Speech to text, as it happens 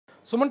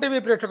Suman TV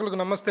ప్రేక్షకులకు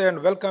నమస్తే and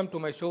welcome to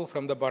my show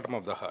from the bottom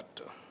of the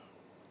heart.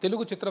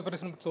 Telugu చిత్ర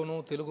పరిశ్రమతోనూ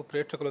తెలుగు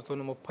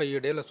ప్రేక్షకులతోనూ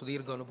 37 ఏళ్ల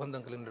సుదీర్ఘ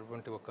అనుబంధం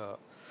కలిగినటువంటి ఒక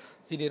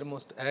సీనియర్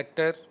మోస్ట్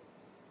యాక్టర్,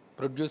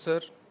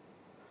 ప్రొడ్యూసర్,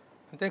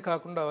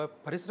 అంతేకాకుండా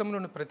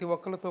పరిశ్రమలోని ప్రతి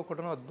ఒక్కరితో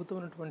కూడా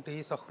అద్భుతమైనటువంటి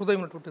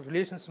సహృదయమైనటువంటి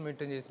రిలేషన్స్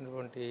మెయింటైన్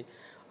చేసినటువంటి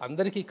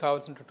అందరికీ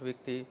కావాల్సినటువంటి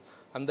వ్యక్తి,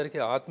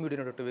 అందరికీ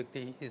ఆత్మీయుడైనటువంటి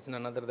వ్యక్తి is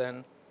none other than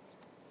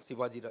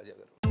Shivaji రాజా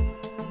గారు.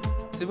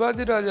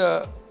 శివాజీ రాజా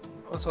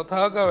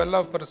స్వతహాగా వెళ్ళ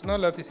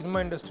పర్సనల్ లేకపోతే సినిమా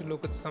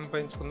ఇండస్ట్రీలోకి వచ్చి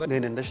సంపాదించుకుందా?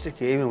 నేను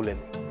ఇండస్ట్రీకి ఏమీ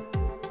లేదు.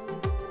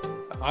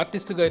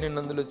 ఆర్టిస్ట్గా అయిన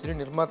నందులు వచ్చినాయి,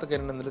 నిర్మాతగా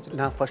అయిన నందులు వచ్చినాయి.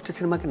 నా ఫస్ట్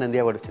సినిమాకి నంది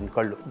అవార్డు వచ్చింది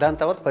కళ్ళు. దాని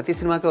తర్వాత ప్రతి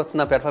సినిమాకి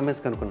వస్తున్న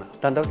పెర్ఫార్మెన్స్ కనుక్కున్నా.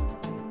 దాని తర్వాత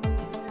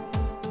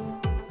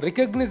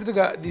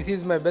రికగ్నైజ్డ్గా this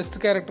is my best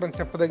character అని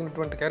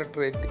చెప్పదగినటువంటి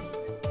క్యారెక్టర్ ఏంటి?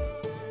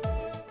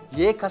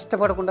 ఏ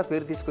కష్టపడకుండా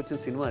పేరు తీసుకొచ్చిన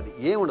సినిమా అది.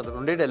 ఏముండదు,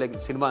 2 డైలాగ్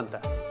సినిమా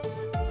అంతా.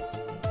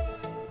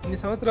 ఇన్ని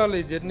సంవత్సరాలు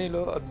ఈ జర్నీలో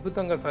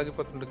అద్భుతంగా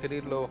సాగిపోతున్న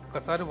కెరీర్లో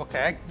ఒక్కసారి ఒక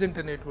యాక్సిడెంట్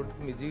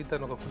అనేటువంటిది మీ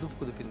జీవితాన్ని ఒక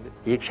కుదిపింది.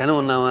 ఈ క్షణం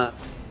ఉన్నామా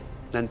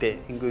అంతే.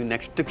 ఇంకో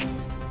నెక్స్ట్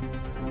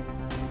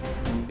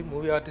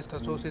మూవీ ఆర్టిస్ట్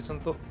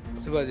అసోసియేషన్తో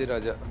శివాజీ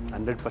రాజా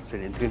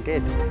 100%. ఎందుకంటే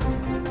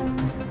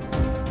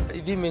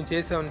ఇది మేము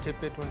చేసామని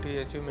చెప్పేటువంటి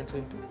అచీవ్మెంట్స్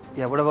ఏంటి?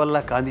 ఎవడి వల్ల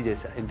కాంతి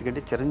చేశా.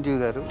 ఎందుకంటే చిరంజీవి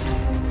గారు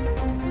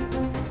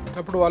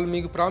అప్పుడు వాళ్ళు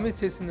మీకు ప్రామిస్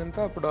చేసిందంట.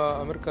 అప్పుడు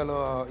అమెరికాలో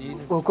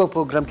ఒక్కో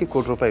ప్రోగ్రామ్కి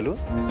 ₹1,00,00,000.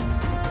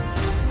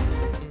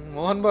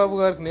 మోహన్ బాబు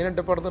గారికి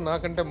నేనంటే పడదు,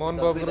 నాకంటే మోహన్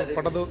బాబు గారికి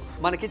పడదు.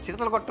 మనకి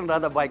చిరుతలు కొట్టడం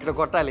రాదబ్బా, ఇక్కడ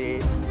కొట్టాలి.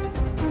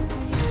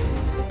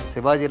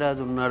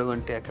 శివాజీరాజు ఉన్నాడు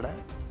అంటే అక్కడ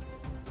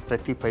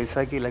ప్రతి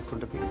పైసాకి లెక్క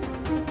ఉంటుంది.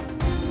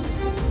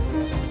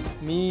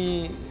 మీ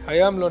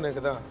హయాంలోనే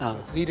కదా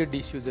శ్రీరెడ్డి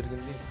ఇష్యూ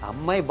జరిగింది.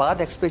 అమ్మాయి బాధ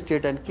ఎక్స్పెక్ట్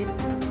చేయడానికి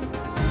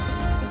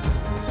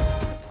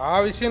ఆ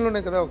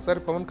విషయంలోనే కదా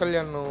ఒకసారి Pawan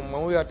Kalyan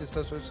movie artist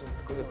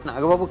association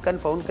Nagababu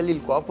కానీ పవన్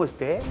కళ్యాణ్ కోపం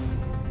వస్తే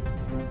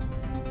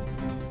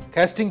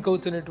కాస్టింగ్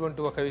కౌచ్ అనేటువంటి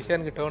ఒక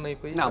విషయానికి టర్న్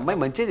అయిపోయి నా అమ్మాయి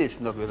మంచిగా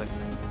చేసింది ఒక విధంగా.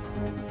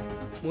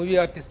 మూవీ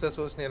ఆర్టిస్ట్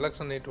అసోసియేషన్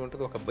ఎలక్షన్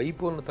అనేటువంటిది ఒక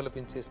బైపోల్ను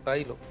తలపించే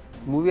స్థాయిలో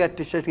మూవీ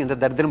ఆర్టిస్ట్ ఇంత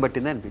దరిద్రం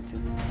పట్టింది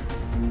అనిపించింది.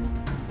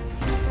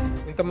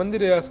 ఇంతమంది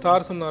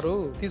స్టార్స్ ఉన్నారు,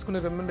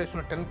 తీసుకునే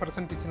రెమ్యునరేషన్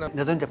 10% ఇచ్చిన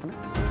నిజం చెప్పండి.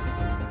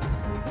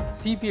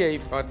 సిపిఐ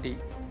పార్టీ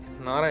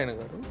నారాయణ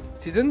గారు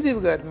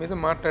చిరంజీవి గారి మీద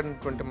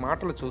మాట్లాడినటువంటి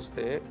మాటలు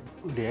చూస్తే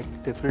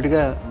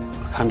డెఫినెట్గా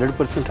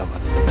 100%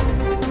 అవ్వాలి.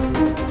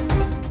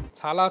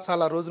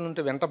 చాలా రోజుల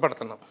నుండి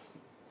వెంటపడుతున్నాం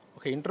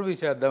ఒక ఇంటర్వ్యూ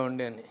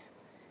చేద్దామండి అని.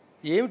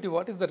 ఏమిటి,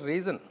 వాట్ ఈస్ ద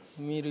రీజన్?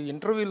 మీరు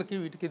ఇంటర్వ్యూలకి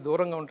వీటికి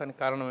దూరంగా ఉండడానికి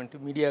కారణం ఏంటి?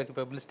 మీడియాకి,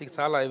 పబ్లిసిటీకి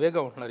చాలా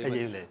అవేగా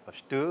ఉంటున్నారు.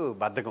 ఫస్ట్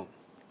బద్ధకం.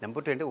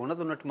 నెంబర్ 2 అంటే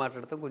ఉన్నట్టు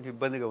మాట్లాడతాం, కొంచెం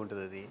ఇబ్బందిగా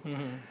ఉంటుంది. అది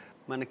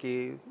మనకి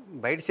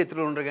బయట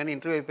శత్రువులు ఉండరు కానీ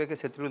ఇంటర్వ్యూ అయిపోయాక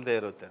శత్రువులు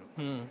తయారవుతారు.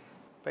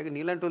 పైగా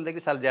నీలాంటి వాళ్ళ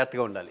దగ్గర చాలా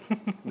జాగ్రత్తగా ఉండాలి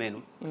నేను.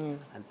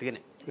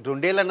 అందుకనే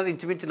 2 ఏళ్ళు అన్నది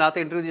ఇంచుమించు నాతో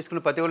ఇంటర్వ్యూ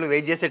తీసుకుని ప్రతి వాళ్ళు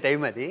వెయిట్ చేసే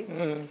టైం అది.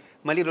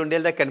 మళ్ళీ 2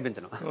 ఏళ్ళ దాకా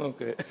కనిపించను.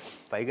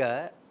 పైగా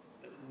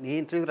నీ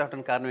ఇంటర్వ్యూకి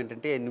రావడానికి కారణం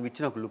ఏంటంటే నువ్వు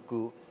ఇచ్చిన ఒక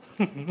లుక్కు,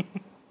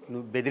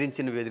 నువ్వు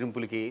బెదిరించిన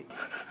బెదిరింపులకి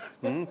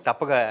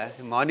తప్పగా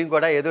మార్నింగ్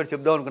కూడా ఏదో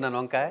చెప్దాం అనుకున్నాను.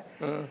 వంక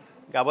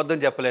అబద్ధం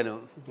చెప్పలేను,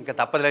 ఇంకా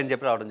తప్పదులేని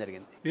చెప్పి రావడం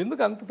జరిగింది.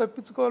 ఎందుకు అంత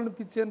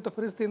తప్పించుకోవాలనిపించేంత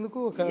పరిస్థితి ఎందుకు?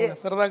 ఒక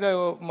సరదాగా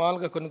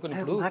మామూలుగా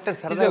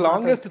కొన్ని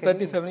లాంగెస్ట్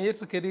 37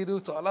 years కెరీర్,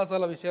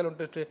 చాలా విషయాలు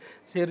ఉంటాయి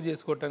షేర్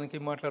చేసుకోవటానికి,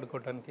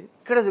 మాట్లాడుకోవటానికి.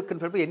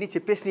 ఇక్కడ ఎన్ని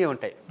చెప్పేసినవి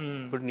ఉంటాయి.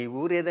 ఇప్పుడు నీ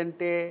ఊరు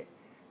ఏదంటే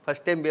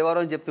ఫస్ట్ టైం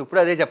భీమవరం అని చెప్తే ఇప్పుడు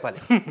అదే చెప్పాలి.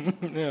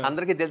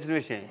 అందరికీ తెలిసిన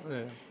విషయం.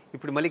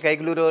 ఇప్పుడు మళ్ళీ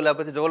కైకలూరు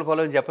లేకపోతే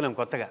జోలపాలెం అని చెప్పలేం,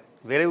 కొత్తగా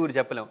వేరే ఊరు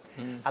చెప్పలేం.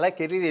 అలా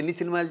కెరీర్ ఎన్ని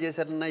సినిమాలు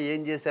చేశారన్నా ఏం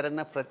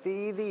చేశారన్నా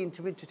ప్రతిదీ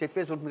ఇంచుమించు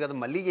చెప్పేసి ఉంటుంది కదా.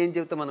 మళ్ళీ ఏం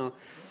చెప్తే మనం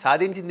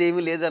సాధించింది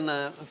ఏమీ లేదన్న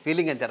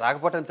ఫీలింగ్ అంతే.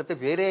 రాకపోవటం తప్పితే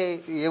వేరే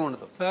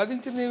ఏముండదు.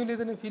 సాధించింది ఏమీ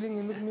లేదనే ఫీలింగ్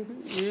ఎందుకు మీకు?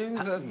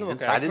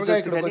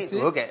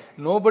 ఓకే,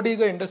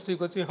 నోబడీగా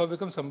ఇండస్ట్రీకి వచ్చి యూ హావ్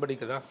బికమ్ సంబడీ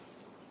కదా.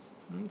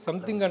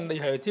 Something and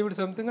you have achieved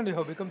something and you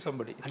have become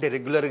somebody. అంటే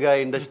రెగ్యులర్గా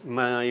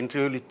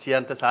ఇంటర్వ్యూలు ఇచ్చి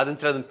అంత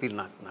సాధించలేదని ఫీల్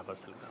నా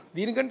పర్సనల్గా.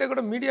 దీనికంటే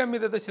కూడా మీడియా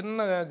మీద ఏదో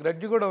చిన్న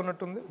గ్రడ్జి కూడా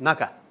ఉన్నట్టుంది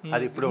నాకా.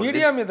 అది ఇప్పుడు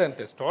మీడియా మీద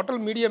అంటే టోటల్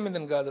మీడియా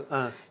మీద కాదు.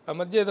 ఆ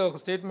మధ్య ఏదో ఒక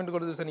స్టేట్మెంట్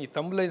కూడా చూసాను, ఈ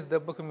థంబ్ లైన్స్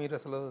దెబ్బకి మీరు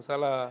అసలు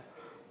చాలా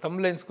థంబ్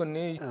లైన్స్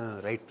కొన్ని.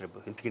 రైట్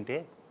ప్రభు. ఎందుకంటే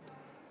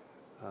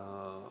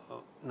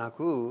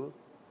నాకు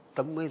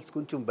థంబ్ లైన్స్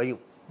కొంచెం భయం.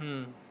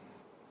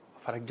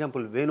 ఫర్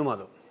ఎగ్జాంపుల్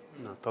వేణుమాధవ్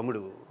నా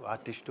తమ్ముడు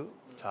ఆర్టిస్టు,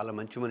 చాలా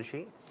మంచి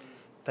మనిషి.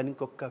 తను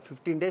ఇంకొక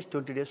 15 days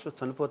 20 daysలో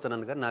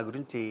చనిపోతానని కానీ నా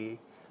గురించి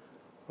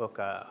ఒక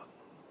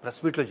ప్రెస్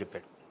మీట్లో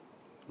చెప్పాడు.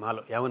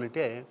 మాలో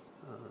ఏమనంటే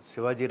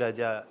శివాజీ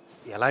రాజా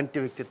ఎలాంటి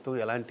వ్యక్తిత్వం,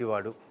 ఎలాంటి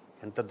వాడు,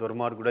 ఎంత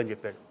దుర్మార్గుడు అని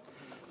చెప్పాడు.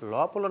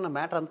 లోపల ఉన్న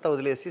మ్యాటర్ అంతా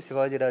వదిలేసి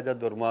శివాజీ రాజా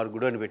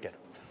దుర్మార్గుడు అని పెట్టారు.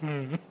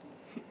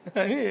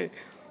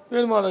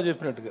 వేణుమాధవ్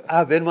చెప్పినట్టుగా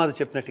వేణుమాధవ్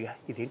చెప్పినట్టుగా.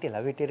 ఇదేంటి ఎలా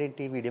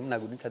పెట్టారేంటి, వీడియం నా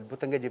గురించి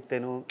అద్భుతంగా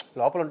చెప్తాను.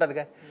 లోపల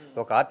ఉంటుందిగా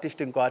ఒక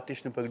ఆర్టిస్ట్ ఇంకో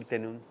ఆర్టిస్ట్ని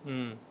పొగిడితేను.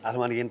 అసలు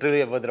మనకి ఇంటర్వ్యూ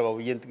ఇవ్వద్దురా బాబు,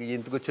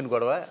 ఎందుకు వచ్చిన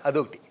గొడవ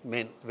అదొకటి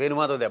మెయిన్.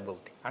 వేణుమాధవ్ దెబ్బ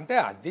ఒకటి. అంటే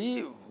అది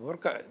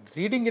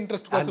రీడింగ్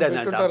ఇంట్రెస్ట్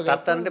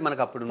అంటే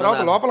మనకు అప్పుడు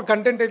లోపల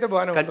కంటెంట్ అయితే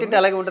బాగా కంటెంట్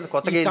అలాగే ఉంటుంది.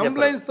 కొత్తగా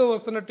కంప్లైంట్స్ తో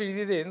వస్తున్నట్టు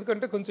ఇది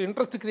ఎందుకంటే కొంచెం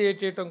ఇంట్రెస్ట్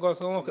క్రియేట్ చేయడం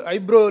కోసం, ఒక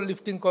ఐబ్రో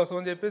లిఫ్టింగ్ కోసం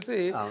అని చెప్పేసి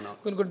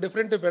కొన్ని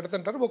డిఫరెంట్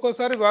పెడుతుంటారు.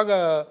 ఒక్కోసారి బాగా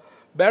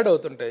బ్యాడ్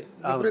అవుతుంటాయి,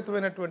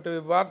 విపరీతమైనటువంటి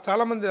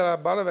చాలా మంది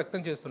బాధ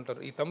వ్యక్తం చేస్తుంటారు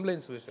ఈ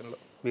థంబ్లైన్స్ విషయంలో.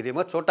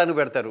 మీరేమో చూడటానికి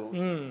పెడతారు,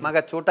 మాకు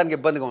అది చూడటానికి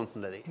ఇబ్బందిగా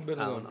ఉంటుంది. అది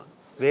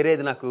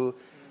వేరేది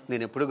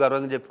నేను ఎప్పుడు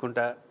గర్వంగా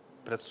చెప్పుకుంటా,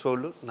 ప్రెస్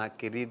వాళ్ళు నా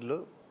కెరీర్లో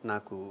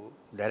నాకు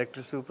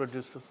డైరెక్టర్స్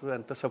ప్రొడ్యూసర్స్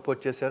ఎంత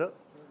సపోర్ట్ చేశారో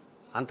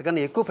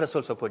అంతకన్నా ఎక్కువ ప్రెస్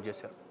వాళ్ళు సపోర్ట్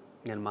చేశారు.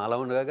 నేను మాలా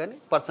ఉండగా కానీ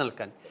పర్సనల్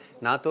కానీ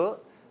నాతో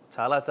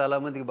చాలా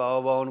మందికి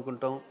బావ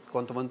అనుకుంటాం,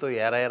 కొంతమందితో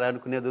ఏరా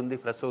అనుకునేది ఉంది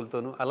ప్రెస్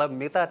వాళ్ళతోనూ. అలా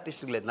మిగతా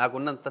ఆర్టిస్టులకు లేదు,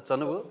 నాకున్నంత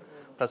చనువు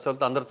ప్రెస్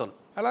వాళ్ళతో అందరితోనూ.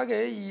 అలాగే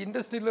ఈ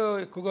ఇండస్ట్రీలో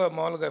ఎక్కువగా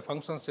మామూలుగా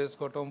ఫంక్షన్స్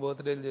చేసుకోవటం,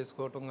 బర్త్డేలు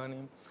చేసుకోవటం కానీ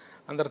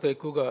అందరితో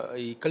ఎక్కువగా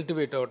ఈ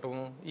కల్టివేట్ అవ్వటం,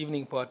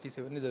 ఈవినింగ్ పార్టీస్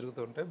ఇవన్నీ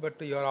జరుగుతూ ఉంటాయి.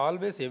 బట్ యు ఆర్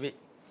ఆల్వేస్ అవే.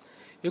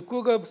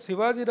 ఎక్కువగా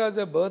శివాజీ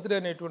రాజా బర్త్డే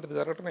అనేటువంటిది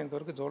జరగటం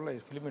ఇంతవరకు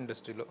చూడలేదు ఫిలిం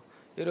ఇండస్ట్రీలో.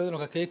 ఈ రోజున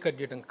ఒక కేక్ కట్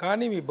చేయడం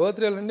కానీ మీ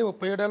బర్త్డేలన్నీ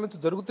 37 ఏళ్ళ నుంచి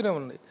జరుగుతూనే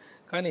ఉన్నాయి.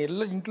 కానీ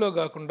ఇంట్లో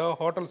కాకుండా,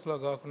 హోటల్స్లో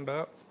కాకుండా,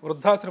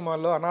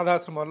 వృద్ధాశ్రమాల్లో,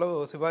 అనాథాశ్రమాల్లో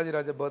శివాజీ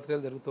రాజా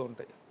బర్త్డేలు జరుగుతూ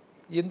ఉంటాయి.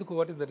 ఎందుకు?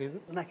 What is the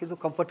reason? నాకు ఏదో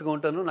కంఫర్ట్గా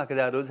ఉంటాను, నాకు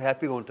అది ఆ రోజు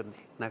హ్యాపీగా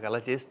ఉంటుంది. నాకు అలా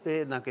చేస్తే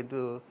నాకు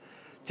ఏదో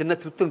చిన్న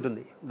తృప్తి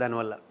ఉంటుంది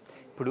దానివల్ల.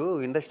 ఇప్పుడు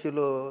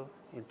ఇండస్ట్రీలో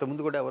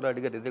ఇంతకుముందు కూడా ఎవరు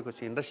అడిగారు ఇదే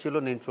క్వశ్చన్, ఇండస్ట్రీలో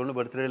నేను చూడని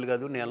బర్త్డేలు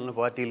కాదు, నేను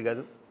పార్టీలు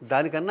కాదు,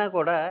 దానికన్నా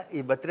కూడా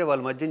ఈ బర్త్డే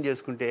వాళ్ళ మధ్యం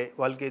చేసుకుంటే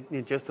వాళ్ళకి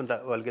నేను చేస్తుంటా.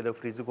 వాళ్ళకి ఏదో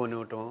ఫ్రిడ్జ్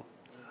కొనివ్వటం,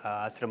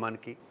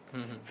 ఆశ్రమానికి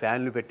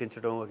ఫ్యాన్లు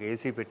పెట్టించడం, ఒక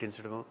ఏసీ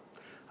పెట్టించడం,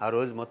 ఆ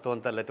రోజు మొత్తం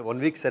అంతా లేకపోతే 1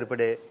 వీక్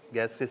సరిపడే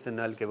గ్యాస్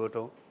వాళ్ళకి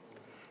ఇవ్వటం,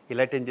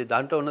 ఇలాంటి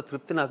దాంట్లో ఉన్న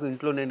తృప్తి నాకు.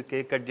 ఇంట్లో నేను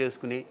కేక్ కట్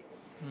చేసుకుని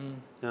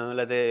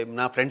లేకపోతే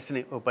నా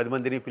ఫ్రెండ్స్ని 10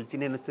 మందిని పిలిచి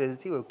నేను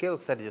చేసి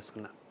ఒకసారి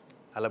చేసుకున్నా.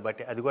 అలా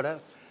బట్టి అది కూడా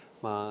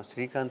మా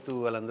శ్రీకాంత్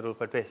వాళ్ళందరూ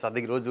పట్టే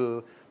సర్దకి రోజు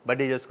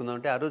బర్త్డే చేసుకుందాం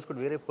అంటే ఆ రోజు కూడా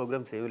వేరే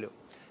ప్రోగ్రామ్స్ ఏమీ లేవు.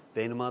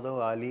 వేణుమాధవ్,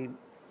 ఆలీ,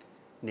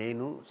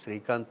 నేను,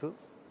 శ్రీకాంత్,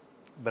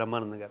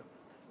 బ్రహ్మానందం గారు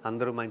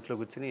అందరూ మా ఇంట్లో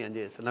కూర్చొని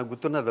ఎంజాయ్ చేస్తాను. నాకు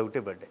గుర్తున్నది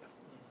ఒకటే బర్త్డే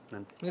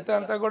అంతే. మిగతా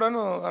అంతా కూడాను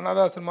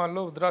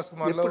అనాథాశ్రమాల్లో,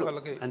 వృద్ధాశ్రమాల్లో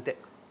వాళ్ళకి అంతే.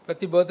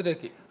 ప్రతి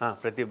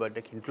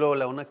బర్త్డేకి ఇంట్లో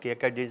వాళ్ళు ఏమన్నా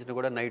కేక్ కట్ చేసినా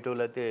కూడా నైట్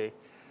అయితే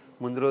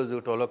ముందు రోజు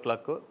 12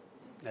 o'clock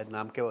అది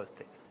నామకే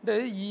వస్తాయి. అంటే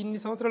ఈ ఇన్ని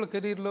సంవత్సరాల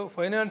కెరీర్లో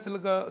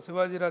ఫైనాన్షియల్గా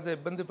శివాజీ రాజా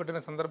ఇబ్బంది పడిన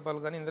సందర్భాలు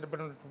కానీ, ఇబ్బంది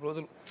పడిన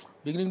రోజులు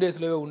బిగినింగ్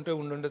డేస్లో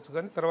ఉండొచ్చు,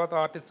 కానీ తర్వాత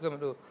ఆర్టిస్ట్గా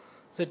మీరు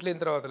సెటిల్ అయిన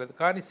తర్వాత లేదు.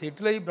 కానీ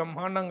సెటిల్ అయ్యి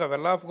బ్రహ్మాండంగా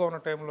వెల్లాపుగా ఉన్న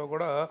టైంలో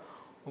కూడా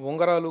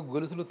ఉంగరాలు,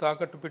 గొలుసులు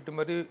తాకట్టు పెట్టి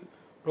మరీ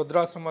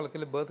వృద్ధాశ్రమాలకు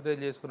వెళ్ళి బర్త్డే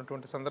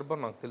చేసుకున్నటువంటి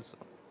సందర్భం నాకు తెలుసు.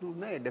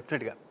 ఉన్నాయి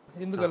డెఫినెట్గా.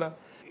 ఎందుకలా?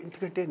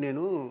 ఎందుకంటే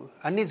నేను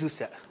అన్నీ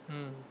చూసా,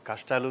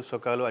 కష్టాలు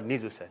సుఖాలు అన్నీ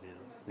చూసా.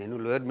 నేను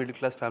లోయర్ మిడిల్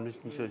క్లాస్ ఫ్యామిలీస్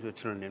నుంచి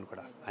వచ్చినాను. నేను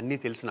కూడా అన్నీ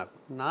తెలుసు. నాకు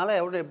నాలా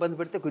ఎవడో ఇబ్బంది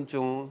పెడితే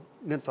కొంచెం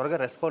నేను త్వరగా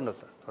రెస్పాండ్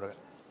అవుతాను. త్వరగా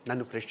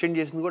నన్ను ప్రెసిడెంట్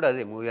చేసింది కూడా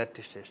అదే మూవీ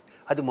ఆర్టిస్ట్.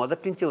 అది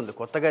మొదటి నుంచే ఉంది,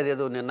 కొత్తగా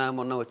అదేదో నిన్న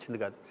మొన్న వచ్చింది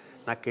కాదు.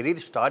 నా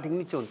కెరీర్ స్టార్టింగ్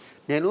నుంచి ఉంది.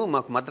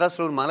 మాకు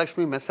మద్రాసులో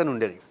మహాలక్ష్మి మెస్ అని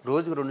ఉండేది.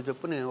 రోజుకు 2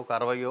 చొప్పున ఒక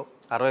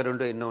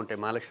 60-62 ఎన్నో ఉంటాయి.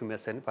 మహాలక్ష్మి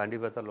మెస్ అని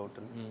పాండీపేటలో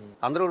ఉంటుంది.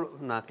 అందరూ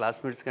నా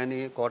క్లాస్మేట్స్ కానీ,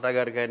 కోటా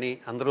గారు కానీ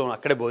అందరూ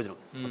అక్కడే భోజనం.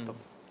 మొత్తం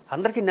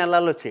అందరికీ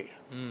నెలల్లో వచ్చాయి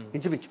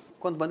ఇంచుమించు.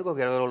 కొంతమందికి ఒక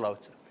 20 రోజులు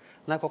రావచ్చు.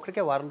 నాకు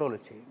ఒక్కడికే వారం రోజులు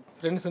వచ్చాయి.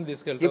 ఫ్రెండ్స్ని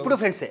తీసుకెళ్ళి ఎప్పుడు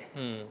ఫ్రెండ్సే,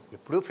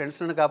 ఎప్పుడు ఫ్రెండ్స్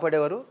నన్ను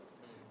కాపాడేవారు.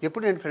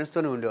 ఎప్పుడు నేను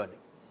ఫ్రెండ్స్తోనే ఉండేవాడిని.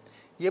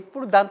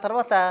 ఎప్పుడు దాని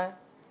తర్వాత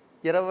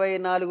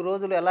 24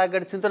 రోజులు ఎలా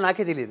గడిచిందో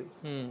నాకే తెలియదు.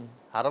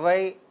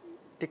 60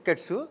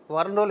 టికెట్స్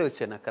వారం రోజులు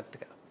వచ్చాయి నాకు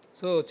కరెక్ట్గా.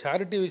 సో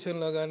చారిటీ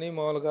విషయంలో కానీ,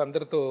 మామూలుగా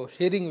అందరితో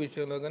షేరింగ్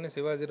విషయంలో కానీ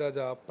శివాజీ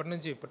రాజా అప్పటి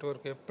నుంచి ఇప్పటి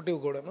వరకు ఎప్పటికి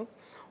కూడాను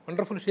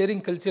wonderful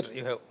sharing culture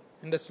you have.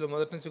 ఇండస్ట్రీలో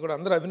మొదటి నుంచి కూడా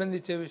అందరూ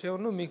అభినందించే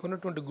విషయం,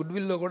 మీకున్నటువంటి గుడ్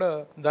విల్లో కూడా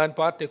దాని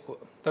పార్ట్ ఎక్కువ.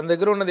 తన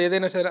దగ్గర ఉన్నది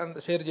ఏదైనా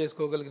షేర్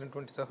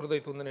చేసుకోగలిగినటువంటి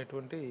సహృదయత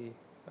ఉందనేటువంటి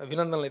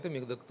అభినందనలు అయితే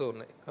మీకు దక్కుతూ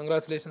ఉన్నాయి.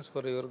 Congratulations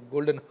for your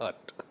golden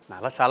heart.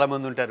 అలా చాలా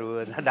మంది ఉంటారు,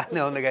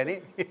 దాన్నే ఉంది. కానీ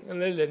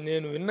లేదు,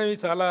 నేను విన్నవి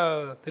చాలా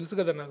తెలుసు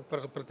కదా,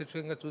 నాకు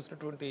ప్రత్యక్షంగా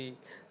చూసినటువంటి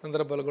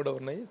సందర్భాలు కూడా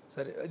ఉన్నాయి.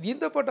 సరే,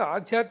 దీంతో పాటు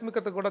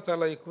ఆధ్యాత్మికత కూడా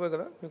చాలా ఎక్కువే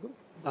కదా మీకు?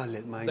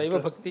 లేదు,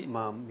 దైవభక్తి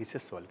మా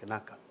మిసెస్ వాళ్ళకి.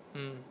 నాకు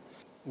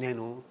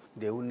నేను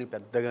దేవుణ్ణి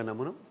పెద్దగా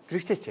నమ్మను,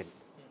 క్రిస్టియన్.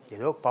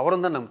 ఏదో ఒక పవర్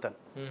ఉందని నమ్ముతాను,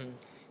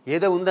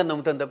 ఏదో ఉందని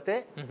నమ్ముతాను తప్పితే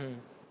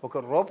ఒక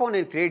రూపం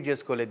నేను క్రియేట్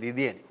చేసుకోలేదు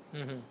ఇది అని.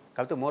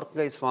 కాకపోతే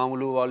మూర్ఖంగా ఈ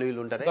స్వాములు వాళ్ళు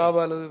వీళ్ళు ఉంటారు,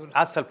 బాబాలు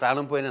అసలు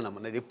ప్రాణం పోయినా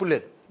నమ్మలేదు, ఎప్పుడు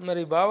లేదు.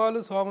 మరి బాబాలు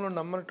స్వాములు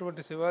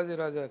నమ్మనటువంటి శివాజీ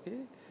రాజాకి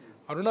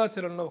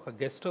అరుణాచలంలో ఒక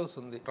గెస్ట్ హౌస్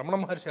ఉంది, రమణ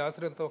మహర్షి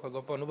ఆశ్రయంతో ఒక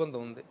గొప్ప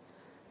అనుబంధం ఉంది.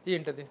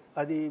 ఏంటది?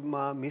 అది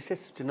మా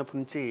మిసెస్ చిన్నప్పటి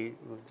నుంచి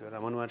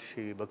రమణ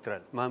మహర్షి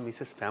భక్తురాలు. మా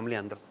మిసెస్ ఫ్యామిలీ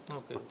అందరం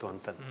మొత్తం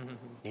అంతా.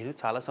 నేను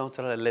చాలా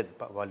సంవత్సరాలు వెళ్ళలేదు,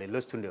 వాళ్ళు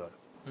వెళ్ళొస్తుండేవారు.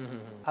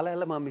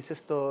 అలా మా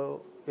మిసెస్తో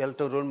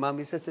వెళ్ళటం. మా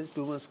మిసెస్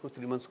 2 months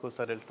 3 months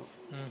ఒకసారి వెళ్ళటం.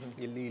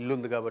 ఇల్లు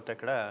ఉంది కాబట్టి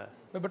అక్కడ.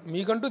 బట్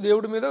మీకంటూ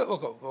దేవుడి మీద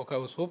ఒక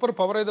సూపర్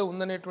పవర్ ఏదో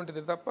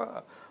ఉందనేటువంటిది తప్ప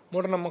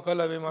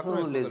మూఢనమ్మకాలు అవి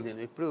మాత్రం లేదు.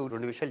 నేను ఇప్పుడు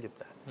 2 విషయాలు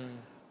చెప్తా.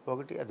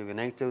 ఒకటి, అది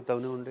వినాయక చవితి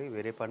అవనివ్వండి,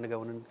 వేరే పండుగ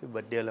అవనండి,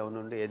 బర్త్డేలు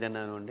అవనండి, ఏదైనా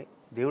అవనివ్వండి,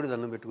 దేవుడు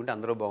దండం పెట్టుకుంటే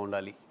అందరూ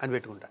బాగుండాలి అని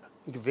పెట్టుకుంటా.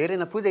 ఇంక వేరే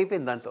నా పూజ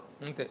అయిపోయింది దాంతో.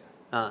 అంతే,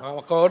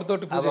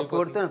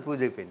 పూజ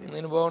అయిపోయింది.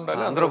 నేను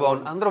బాగుండాలి, అందరూ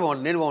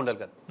బాగుండాలి, నేను బాగుండాలి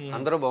కదా,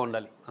 అందరూ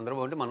బాగుండాలి. అందరూ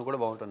బాగుంటే మనం కూడా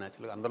బాగుంటాం.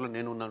 నేచురల్గా అందరూ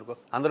నేను ఉన్నాను అనుకో,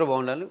 అందరూ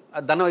బాగుండాలి.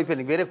 అది దండం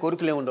అయిపోయింది. వేరే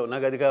కోరికలు ఏముండవు.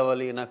 నాకు అది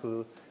కావాలి, నాకు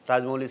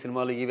రాజమౌళి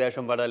సినిమాలో ఈ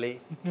వేషం పడాలి,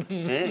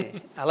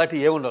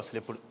 అలాంటివి ఏముండవు అసలు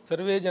ఎప్పుడు.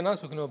 సర్వే జన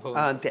సుఖినో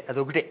భవంతు. అంతే, అది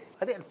ఒకటే.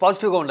 అదే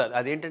పాజిటివ్గా ఉండాలి.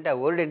 అదేంటంటే ఆ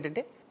వర్డ్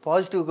ఏంటంటే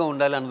పాజిటివ్గా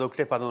ఉండాలి అన్నది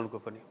ఒకటే పదం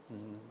అనుకోని.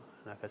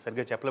 నాకు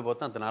సరిగ్గా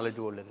చెప్పలేకపోతే అంత నాలెడ్జ్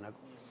కూడా లేదు నాకు.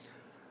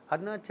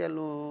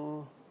 అరుణాచలం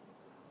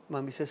మా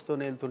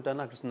మిస్సెస్తోనే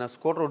వెళ్తుంటాను. అక్కడ నా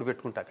స్కూటర్ రోడ్డు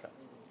పెట్టుకుంటా అక్కడ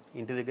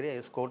ఇంటి దగ్గరే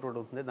స్కూటర్ రోడ్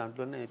ఉంటుంది,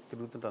 దాంట్లోనే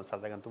తిరుగుతుంటాను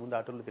సరదాగా. అంతకుముందు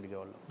ఆటోలో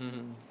తిరిగేవాళ్ళం.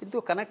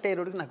 ఇంతో కనెక్ట్ అయ్యే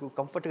రోడ్డుకి నాకు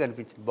కంఫర్ట్గా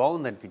అనిపించింది,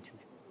 బాగుంది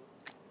అనిపించింది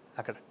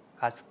అక్కడ,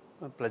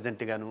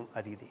 ప్లెజెంట్గాను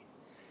అది ఇది.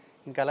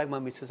 ఇంకా అలాగే మా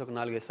మిస్సెస్ ఒక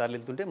 4-5 సార్లు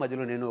వెళ్తుంటే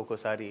మధ్యలో నేను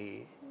ఒక్కోసారి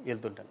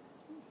వెళ్తుంటాను.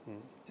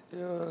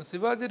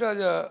 శివాజీ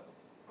రాజా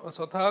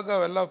స్వతహాగా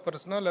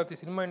వెళ్ళపరిచినా లేకపోతే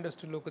సినిమా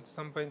ఇండస్ట్రీలోకి వచ్చి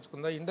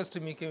సంపాదించుకుందా? ఇండస్ట్రీ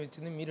మీకేమి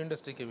ఇచ్చింది, మీరు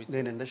ఇండస్ట్రీకి ఏమి ఇచ్చింది?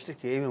 నేను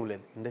ఇండస్ట్రీకి ఏమీ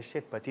లేదు,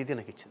 ఇండస్ట్రీ ప్రతిదీ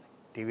నాకు ఇచ్చింది.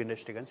 టీవీ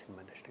ఇండస్ట్రీ కానీ సినిమా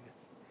ఇండస్ట్రీ కానీ.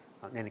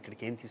 నేను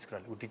ఇక్కడికి ఏం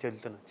తీసుకురాలి, ఉట్టి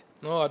చేతులతో వచ్చాను.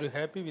 No, are you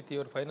happy with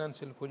your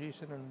financial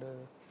position? And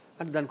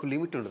అంటే దానికి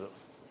లిమిట్ ఉండదు.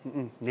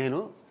 నేను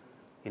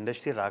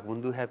ఇండస్ట్రీ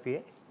రాకముందు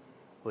హ్యాపీయే,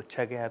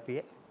 వచ్చాకే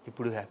హ్యాపీయే,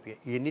 ఇప్పుడు హ్యాపీయే.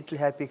 ఎన్నిట్లు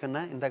హ్యాపీ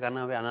కన్నా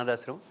ఇంతకన్నా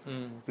అనాథాశ్రమం,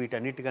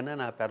 వీటన్నిటికన్నా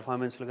నా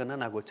పెర్ఫార్మెన్స్ల కన్నా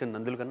నాకు వచ్చిన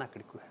నందుల కన్నా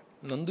అక్కడికి హ్యాపీ.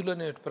 నందులు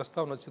అనే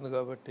ప్రస్తావన వచ్చింది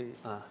కాబట్టి,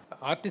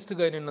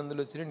 ఆర్టిస్ట్గా అయిన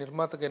నందులు వచ్చినాయి,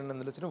 నిర్మాతగా అయిన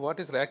నందులు వచ్చినాయి. వాట్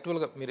ఈస్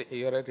యాక్చువల్గా మీరు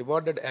యూఆర్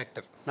రివార్డెడ్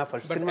యాక్టర్, నా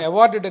ఫస్ట్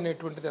అవార్డెడ్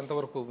అనేటువంటిది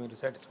ఎంతవరకు మీరు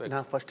సాటిస్ఫై?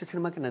 నా ఫస్ట్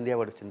సినిమాకి నంది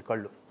అవార్డు వచ్చింది,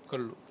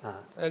 కళ్ళు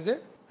యాజ్ ఏ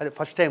అదే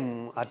ఫస్ట్ టైం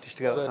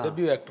ఆర్టిస్ట్గా,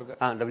 డెబ్యూ యాక్టర్గా,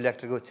 డబుల్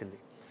యాక్టర్గా వచ్చింది.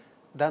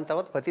 దాని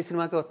తర్వాత ప్రతి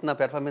సినిమాకి వస్తున్న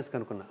పెర్ఫార్మెన్స్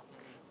కనుక్కున్నా.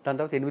 దాని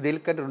తర్వాత 8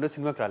 ఏళ్ళకి కానీ 2వ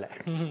సినిమాకి రాలే.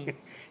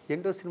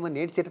 8వ సినిమా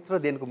నేటి చరిత్రలో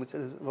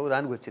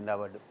దానికి వచ్చింది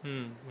అవార్డు.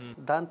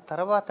 దాని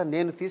తర్వాత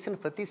నేను తీసిన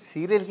ప్రతి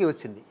సీరియల్కి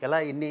వచ్చింది. ఎలా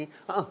ఎన్ని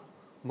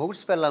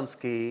మొగుడ్స్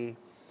పెల్లామ్స్కి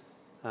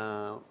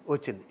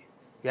వచ్చింది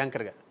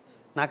యాంకర్గా.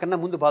 నాకన్నా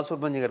ముందు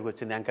బాలసుబ్రహ్మణ్యం గారికి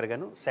వచ్చింది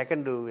యాంకర్గాను,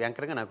 సెకండ్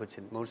యాంకర్గా నాకు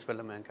వచ్చింది మొగుడ్స్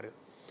పెల్లాం యాంకర్గా.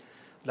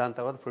 దాని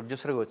తర్వాత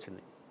ప్రొడ్యూసర్గా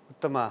వచ్చింది,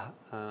 ఉత్తమ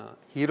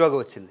హీరోగా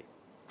వచ్చింది,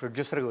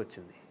 ప్రొడ్యూసర్గా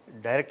వచ్చింది,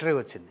 డైరెక్టర్గా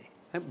వచ్చింది,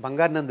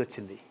 బంగారు నంది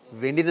వచ్చింది,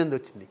 వెండి నంది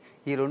వచ్చింది.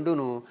 ఈ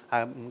రెండును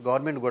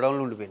గవర్నమెంట్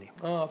గొడవలు ఉండిపోయినాయి.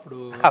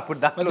 అప్పుడు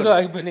దాంట్లో ఆ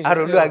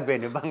 2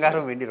 ఆగిపోయినాయి,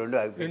 బంగారం వెండి 2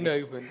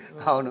 ఆగిపోయినాయి.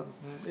 అవును,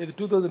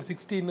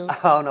 2016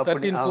 అవును,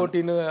 13,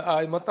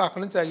 14 మొత్తం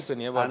అక్కడ నుంచి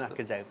ఆగిపోయినాయి.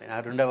 అక్కడి నుంచి ఆగిపోయినాయి. ఆ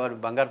 2 అవార్డు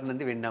బంగారు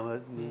నంది, వెండి.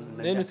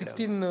 నేను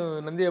 16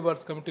 నంది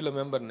అవార్డ్స్ కమిటీలో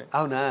మెంబర్ని.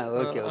 అవునా?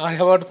 ఓకే. ఆ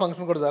అవార్డు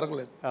ఫంక్షన్ కూడా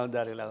జరగలేదు.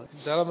 జరగలేదు.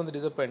 చాలా మంది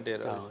డిసప్పాయింట్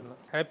అయ్యారు.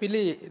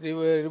 Happily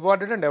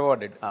rewarded and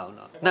awarded.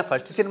 అవును, నా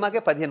ఫస్ట్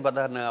సినిమాకే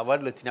 15-16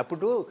 అవార్డులు వచ్చినాయి.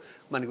 అప్పుడు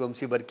మనకి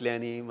వంశీ బర్క్లే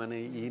అని, మన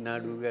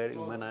ఈనాడు గారి,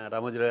 మన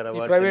రామోజీరావు గారు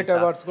అవార్డు, ప్రైవేట్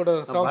అవార్డ్స్ కూడా,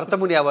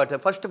 Bharatamuni award,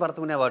 first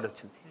Bharatamuni award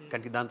వచ్చింది.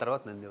 కానీ దాని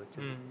తర్వాత నంది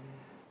వచ్చింది.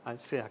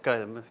 అక్కడ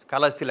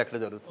కళాశాల అక్కడ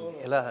జరుగుతుంది.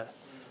 ఇలా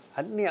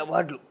అన్ని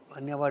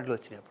అవార్డులు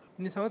వచ్చినాయి. అప్పుడు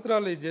ఇన్ని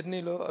సంవత్సరాలు ఈ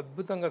జర్నీలో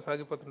అద్భుతంగా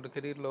సాగిపోతున్న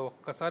కెరీర్లో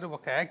ఒక్కసారి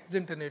ఒక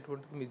యాక్సిడెంట్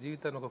అనేటువంటిది మీ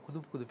జీవితాన్ని ఒక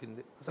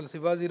కుదిపింది. అసలు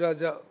శివాజీ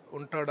రాజా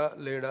ఉంటాడా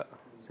లేడా,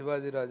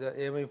 శివాజీ రాజా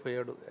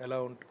ఏమైపోయాడు, ఎలా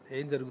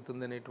ఏం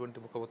జరుగుతుంది అనేటువంటి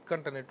ఒక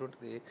ఉత్కంఠ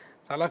అనేటువంటిది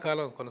చాలా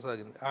కాలం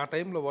కొనసాగింది. ఆ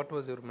టైంలో what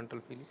was your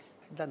mental feeling?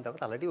 దాని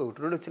తర్వాత ఆల్రెడీ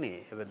 1-2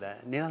 వచ్చినాయి.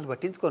 నేను వాళ్ళు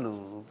పట్టించుకోను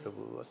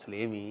ప్రభు, అసలు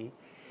ఏమి,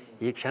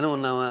 ఈ క్షణం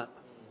ఉన్నామా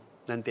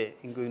అంతే.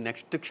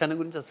 నెక్స్ట్ క్షణం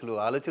గురించి అసలు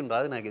ఆలోచన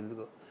రాదు నాకు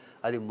ఎందుకో.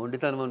 అది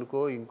మొండితనం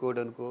అనుకో,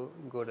 ఇంకోటి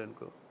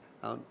అనుకో.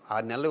 అవును,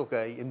 6 నెలలు, ఒక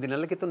 8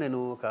 నెలల క్రితం నేను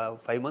ఒక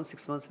 5 months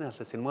 6 months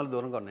అసలు సినిమాలు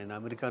దూరంగా ఉన్నాను. నేను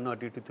అమెరికాను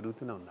అటు ఇటు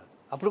తిరుగుతూనే ఉన్నాను.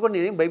 అప్పుడు కూడా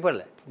నేనేం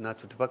భయపడలే. నా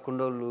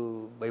చుట్టుపక్కల వాళ్ళు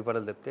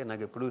భయపడాలి తప్పితే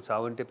నాకు ఎప్పుడు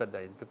చావంటే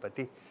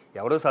ప్రతి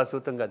ఎవరో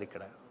శాశ్వతం కాదు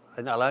ఇక్కడ.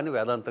 అది అలానే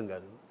వేదాంతం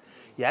కాదు.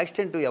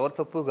 యాక్సిడెంట్ ఎవరు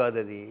తప్పు కాదు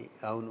అది.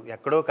 అవును,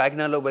 ఎక్కడో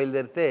కాకినాడలో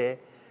బయలుదేరితే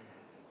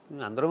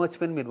అందరూ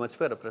మర్చిపోయింది, మీరు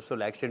మర్చిపోయారు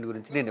ప్రస్తుతం యాక్సిడెంట్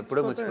గురించి. నేను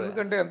ఎప్పుడో మర్చిపోయాను.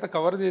 ఎందుకంటే ఎంత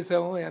కవర్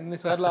చేసాము,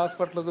 ఎన్నిసార్లు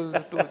హాస్పిటల్కి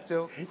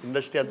వచ్చాము.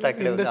 ఇండస్ట్రీ అంతా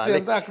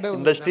అక్కడే.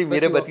 ఇండస్ట్రీ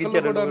మీరే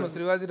బతికించారు.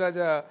 శివాజీ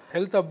రాజా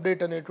హెల్త్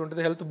అప్డేట్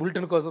అనేటువంటిది, హెల్త్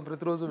బులెటిన్ కోసం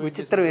ప్రతిరోజు.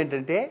 విచిత్రం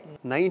ఏంటంటే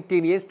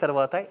 19 years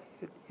తర్వాత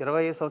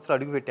 25 సంవత్సరాలు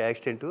అడుగుపెట్టే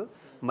యాక్సిడెంట్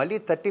మళ్ళీ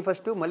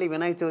 31st, మళ్ళీ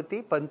వినాయక చవితి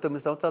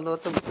 19 సంవత్సరాల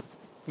తర్వాత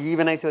ఈ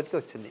వినాయక చవితికి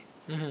వచ్చింది.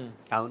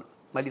 అవును,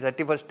 మళ్ళీ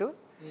 31st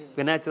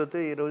వినాయక చవితి,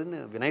 ఈ రోజున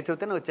వినాయక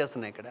చవితినే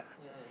వచ్చేస్తున్నాయి ఇక్కడ.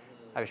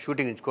 అక్కడ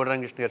షూటింగ్ నుంచి,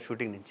 కోటరంకృష్ణ గారి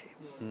షూటింగ్ నుంచి.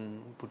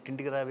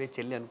 పుట్టింటికి రావే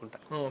చెల్లి అనుకుంటా,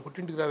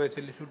 పుట్టింటికి రావే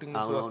చెల్లి షూటింగ్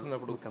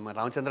వస్తున్నప్పుడు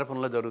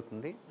రామచంద్రపురంలో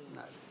జరుగుతుంది.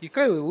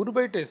 ఇక్కడ ఊరు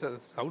బయట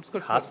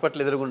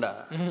హాస్పిటల్ ఎదురుగుండా.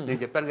 నేను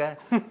చెప్పానుగా,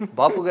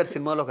 బాపు గారి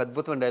సినిమాలో ఒక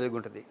అద్భుతమైన డైలాగ్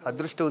ఉంటుంది,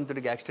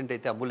 అదృష్టవంతుడికి యాక్సిడెంట్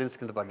అయితే అంబులెన్స్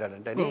కింద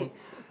పడ్డాడంటే అని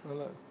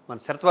మన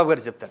శరత్బాబు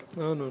గారు చెప్తారు.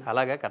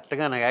 అలాగా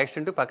కరెక్ట్గా నాకు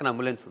యాక్సిడెంట్, పక్కన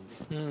అంబులెన్స్ ఉంది,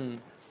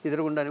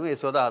 ఎదురుగుండానేమో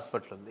యశోద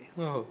హాస్పిటల్ ఉంది.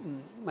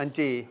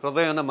 మంచి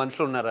హృదయం ఉన్న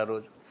మనుషులు ఉన్నారు. ఆ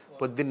రోజు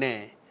పొద్దున్నే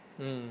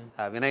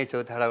వినాయక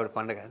చవితి హడావిడి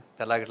పండుగ,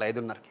 తెల్లగట్ల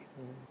 5:30కి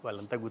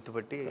వాళ్ళంతా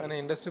గుర్తుపట్టి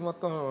ఇండస్ట్రీ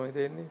మొత్తం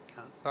ఇదేంది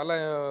చాలా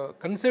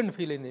కన్సర్న్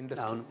ఫీల్ అయింది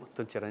ఇండస్ట్రీ. అవును,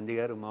 మొత్తం చిరంజీవి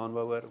గారు, మోహన్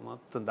బాబు గారు,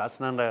 మొత్తం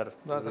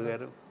దాసనారాయణ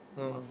గారు,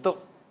 మొత్తం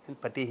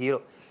ప్రతి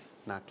హీరో,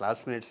 నా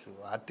క్లాస్మేట్స్,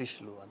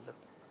 ఆర్టిస్టులు అందరూ.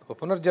 ఒక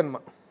పునర్జన్మ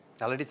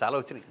ఆల్రెడీ చాలా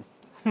వచ్చినాయి.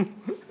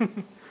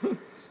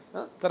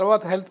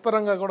 తర్వాత హెల్త్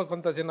పరంగా కూడా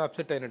కొంత చిన్న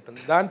అప్సెట్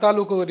అయినట్టుంది. దాని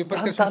తాలూకు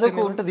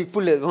ఉంటుంది,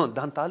 ఇప్పుడు లేదు.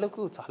 దాని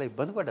తాలూకు చాలా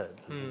ఇబ్బంది పడ్డది.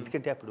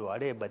 ఎందుకంటే అప్పుడు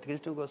వాడే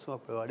బతికించడం కోసం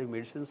అప్పుడు వాడే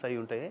మెడిసిన్స్ అవి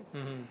ఉంటాయి,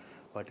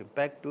 వాటి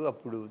ఇంపాక్ట్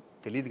అప్పుడు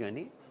తెలియదు.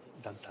 కానీ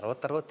దాని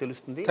తర్వాత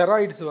తెలుస్తుంది.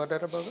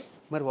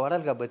 మరి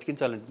వాడాలిగా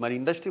బతికించాలంటే. మరి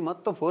ఇండస్ట్రీ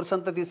మొత్తం ఫోర్స్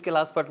అంతా తీసుకెళ్ళి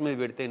హాస్పిటల్ మీద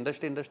పెడితే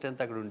ఇండస్ట్రీ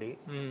అంతా అక్కడ ఉండి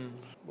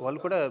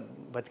వాళ్ళు కూడా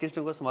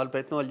బతికించడం కోసం వాళ్ళ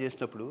ప్రయత్నం వాళ్ళు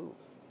చేసినప్పుడు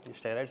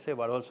స్టెరాయిడ్సే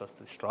వాడవలసి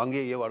వస్తుంది,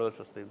 స్ట్రాంగ్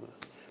వాడవలసి వస్తుంది.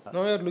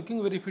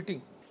 Looking very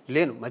fitting.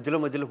 లేను,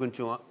 మధ్యలో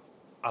కొంచెం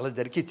అలా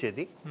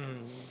జరికిచ్చేది.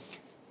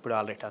 ఇప్పుడు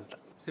ఆల్రెడీ అంతా.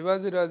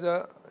 శివాజీ రాజా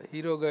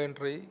హీరోగా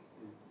ఎంటర్ అయ్యి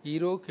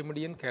హీరో,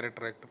 కమెడియన్,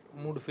 క్యారెక్టర్ యాక్టర్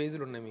 3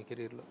 ఫేజ్లు ఉన్నాయి మీ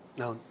కెరీర్లో.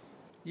 అవును.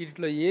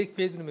 వీటిలో ఏ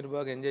ఫేజ్ని మీరు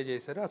బాగా ఎంజాయ్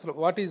చేశారు? అసలు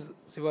వాట్ ఈజ్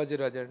శివాజీ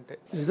రాజా అంటే?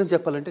 నిజం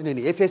చెప్పాలంటే నేను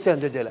ఏ ఫేసే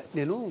ఎంజాయ్ చేయాలి.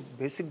 నేను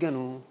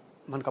బేసిక్గాను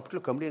మనకు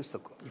అప్పట్లో కమెడియన్స్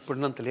తక్కువ,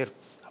 ఇప్పుడున్నంత లేరు.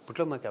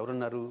 అప్పట్లో మాకు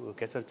ఎవరున్నారు,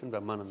 కేసరి వచ్చిన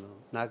బ్రహ్మానందం,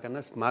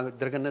 నాకన్నా మా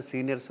ఇద్దరికన్నా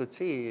సీనియర్స్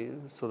వచ్చి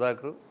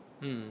సుధాకర్,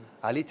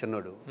 అలీ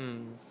చిన్నోడు,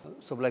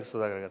 సుబ్లాకి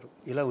సుధాకర్ గారు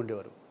ఇలా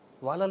ఉండేవారు.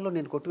 వాళ్ళల్లో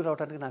నేను కొట్టుకు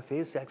రావడానికి నా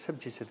ఫేస్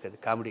యాక్సెప్ట్ చేసేది కదా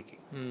కామెడీకి.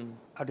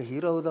 అటు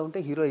హీరో అవుదా ఉంటే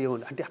హీరో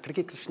ఏముంది అంటే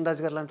అక్కడికి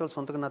కృష్ణరాజు గారు లాంటి వాళ్ళు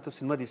సొంతగా నాతో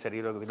సినిమా తీశారు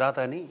హీరో విధాత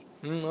అని.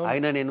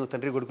 ఆయన నేను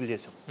తండ్రి కొడుకులు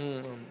చేశాం.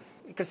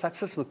 ఇక్కడ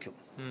సక్సెస్ ముఖ్యం.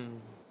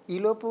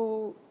 ఈలోపు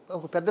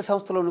ఒక పెద్ద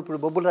సంస్థలోను, ఇప్పుడు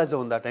బొబ్బుల రాజా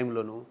ఉంది ఆ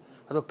టైంలోను,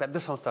 అదొక పెద్ద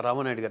సంస్థ,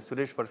 రామనాయుడు గారు,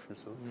 సురేష్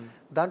ప్రొడక్షన్స్.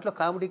 దాంట్లో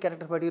కామెడీ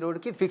క్యారెక్టర్ పడి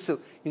హీరోడికి ఫిక్స్,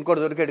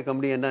 ఇంకోటి దొరికాడు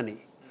కామెడీ అని.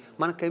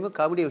 మనకేమో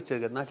కామెడీ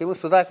వచ్చేది కదా. నాకేమో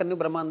సుధాకర్ని,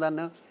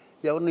 బ్రహ్మానందాన్ని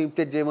ఎవరిని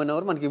ఇమిటేట్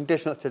చేయమనేవారు, మనకి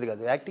ఇమిటేషన్ వచ్చేది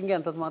కాదు. యాక్టింగే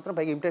అంత మాత్రం,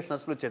 పైగా ఇమిటేషన్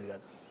అసలు వచ్చేది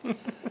కాదు.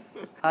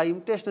 ఆ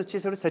ఇమిటేషన్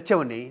వచ్చేసాడు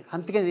సత్యమండి.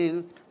 అందుకే నేను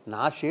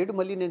నా షేడ్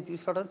మళ్ళీ నేను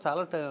తీసుకోవడానికి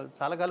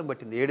చాలా కాలం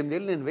పట్టింది. 7-8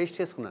 ఏళ్ళు నేను వేస్ట్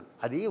చేసుకున్నాను.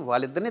 అది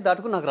వాళ్ళిద్దరినీ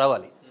దాటుకుని నాకు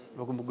రావాలి,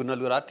 ఒక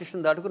 3-4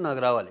 ఆర్టిస్టుని దాటుకుని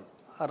నాకు రావాలి.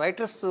 ఆ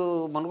రైటర్స్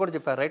మనం కూడా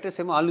చెప్పారు, రైటర్స్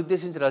ఏమో వాళ్ళని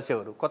ఉద్దేశించి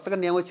రాసేవారు. కొత్తగా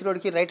నేను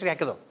వచ్చినోడికి రైటర్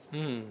ఎక్కదాం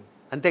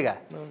అంతేగా.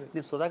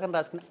 నేను సుధాకర్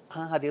రాసుకున్నా,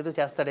 అదేదో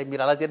చేస్తాడే,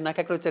 మీరు అలా చేయండి, నాకు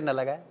ఎక్కడ వచ్చాను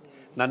అలాగా,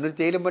 నన్ను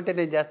చేయలేమంటే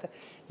నేను చేస్తా.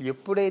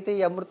 ఎప్పుడైతే ఈ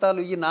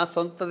అమృతాలు ఈ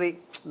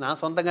నా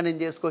సొంతంగా నేను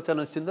చేసుకోవచ్చు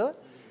అని వచ్చిందో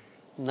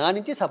నా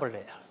నుంచి సపరేట్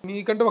అయ్యా.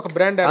 మీకంటే ఒక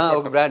బ్రాండ్,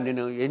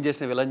 నేను ఏం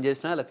చేసినా, విలన్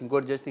చేసినా,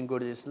 లేకపోతే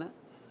ఇంకోటి చేసినా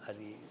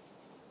అది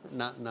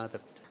నా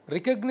తరపు.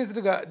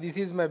 రికగ్నైజ్డ్గా this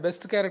is my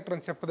best character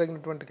అని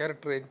చెప్పదగినటువంటి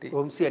క్యారెక్టర్ ఏంటి?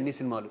 వంశీ అన్ని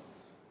సినిమాలు,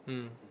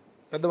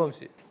 పెద్ద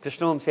వంశీ,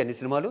 కృష్ణవంశీ అన్ని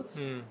సినిమాలు,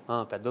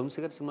 పెద్ద వంశీ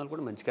గారి సినిమాలు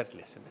కూడా మంచి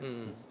క్యారెక్టర్లు వేస్తాను.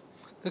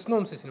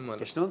 కృష్ణవంశీ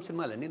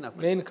సినిమాలు అన్ని నాకు,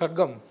 నేను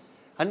ఖడ్గం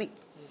అన్ని,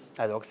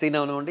 అది ఒక సీన్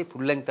అవనండి,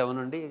 ఫుల్ లెంగ్త్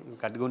అవనండి,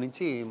 ఖడ్గం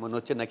నుంచి మొన్న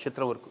వచ్చే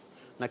నక్షత్రం వరకు.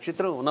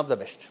 నక్షత్రం వన్ ఆఫ్ ద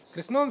బెస్ట్.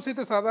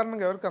 కృష్ణవంశీతో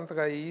సాధారణంగా ఎవరికి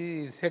అంతగా ఈ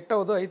సెట్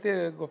అవ్వదు, అయితే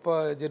గొప్ప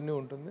జర్నీ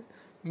ఉంటుంది.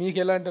 మీకు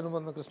ఎలాంటి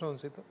అనుబంధం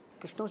కృష్ణవంశీతో?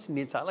 కృష్ణవంశీ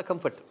నేను చాలా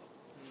కంఫర్ట్,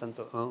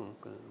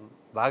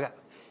 బాగా.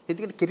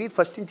 ఎందుకంటే కెరీర్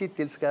ఫస్ట్ నుంచి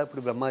తెలుసుగా.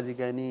 ఇప్పుడు బ్రహ్మాజీ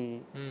కానీ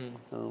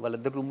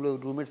వాళ్ళిద్దరు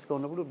రూమ్మేట్స్గా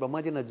ఉన్నప్పుడు,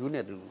 బ్రహ్మాజీ నా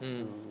జూనియర్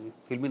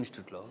ఫిల్మ్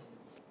ఇన్స్టిట్యూట్లో.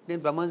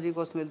 నేను బ్రహ్మాజీ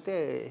కోసం వెళ్తే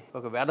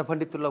ఒక వేద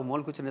పండితుల్లో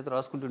మూల కూర్చొని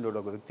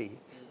రాసుకుంటుండేవాడు ఒక వ్యక్తి,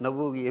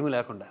 నవ్వు ఏమీ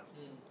లేకుండా,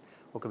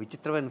 ఒక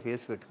విచిత్రమైన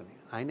ఫేస్ పెట్టుకుని.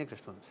 ఆయనే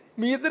కృష్ణవంశీ.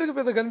 మీ ఇద్దరికి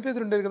పెద్ద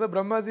కన్ఫ్యూజన్ ఉండేది కదా,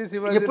 బ్రహ్మాజీ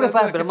శివాజీ. ఎప్పుడు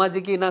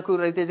బ్రహ్మాజీకి నాకు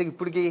రవితేజకి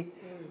ఇప్పటికి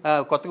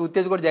కొత్తగా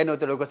ఉత్తేజ్ కూడా జాయిన్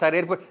అవుతాడు. ఒకసారి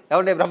ఎయిర్పోర్ట్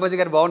ఏమంటే బ్రహ్మాజీ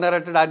గారు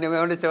బాగున్నారంటాడు, ఆయన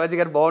ఏమంటే శివాజీ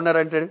గారు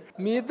బాగున్నారంటాడు.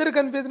 మీ ఇద్దరు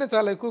కన్ఫ్యూజన్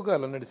చాలా ఎక్కువ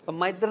కాలం నడుస్తుంది.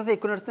 మా ఇద్దరితో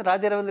ఎక్కువ నడుస్తుంది.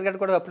 రాజారవీంద్ర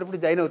గారు కూడా అప్పుడప్పుడు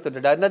జాయిన్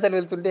అవుతుంటాడు. అరుణాచల్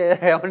వెళ్తుంటే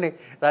ఏమండి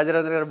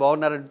రాజారవీంద్ర గారు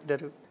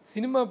బాగున్నారంటారు.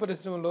 సినిమా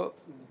పరిశ్రమలో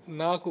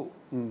నాకు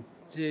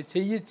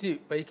చెయ్యిచ్చి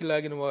పైకి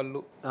లాగిన వాళ్ళు,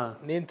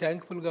 నేను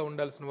థ్యాంక్ఫుల్గా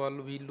ఉండాల్సిన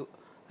వాళ్ళు వీళ్ళు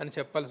అని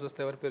చెప్పాల్సి వస్తే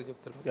ఎవరి పేరు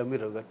చెప్తారు?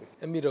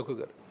 ఎంవి రఘు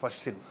గారు.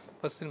 ఫస్ట్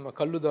సినిమా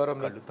కళ్ళు ద్వారా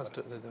first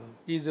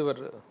is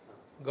your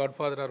God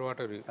father are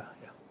what ever.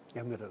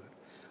 MV Raghu గారు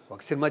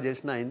ఒక సినిమా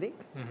చేసిన అయింది.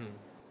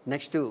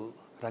 నెక్స్ట్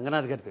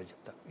రంగనాథ్ గారి పేరు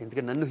చెప్తాను,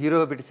 ఎందుకంటే నన్ను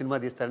హీరోగా పెట్టి సినిమా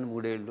తీస్తారని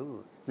 3 ఏళ్ళు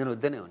నేను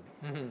వద్దనే ఉంది.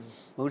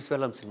 మొగుడ్స్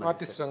పెళ్ళాం సినిమా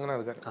ఆర్టిస్ట్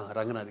రంగనాథ్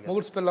గారు.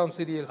 మొగుడ్స్ పెళ్ళాం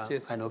సీరియల్స్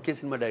చేసి ఆయన ఒకే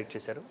సినిమా డైరెక్ట్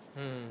చేశారు,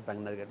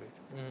 రంగనాథ్ గారి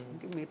పేరు.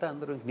 మిగతా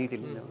అందరూ నీకు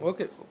తెలియదు.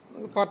 Okay,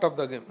 part of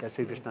the game.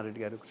 SV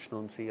Krishna Reddy గారు,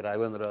 కృష్ణవంశీ,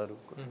 రాఘవేంద్ర గారు,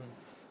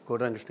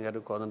 కోటరామకృష్ణ గారు,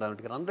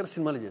 కోదండరామరెడ్డి గారు, అందరు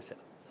సినిమాలు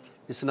చేశారు.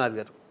 విశ్వనాథ్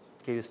గారు,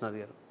 కె విశ్వనాథ్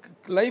గారు.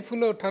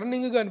 లైఫ్లో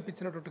టర్నింగ్గా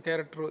అనిపించినటువంటి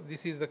character,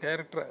 this is the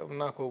character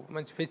నాకు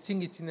మంచి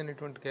ఫెచ్చింగ్ ఇచ్చింది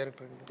అనేటువంటి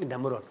క్యారెక్టర్ అండి.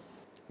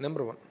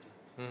 Number one.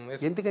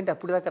 ఎందుకంటే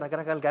అప్పుడు దాకా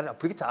రకరకాల క్యారెక్టర్,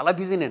 అప్పటికి చాలా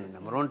బిజీ. నేను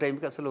నెంబర్ 1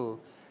 టైంకి అసలు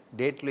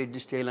డేట్లు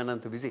అడ్జస్ట్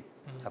చేయాలన్నంత బిజీ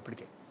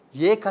అప్పటికే.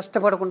 ఏ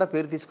కష్టపడకుండా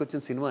పేరు తీసుకొచ్చిన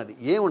సినిమా అది.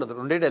 ఏం ఉండదు,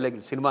 2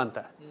 డైలాగులు సినిమా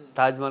అంతా.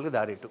 తాజ్మహల్కి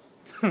దారేటు.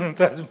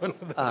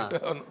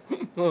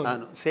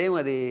 సేమ్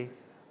అది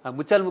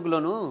ముత్యాల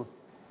ముగ్గులోను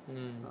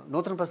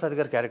నూతన ప్రసాద్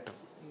గారి క్యారెక్టర్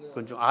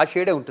కొంచెం ఆ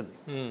షేడే ఉంటుంది.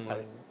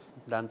 అది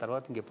దాని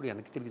తర్వాత ఇంకెప్పుడు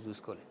వెనక్కి తిరిగి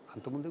చూసుకోవాలి.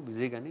 అంతకుముందు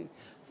బిజీ, కానీ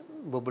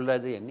బొబ్బుల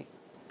రాజు అన్నీ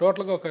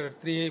టోటల్గా ఒక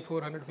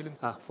 300-400 ఫిలిం,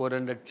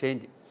 400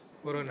 చేంజ్.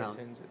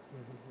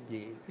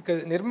 ఇక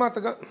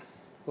నిర్మాతగా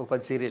ఒక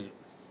 10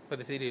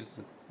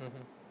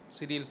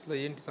 సీరియల్స్లో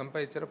ఏంటి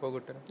సంపాదించారా,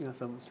 పోగొట్టారా?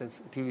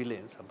 టీవీలో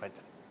ఏం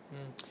సంపాదించాను.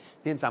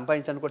 నేను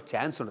సంపాదించడానికి కూడా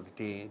ఛాన్స్ ఉండదు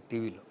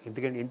టీవీలో.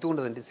 ఎందుకంటే ఎంత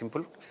ఉండదంటే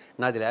సింపుల్,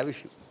 నాది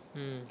లావిష్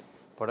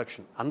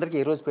ప్రొడక్షన్. అందరికీ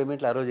ఏ రోజు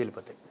పేమెంట్లు ఆ రోజు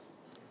వెళ్ళిపోతాయి.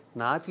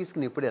 నా ఆఫీస్కి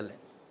నేను ఎప్పుడు వెళ్ళా,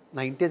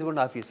 నా ఇంటి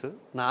ఎదుగుండా ఆఫీసు,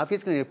 నా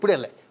ఆఫీస్కి నేను ఎప్పుడు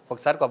వెళ్ళా.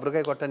 ఒకసారి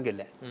కొబ్బరికాయ కొట్టడానికి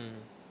వెళ్ళా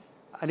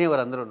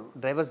అనేవారు అందరూ.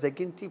 డ్రైవర్స్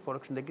తగ్గించి,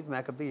 ప్రొడక్షన్ తగ్గించి,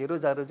 మేకప్ ఏ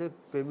రోజు ఆ రోజే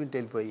పేమెంట్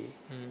వెళ్ళిపోయి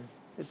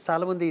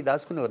చాలామంది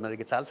దాచుకునేవారు. నా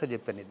దగ్గర చాలాసార్లు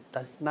చెప్పాను ఇది.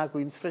 నాకు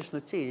ఇన్స్పిరేషన్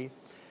వచ్చి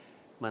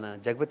మన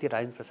జగపతి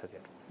రాజేంద్ర ప్రసాద్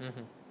గారు.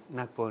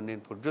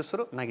 నేను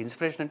ప్రొడ్యూసరు, నాకు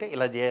ఇన్స్పిరేషన్ అంటే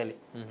ఇలా చేయాలి.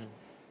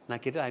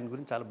 నాకు ఆయన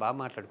గురించి చాలా బాగా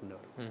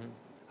మాట్లాడుకునేవారు.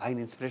 ఆయన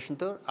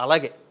ఇన్స్పిరేషన్తో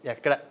అలాగే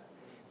ఎక్కడ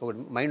ఒక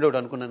మైండ్ అవుట్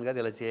అనుకున్నాను కదా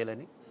ఇలా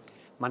చేయాలని.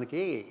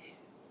 మనకి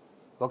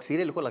ఒక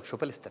సీరియల్కి 1 లక్ష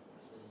రూపాయలు ఇస్తారు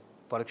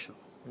ప్రొడక్షన్.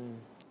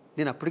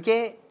 నేను అప్పటికే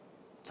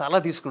చాలా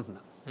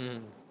తీసుకుంటున్నా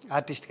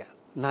ఆర్టిస్ట్గా.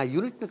 నా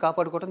యూనిట్ని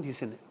కాపాడుకోవడం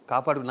తీసింది.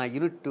 నా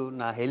యూనిట్,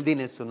 నా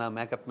హెల్దీనెస్, నా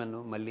మేకప్ మెన్.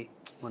 మళ్ళీ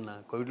మొన్న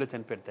కోవిడ్లో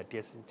చనిపోయాడు 30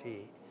 years నుంచి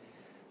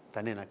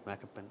తనే నాకు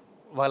మేకప్ మెన్.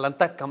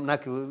 వాళ్ళంతా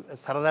నాకు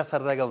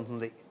సరదాగా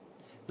ఉంటుంది.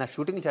 నా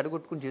షూటింగ్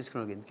చెడగొట్టుకుని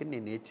చేసుకున్నాను. ఎందుకంటే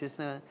నేను ఏది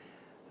చేసిన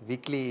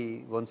వీక్లీ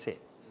వన్సే.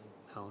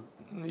 అవును.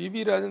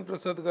 ఈవి రాజేంద్ర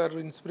ప్రసాద్ గారు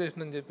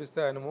ఇన్స్పిరేషన్ అని చెప్పేస్తే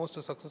ఆయన most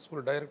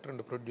successful director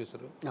and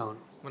producer.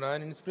 అవును. మన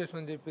ఆయన ఇన్స్పిరేషన్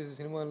అని చెప్పేసి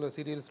సినిమాల్లో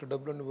సీరియల్స్లో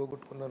డబ్బులన్నీ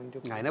పోగొట్టుకున్నారని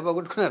చెప్పి ఆయన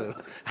పోగొట్టుకున్నారు.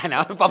 ఆయన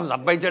ఎవరు పాపం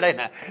సంపాదించాడు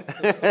ఆయన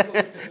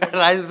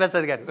రాజేంద్ర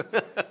ప్రసాద్ గారు.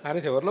 ఆయన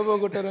చివరిలో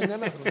పోగొట్టారు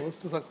కానీ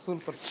మోస్ట్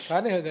సక్సెస్ఫుల్ పర్సన్.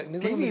 కానీ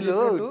టీవీలో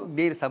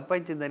నేను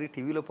సంపాదించిన దానికి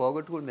టీవీలో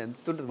పోగొట్టుకుంది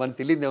ఎంత ఉంటుంది మనకు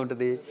తెలియదు.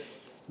 ఏముంటుంది?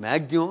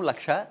 మ్యాక్సిమం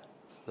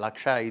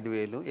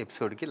 1,05,000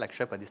 ఎపిసోడ్కి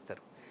 1,10,000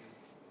 ఇస్తారు.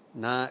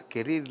 నా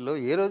కెరీర్లో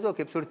ఏ రోజు ఒక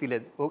ఎపిసోడ్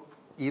తీయలేదు.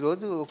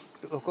 ఈరోజు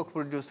ఒక్కొక్క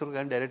ప్రొడ్యూసర్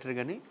కానీ డైరెక్టర్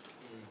కానీ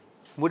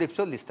 3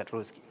 ఎపిసోడ్లు ఇస్తారు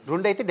రోజుకి.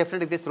 2 అయితే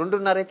డెఫినెట్గా తీస్తారు,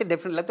 2.5 అయితే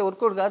డెఫినెట్, లేకపోతే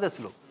వర్కౌట్ కాదు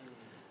అసలు.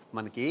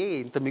 మనకి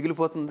ఇంత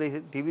మిగిలిపోతుంది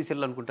టీవీ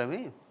సీరియల్ అనుకుంటామే.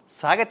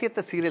 సాగతీత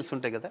సీరియల్స్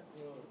ఉంటాయి కదా,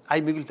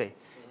 అవి మిగులుతాయి.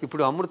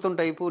 ఇప్పుడు అమృతం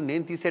టైపు,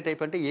 నేను తీసే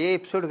టైప్ అంటే ఏ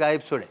ఎపిసోడ్కి ఆ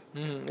ఎపిసోడే.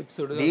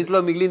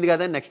 దీంట్లో మిగిలింది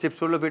కదా నెక్స్ట్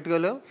ఎపిసోడ్లో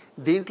పెట్టుకోలేం.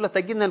 దీంట్లో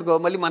తగ్గింది అనుకో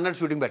మళ్ళీ మన్నాడు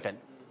షూటింగ్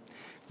పెట్టాలి.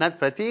 నాకు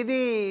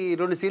ప్రతిదీ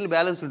 2 సీన్లు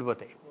బ్యాలెన్స్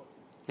ఉండిపోతాయి.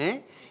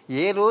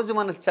 ఏ రోజు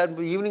మన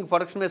ఈవినింగ్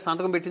ప్రొడక్షన్ మీద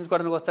సంతకం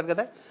పెట్టించుకోవడానికి వస్తారు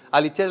కదా,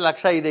 వాళ్ళు ఇచ్చేది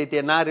 1,05,000 అయితే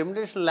నా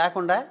రెమ్యునరేషన్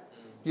లేకుండా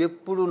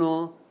ఎప్పుడునో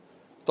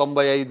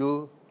 95,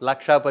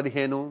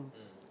 1,15,000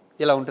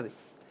 ఇలా ఉంటుంది.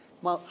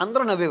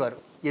 అందరూ నవ్వేవారు,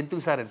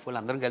 ఎందుకు సార్ అని.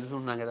 అందరం కలిసి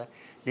ఉంటున్నాం కదా,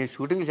 నేను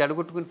షూటింగ్లు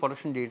చెడగొట్టుకుని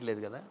ప్రొడక్షన్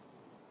చేయట్లేదు కదా.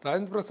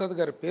 రాజేంద్ర ప్రసాద్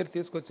గారి పేరు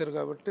తీసుకొచ్చారు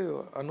కాబట్టి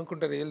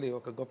అనుకుంటారు ఏది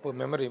ఒక గొప్ప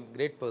మెమరీ,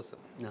 గ్రేట్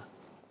పర్సన్.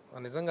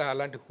 నిజంగా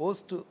అలాంటి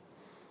హోస్ట్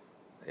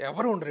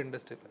ఎవరు ఉండరు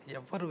ఇండస్ట్రీలో.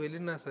 ఎవరు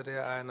వెళ్ళినా సరే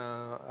ఆయన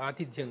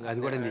ఆతిథ్యంగా,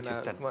 అది కూడా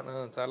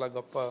చాలా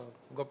గొప్ప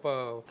గొప్ప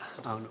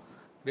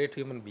గ్రేట్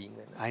హ్యూమన్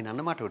బీయింగ్. ఆయన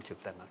అన్నమాట కూడా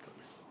చెప్తాను. నాతో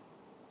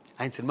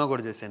ఆయన సినిమా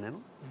కూడా చేశాను నేను.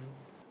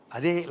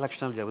 అదే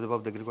లక్షణాలు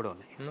జగద్బాబు దగ్గర కూడా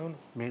ఉన్నాయి.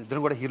 మేము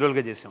ఇద్దరం కూడా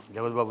హీరోలుగా చేసాం,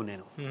 జగద్బాబు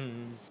నేను.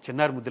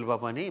 చిన్నారి ముద్దుల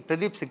పాప అని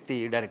ప్రదీప్ శక్తి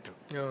డైరెక్టర్.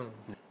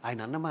 ఆయన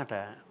అన్నమాట,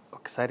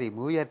 ఒకసారి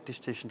మూవీ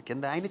ఆర్టిస్టేషన్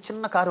కింద ఆయన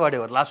చిన్న కారు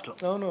వాడేవారు లాస్ట్లో.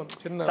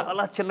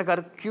 చాలా చిన్న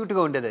కారు,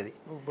 క్యూట్గా ఉండేది అది,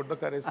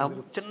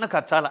 చిన్న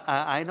కారు చాలా.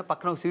 ఆయన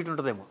పక్కన ఒక సీట్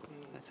ఉంటుందేమో,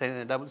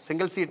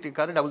 single seat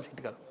car, double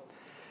seat car.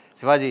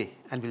 Shivaji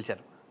అని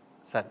పిలిచారు.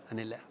 సార్ అని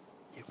వెళ్ళా,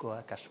 ఎక్కువ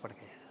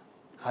కష్టపడక,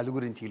 వాళ్ళ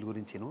గురించి వీళ్ళ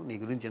గురించి నీ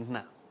గురించి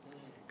వింటున్నా,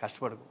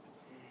 కష్టపడకు.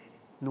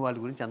 నువ్వు వాళ్ళ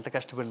గురించి ఎంత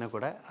కష్టపడినా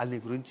కూడా వాళ్ళు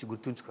నీ గురించి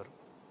గుర్తుంచుకోరు.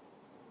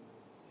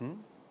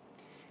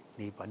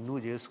 నీ పని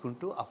నువ్వు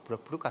చేసుకుంటూ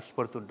అప్పుడప్పుడు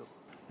కష్టపడుతుండు.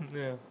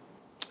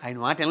 ఆయన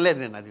మాట వినలేదు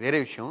నేను, అది వేరే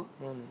విషయం.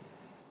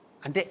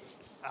 అంటే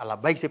వాళ్ళ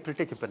అబ్బాయికి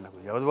చెప్పినట్టే చెప్పారు నాకు,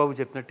 జగద్బాబు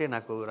చెప్పినట్టే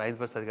నాకు రాజేంద్ర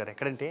ప్రసాద్ గారు.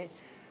 ఎక్కడంటే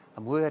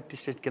ఆ మూవీ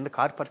ఆర్టిస్ట్ కింద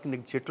కార్ పార్కింగ్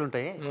దగ్గర చెట్లు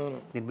ఉంటాయి,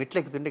 నేను మెట్లు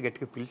ఎక్కుతుంటే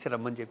గట్టిగా పిలిచి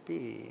రమ్మని చెప్పి.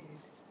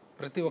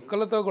 ప్రతి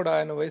ఒక్కరితో కూడా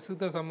ఆయన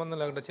వయసుతో సంబంధం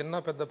లేకుండా చిన్న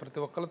పెద్ద ప్రతి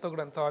ఒక్కరితో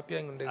కూడా ఎంతో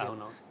ఆప్యాయంగా ఉండేది.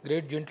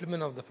 Great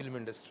gentlemen of the film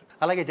industry.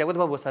 అలాగే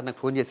జగద్బాబు ఒకసారి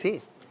నాకు ఫోన్ చేసి,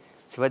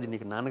 శివాజీ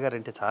నీకు నాన్నగారు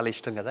అంటే చాలా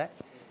ఇష్టం కదా,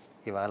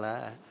 ఇవాళ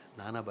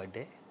నాన్న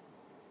బర్త్డే,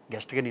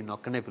 గెస్ట్గా నిన్ను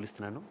ఒక్కనే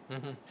పిలుస్తున్నాను,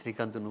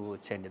 శ్రీకాంత్ నువ్వు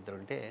వచ్చాయండి ఇద్దరు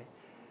అంటే.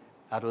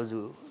 ఆ రోజు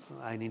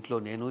ఆయన ఇంట్లో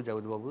నేను,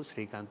 జగద్బాబు,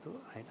 శ్రీకాంత్,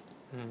 ఆయన.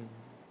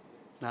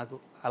 నాకు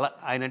అలా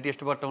ఆయన అంటే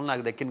ఇష్టపడటం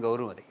నాకు దక్కిన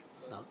గౌరవం అది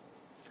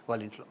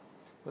వాళ్ళ ఇంట్లో.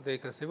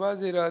 ఇక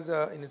శివాజీ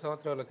రాజా ఇన్ని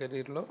సంవత్సరాల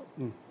కెరీర్లో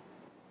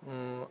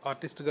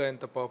ఆర్టిస్ట్గా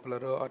ఎంత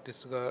పాపులర్,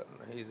 ఆర్టిస్ట్గా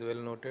ఈజ్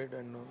వెల్ నోటెడ్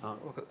అండ్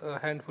ఒక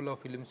హ్యాండ్ఫుల్ ఆఫ్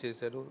ఫిలిమ్స్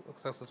చేశారు, ఒక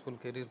సక్సెస్ఫుల్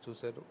కెరీర్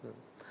చూశారు.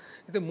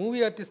 అయితే మూవీ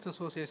ఆర్టిస్ట్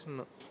అసోసియేషన్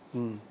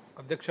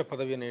అధ్యక్ష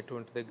పదవి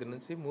అనేటువంటి దగ్గర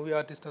నుంచి మూవీ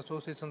ఆర్టిస్ట్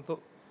అసోసియేషన్తో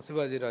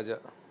శివాజీ రాజా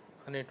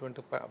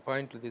అనేటువంటి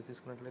పాయింట్లు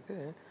తీసుకున్నట్లయితే,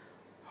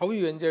 how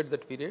you enjoyed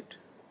that period?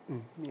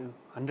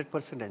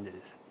 100% enjoy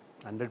చేశాను,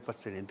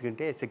 100%.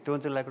 ఎందుకంటే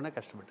శక్తివంతులు లేకుండా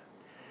కష్టపడ్డాను.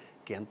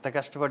 ఎంత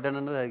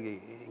కష్టపడ్డానన్నది అది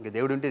ఇంకా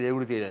దేవుడు ఉంటే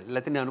దేవుడు తెలియాలి,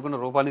 లేకపోతే నేను అనుకున్న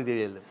రూపాన్ని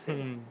తెలియదు.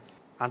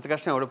 అంత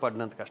కష్టం ఎవడో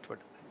పడినంత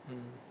కష్టపడ్డాను.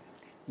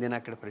 నేను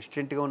అక్కడ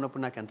ప్రెసిడెంట్గా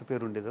ఉన్నప్పుడు నాకు ఎంత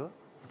పేరు ఉండేదో,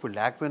 ఇప్పుడు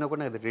లేకపోయినా కూడా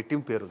నాకు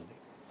రెట్టింపు పేరు ఉంది.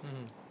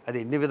 అది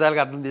ఎన్ని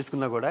విధాలుగా అర్థం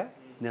చేసుకున్నా కూడా,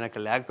 నేను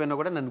అక్కడ లేకపోయినా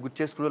కూడా నన్ను గుర్తు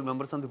చేసుకునే వాళ్ళు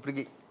మెంబర్స్ అంతా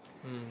ఇప్పటికీ,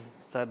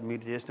 సార్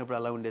మీరు చేసినప్పుడు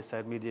అలా ఉండేది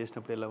సార్, మీరు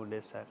చేసినప్పుడు ఇలా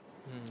ఉండేది సార్.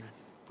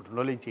 ఇప్పుడు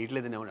రోజులు ఏం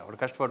చేయట్లేదు, నేను ఎవడు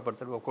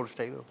కష్టపడతాడు, ఒక్కొక్క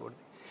స్టైల్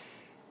ఒక్కొక్కటి.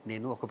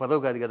 నేను ఒక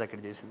పదవి కాదు కదా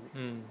అక్కడ చేసింది.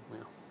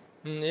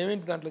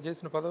 ఏమేంటి దాంట్లో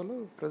చేసిన పదవులు?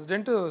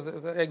 ప్రెసిడెంట్,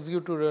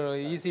 ఎగ్జిక్యూటివ్,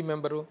 ఈసీ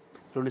మెంబరు,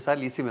 2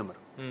 సార్లు ఈసీ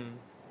మెంబరు,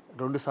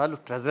 2 సార్లు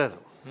ట్రెజరర్,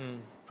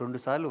 2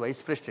 సార్లు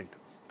వైస్ ప్రెసిడెంట్,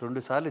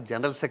 2 సార్లు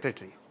జనరల్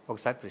సెక్రటరీ,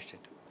 1 సారి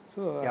ప్రెసిడెంట్.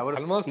 సో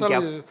ఆల్మోస్ట్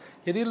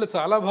కెరీర్లో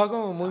చాలా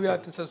భాగం మూవీ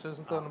ఆర్టిస్ట్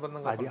అసోసియేషన్తో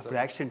అనుబంధంగా. అది అప్పుడు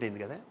యాక్సిడెంట్ అయింది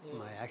కదా,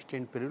 మా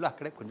యాక్సిడెంట్ పీరియడ్లో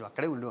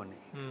అక్కడే ఉండేవాడిని.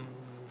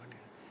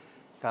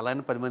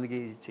 అలానే 10 మందికి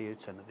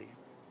చేయొచ్చు అన్నది.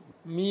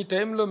 మీ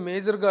టైంలో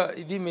మేజర్గా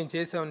ఇది మేము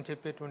చేసామని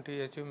చెప్పేటువంటి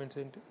అచీవ్మెంట్స్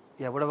ఏంటి?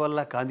 ఎవరి వల్ల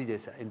కాంతి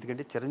చేశా.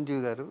 ఎందుకంటే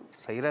చిరంజీవి గారు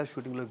సైరా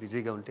షూటింగ్లో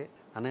బిజీగా ఉంటే,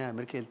 అన్నయ్య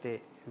అమెరికా వెళ్తే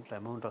ఇంత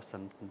అమౌంట్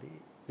వస్తుంది,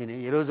 నేను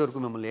ఏ రోజు వరకు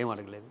మిమ్మల్ని ఏం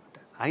అడగలేదు.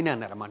 ఆయన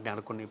అన్నారు అన్నమాట, నేను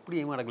అనుకున్నా ఎప్పుడు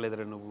ఏం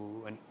అడగలేదురా నువ్వు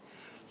అని.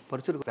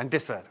 పరుచుడు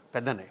వెంకటేశ్వర గారు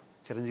పెద్ద అన్నయ్య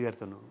చిరంజీవి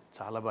గారితో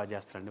చాలా బాగా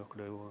చేస్తున్నాడు,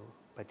 ఒకడు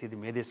ప్రతిదీ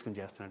మేదేసుకుని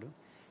చేస్తున్నాడు,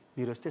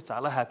 మీరు వస్తే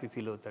చాలా హ్యాపీ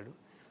ఫీల్ అవుతాడు.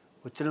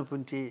 వచ్చినప్పటి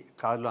నుంచి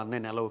కారులో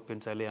అన్నయ్యని ఎలా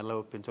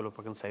ఒప్పించాలో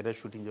పక్కన సైరా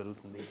షూటింగ్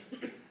జరుగుతుంది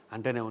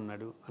అంటేనే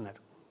ఉన్నాడు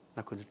అన్నారు.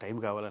 నాకు కొంచెం టైం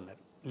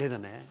కావాలన్నారు.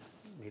 లేదన్నా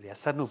మీరు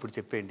ఎస్ఆర్ నువ్వు ఇప్పుడు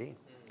చెప్పేయండి,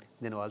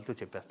 నేను వాళ్ళతో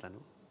చెప్పేస్తాను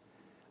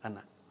అన్న.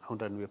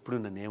 అవునరా నువ్వు ఎప్పుడు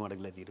నన్ను ఏం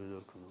అడగలేదు ఈరోజు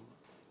వరకు.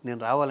 నేను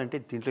రావాలంటే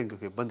దీంట్లో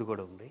ఇంకొక ఇబ్బంది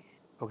కూడా ఉంది.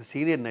 ఒక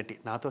సీనియర్ నటి,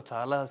 నాతో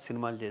చాలా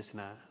సినిమాలు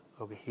చేసిన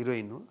ఒక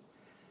హీరోయిన్,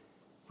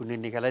 ఇప్పుడు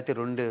నేను నీకు ఎలా అయితే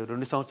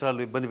రెండు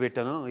సంవత్సరాలు ఇబ్బంది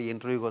పెట్టాను ఈ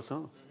ఇంటర్వ్యూ కోసం,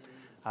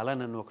 అలా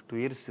నన్ను ఒక 2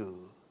 years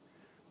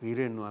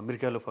హీరోయిన్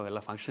అమెరికాలో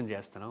ఎలా ఫంక్షన్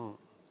చేస్తాను.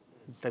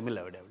 తమిళ్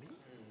ఆవిడ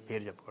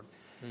పేరు చెప్పకూడదు.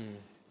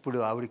 ఇప్పుడు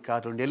ఆవిడకి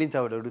 2 ఏళ్ళ నుంచి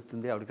ఆవిడ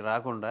అడుగుతుంది, ఆవిడకి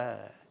రాకుండా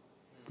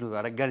ఇప్పుడు నువ్వు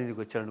అడగగానే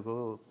నీకు వచ్చానుకో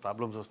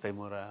ప్రాబ్లమ్స్ వస్తాయి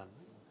మోరా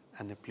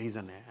అని. ప్లీజ్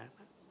అనే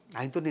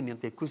ఆయనతో నేను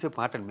ఎంత ఎక్కువసేపు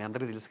మాట్లాడు, మీ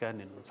అందరికీ తెలుసుగా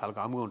నేను చాలా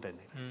కామ్గా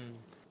ఉంటుంది.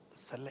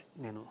 సర్లే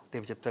నేను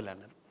రేపు చెప్తాలే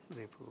అన్నారు.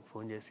 రేపు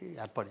ఫోన్ చేసి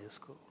ఏర్పాటు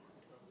చేసుకో.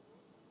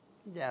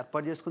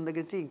 ఏర్పాటు చేసుకున్న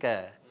దగ్గర నుంచి ఇంకా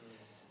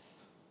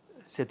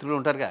శత్రువులు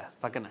ఉంటారుగా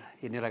పక్కన,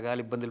 ఎన్ని రకాల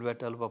ఇబ్బందులు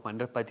పెట్టాలి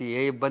పాపం. ప్రతి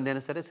ఏ ఇబ్బంది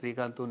అయినా సరే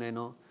శ్రీకాంత్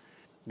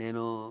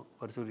నేను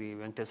పరుచూరి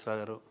వెంకటేశ్వర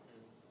గారు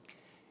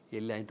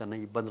వెళ్ళి ఆయనతో అన్న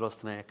ఇబ్బందులు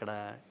వస్తున్నాయి, ఎక్కడ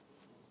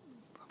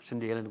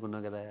ఫంక్షన్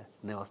చేయాలనుకున్నాను కదా,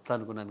 నేను వస్తా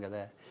అనుకున్నాను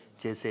కదా,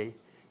 చేసేయి.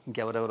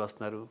 ఇంకెవరెవరు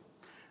వస్తున్నారు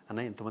అన్న,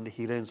 ఇంతమంది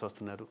హీరోయిన్స్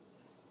వస్తున్నారు,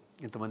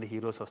 ఇంతమంది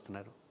హీరోస్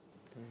వస్తున్నారు,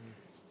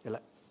 ఇలా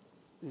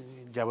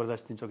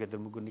జబర్దస్త్ నుంచి ఒక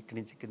 2-3 ఇక్కడి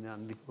నుంచి కింద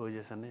అందుకు పోయి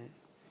చేశాను,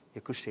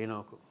 ఎక్కువ స్ట్రెయిన్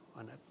అవ్వకు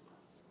అన్నారు.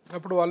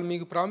 అప్పుడు వాళ్ళు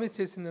మీకు ప్రామిస్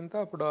చేసిందంతా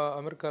అప్పుడు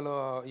అమెరికాలో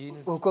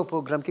ఒక్కో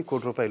ప్రోగ్రామ్కి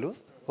 ₹1,00,00,000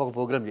 ఒక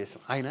ప్రోగ్రామ్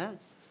చేసాం. ఆయన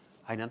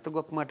ఎంత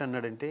గొప్ప మాట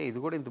అన్నాడంటే, ఇది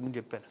కూడా ఇంతకుముందు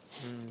చెప్పాను.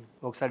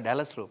 ఒకసారి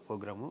డాలస్లో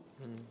ప్రోగ్రాము,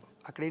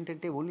 అక్కడ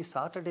ఏంటంటే ఓన్లీ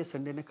సాటర్డే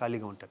సండేనే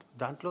ఖాళీగా ఉంటారు.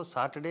 దాంట్లో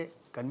సాటర్డే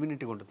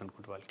కన్వీనియంట్గా ఉంటుంది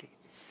అనుకుంటే వాళ్ళకి,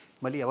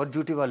 మళ్ళీ ఎవరి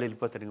డ్యూటీ వాళ్ళు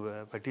వెళ్ళిపోతారు,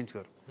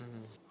 పట్టించుకోరు.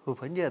 ఓ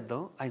పని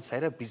చేద్దాం, ఆయన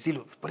సైరా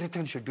బిజీలో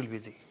విపరీతమైన షెడ్యూల్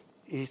బిజీ,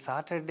 ఈ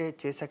సాటర్డే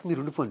చేశాక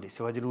మీరు ఉండిపోండి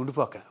శివాజీ, నువ్వు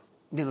ఉండిపో అక్కడ,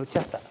 నేను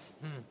వచ్చేస్తా,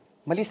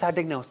 మళ్ళీ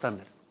సాటర్డే నేను వస్తా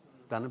అన్నారు.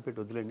 దానం పెట్టి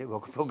వద్దులేండి,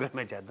 ఒక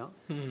ప్రోగ్రామే చేద్దాం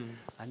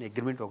అని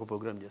అగ్రిమెంట్ ఒక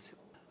ప్రోగ్రామ్ చేసాం.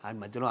 ఆయన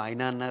మధ్యలో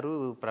ఆయన అన్నారు,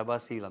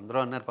 ప్రభాస్ వీళ్ళందరూ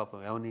అన్నారు పాపం,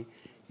 ఏమని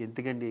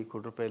ఎందుకండి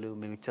 ₹1,00,00,000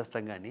 మేము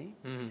ఇచ్చేస్తాం. కానీ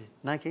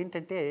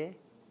నాకేంటంటే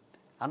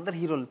అందరు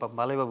హీరోలు పాపం,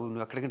 బాలయ్య బాబు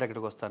నువ్వు ఎక్కడికంటే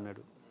అక్కడికి వస్తా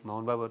అన్నాడు,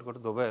 మోహన్ బాబు గారు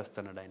కూడా దుబాయ్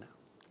వస్తున్నాడు. ఆయన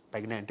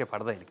పైన అంటే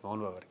పడదు ఆయనకి,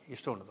 మోహన్ బాబు గారికి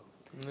ఇష్టం ఉండదు.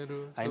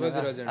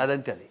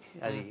 అదంతే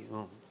అది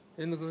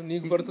ఎందుకు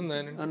నీకు పడుతుంది,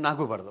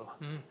 నాకు పడదు.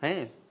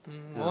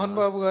 మోహన్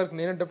బాబు గారికి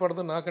నేనంటే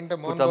పడదు, నాకంటే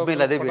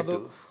అదే పెట్టు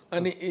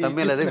అని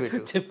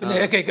చెప్పిన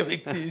ఏకైక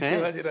వ్యక్తి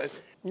శివాజీ రాజు.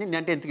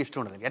 అంటే ఎందుకు ఇష్టం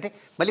ఉండదు అంటే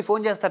మళ్ళీ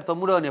ఫోన్ చేస్తారు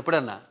తమ్ముడు అని.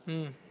 ఎప్పుడన్నా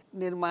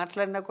నేను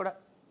మాట్లాడినా కూడా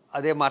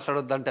అదే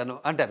మాట్లాడొద్దు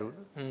అంటారు.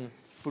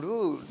 ఇప్పుడు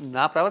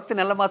నా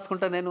ప్రవర్తన ఎలా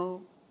మార్చుకుంటా నేను,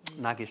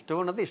 నాకు ఇష్టం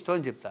ఉన్నది ఇష్టం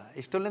అని చెప్తా,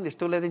 ఇష్టం లేదు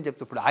ఇష్టం లేదని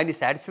చెప్తా. ఇప్పుడు ఆయన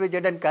సాటిస్ఫై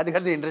చేయడానికి కాదు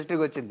కదా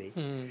ఇండస్ట్రీకి వచ్చింది,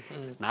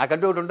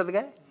 నాకంటూ ఒకటి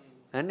ఉంటుందిగా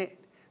అని.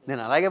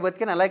 నేను అలాగే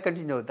బతికాను, అలాగే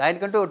కంటిన్యూ అవుతుంది.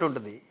 ఆయనకంటూ ఒకటి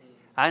ఉంటుంది,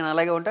 ఆయన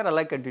అలాగే ఉంటారు,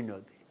 అలాగే కంటిన్యూ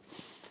అవుతుంది.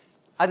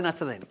 అది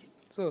నచ్చదు ఆయనకి.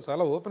 సో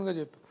చాలా ఓపెన్గా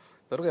చెప్పు,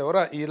 త్వరగా ఎవరు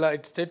ఇలా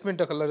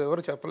స్టేట్మెంట్ ఒకళ్ళు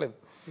ఎవరు చెప్పలేదు.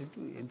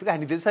 ఎందుకు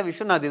ఆయన తెలిసే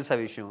విషయం, నాకు తెలిసే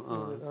విషయం.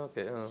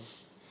 ఓకే.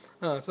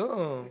 సో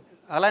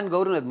అలా ఆయన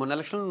గౌరవం లేదు. మొన్న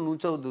ఎలక్షన్లో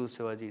నుంచోవద్దు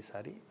శివాజీ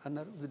ఈసారి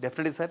అన్నారు.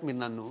 డెఫినెట్లీ సార్,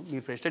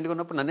 మీరు ప్రెసిడెంట్గా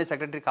ఉన్నప్పుడు నన్నే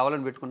సెక్రటరీ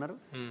కావాలని పెట్టుకున్నారు,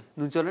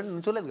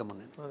 నుంచోలేదుగా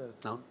మొన్న.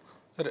 అవును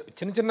సరే,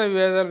 చిన్న చిన్న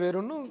విభేదాలు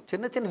వేరును,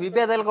 చిన్న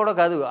విభేదాలు కూడా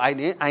కాదు.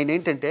 ఆయన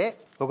ఏంటంటే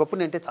ఒకప్పుడు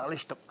నేనంటే చాలా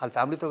ఇష్టం, వాళ్ళ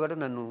ఫ్యామిలీతో కూడా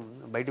నన్ను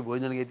బయట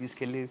భోజనాలకి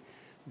తీసుకెళ్ళి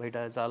బయట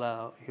చాలా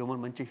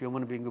మంచి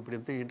హ్యూమన్ బీయింగ్. ఇప్పుడు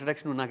ఎంత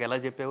ఇంట్రడక్షన్ నాకు ఎలా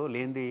చెప్పావో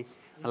లేనిది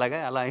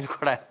అలా ఆయన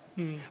కూడా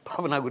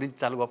పాప నా గురించి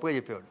చాలా గొప్పగా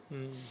చెప్పేవాడు.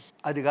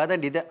 అది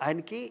కాదండి, ఇదే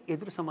ఆయనకి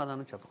ఎదురు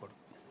సమాధానం చెప్పకూడదు.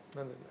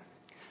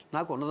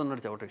 నాకు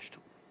ఉన్నదన్నట్టు చెప్పడం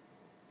ఇష్టం.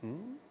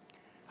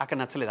 అక్కడ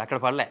నచ్చలేదు, అక్కడ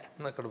పడలే,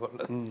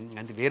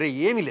 అంతే, వేరే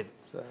ఏమీ లేదు.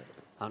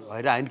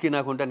 ఆయనకి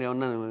నాకు ఉంటాను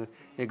ఏమన్నా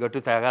గట్టు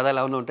తగాదాలు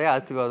ఏమన్నా ఉంటాయి,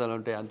 ఆస్తి వివాదాలు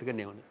ఉంటాయి,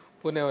 అందుకని ఏమన్నా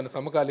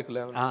సమకాలీకులు.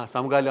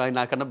 ఆయన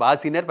నాకన్నా బాగా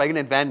సీనియర్, పైగా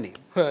నేను ఫ్యాన్ని.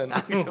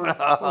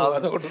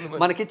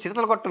 మనకి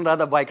చిరతలు కొట్టడం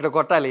రాదబ్బా, ఇక్కడ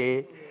కొట్టాలి,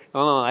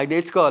 ఆయన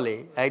నేర్చుకోవాలి.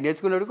 ఆయన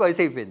నేర్చుకునేందుకు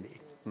వయసు అయిపోయింది,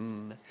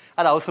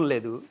 అది అవసరం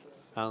లేదు.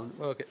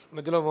 ఓకే,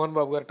 మధ్యలో మోహన్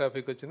బాబు గారి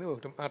టాపిక్ వచ్చింది,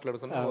 ఒకటి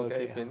మాట్లాడుకున్నాం,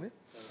 అయిపోయింది.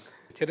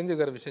 చిరంజీవి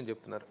గారి విషయం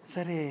చెప్తున్నారు.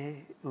 సరే,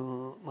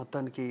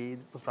 మొత్తానికి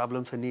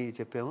ప్రాబ్లమ్స్ అన్నీ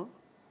చెప్పాము,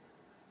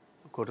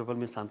 ₹1,00,00,000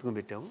 మీద సంతకం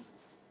పెట్టాము.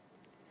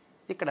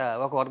 ఇక్కడ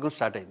ఒక వర్గం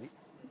స్టార్ట్ అయింది.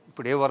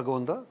 ఇప్పుడు ఏ వర్గం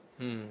ఉందో,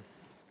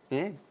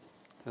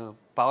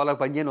 పావలకు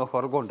పనిచేయని ఒక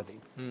వర్గం ఉంటుంది.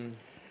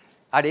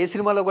 ఆడ ఏ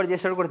సినిమాలో కూడా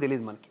చేసాడో కూడా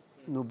తెలియదు మనకి.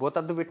 నువ్వు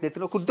బోతద్దం పెట్టిన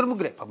ఎత్తులో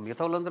 2-3 పాపం,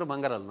 మిగతా వాళ్ళందరూ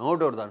బంగారాలు, నో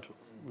డౌట్. దాంట్లో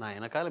నా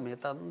వెనకాల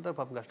మిగతా అందరూ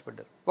పాపం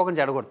కష్టపడ్డారు, ఒకరిని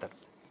చెడగొడతారు.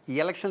 ఈ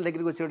ఎలక్షన్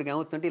దగ్గరికి వచ్చేవాడికి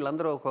ఏమవుతుందంటే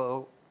వీళ్ళందరూ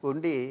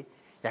ఉండి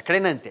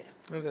ఎక్కడైనా అంతే.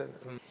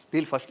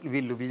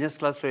 వీళ్ళు బిజినెస్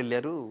క్లాస్లో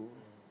వెళ్ళారు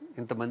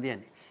ఇంతమంది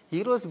అని.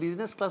 ఈరోజు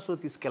బిజినెస్ క్లాస్లో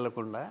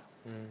తీసుకెళ్లకుండా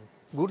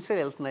గూడ్స్ సైడ్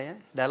వెళ్తున్నాయా,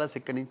 డాలస్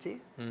ఇక్కడి నుంచి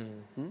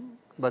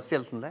బస్సు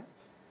వెళ్తుందా,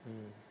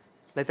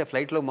 లేకపోతే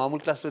ఫ్లైట్లో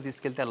మామూలు క్లాస్లో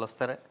తీసుకెళ్తే వాళ్ళు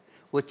వస్తారా?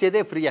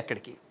 వచ్చేదే ఫ్రీ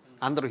అక్కడికి,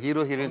 అందరూ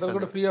హీరోయిన్స్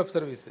ఫ్రీ ఆఫ్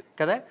సర్వీస్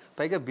కదా.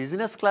 పైగా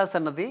బిజినెస్ క్లాస్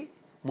అన్నది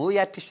మూవీ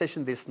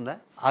ఆర్టిస్టేషన్ తీస్తుందా,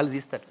 వాళ్ళు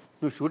తీస్తారు.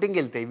 నువ్వు షూటింగ్కి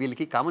వెళ్తే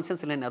వీళ్ళకి కామన్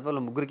సెన్స్ లేని అదవల్ల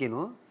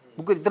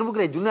ఇద్దరు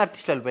జూనియర్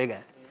ఆర్టిస్టులు, వాళ్ళు పైగా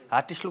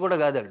ఆర్టిస్టులు కూడా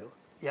కాదు వాళ్ళు.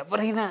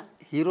 ఎవరైనా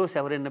హీరోస్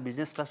ఎవరైనా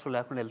బిజినెస్ క్లాస్లో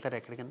లేకుండా వెళ్తారా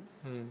ఎక్కడికన్నా?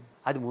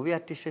 అది మూవీ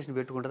ఆర్టిస్టేషన్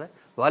పెట్టుకుంటుందా?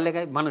 వాళ్ళే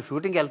కాదు, మనం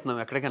షూటింగ్కి వెళ్తున్నాం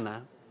ఎక్కడికన్నా,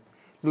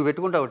 నువ్వు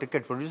పెట్టుకుంటావు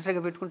టికెట్,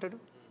 ప్రొడ్యూసర్గా పెట్టుకుంటాడు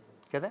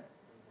కదా.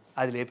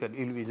 అది లేపారు,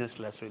 వీళ్ళు బిజినెస్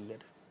క్లాస్లో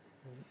వెళ్ళారు.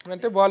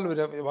 అంటే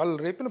వాళ్ళు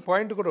రేపిన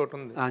పాయింట్ కూడా ఒకటి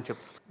ఉంది.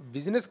 చెప్పు.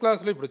 బిజినెస్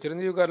క్లాస్లో ఇప్పుడు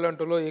చిరంజీవి గారు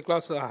లాంటి వాళ్ళు ఏ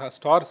క్లాస్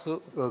స్టార్స్,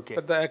 ఓకే,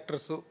 పెద్ద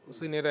యాక్టర్స్,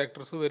 సీనియర్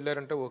యాక్టర్స్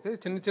వెళ్ళారంటే ఓకే,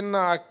 చిన్న చిన్న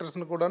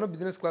యాక్టర్స్ని కూడా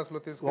బిజినెస్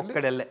క్లాస్లో తీసుకెళ్ళి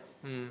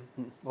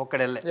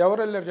ఒక్కడెళ్ళే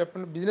ఎవరు వెళ్ళారు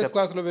చెప్పండి? బిజినెస్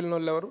క్లాస్లో వెళ్ళిన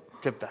వాళ్ళు ఎవరు?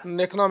 చెప్తా.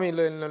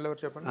 ఎకనామీలో వెళ్ళిన వాళ్ళు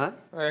ఎవరు చెప్పండి?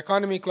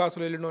 ఎకానమీ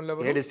క్లాస్లో వెళ్ళిన వాళ్ళు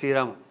ఎవరు? ఏడి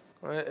శ్రీరామ్.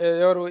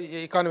 ఎవరు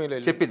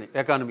ఎకానమీలో చెప్పింది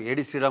ఎకానమీ,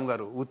 ఏడి శ్రీరామ్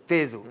గారు,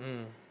 ఉత్తేజు,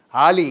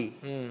 ఆలీ.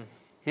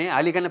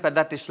 ఆలీ కన్నా పెద్ద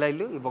ఆర్టిస్టులు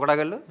వీళ్ళు, ఈ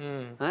బొగడగాళ్ళు.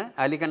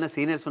 ఆలీ కన్నా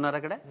సీనియర్స్ ఉన్నారు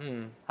అక్కడ.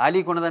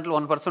 ఆలీకి ఉన్న దాంట్లో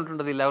 1%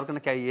 ఉంటుంది వీళ్ళు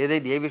ఎవరికైనా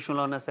ఏదైతే ఏ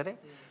విషయంలో ఉన్నా సరే.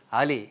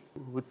 ఆలీ,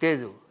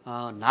 ఉత్తేజు,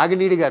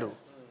 నాగినీడి గారు,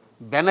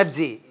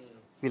 బెనర్జీ,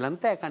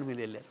 వీళ్ళంతా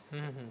ఎకానమీలో వెళ్ళారు.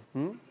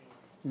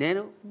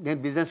 నేను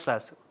బిజినెస్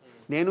క్లాస్.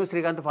 నేను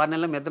శ్రీకాంత్ ఫారెన్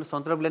వెళ్ళాం, ఇద్దరు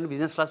సొంత డబ్బులని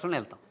బిజినెస్ క్లాస్లోనే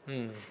వెళ్తాం.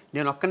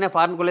 నేను ఒక్కనే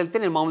ఫారెన్ కూడా వెళ్తే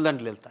నేను మామూలు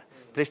దాంట్లో వెళ్తాను.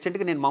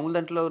 ప్రెసిడెంట్కి నేను మామూలు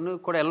దాంట్లో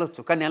కూడా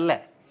వెళ్ళొచ్చు, కానీ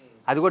వెళ్ళే.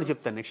 అది కూడా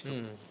చెప్తాను నెక్స్ట్.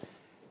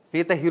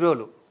 మిగతా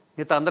హీరోలు,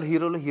 మిగతా అందరు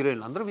హీరోలు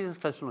హీరోయిన్లు అందరూ బిజినెస్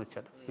క్లాస్లో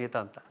వచ్చారు, మిగతా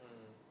అంతా.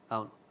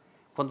 అవును,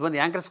 కొంతమంది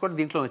యాంకర్స్ కూడా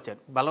దీంట్లో వచ్చారు,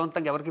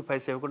 బలవంతంగా ఎవరికి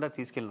పైసా ఇవ్వకుండా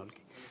తీసుకెళ్ళిన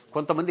వాళ్ళకి.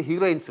 కొంతమంది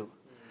హీరోయిన్స్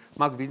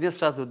మాకు బిజినెస్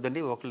క్లాస్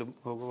వద్దండి,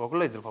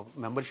 ఒకళ్ళు ఇద్దరు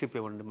మెంబర్షిప్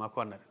ఇవ్వండి మాకు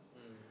అన్నారు.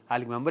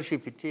 వాళ్ళకి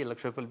మెంబర్షిప్ ఇచ్చి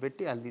 ₹1,00,000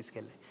 పెట్టి వాళ్ళు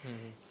తీసుకెళ్ళి.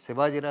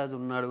 శివాజీరాజు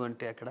ఉన్నాడు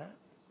అంటే అక్కడ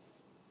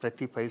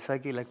ప్రతి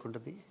పైసాకి లెక్క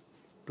ఉంటుంది,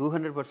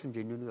 200%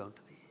 జెన్యున్గా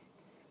ఉంటుంది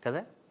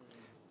కదా.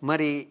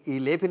 మరి ఈ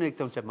లేపిన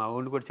వ్యక్తి వచ్చారు, మా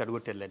ఊళ్ళు కూడా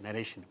చెడగొట్టారు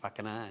నరేష్ని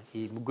పక్కన.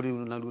 ఈ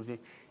నలుగురు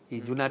ఈ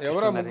జూనియర్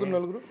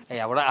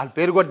ఎవడ వాళ్ళ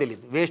పేరు కూడా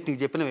తెలియదు, వేస్ట్. నీకు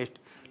చెప్పిన వేస్ట్.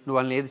 నువ్వు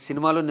వాళ్ళని ఏది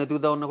సినిమాలో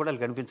నెతుకుదా ఉన్నా కూడా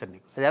వాళ్ళు కనిపించరు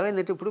నీకు. అది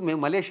ఏమైందంటే ఇప్పుడు మేము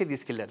మలేషియా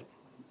తీసుకెళ్లారు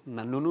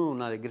నన్ను,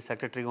 నా దగ్గర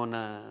సెక్రటరీగా ఉన్న,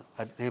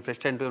 నేను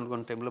ప్రెసిడెంట్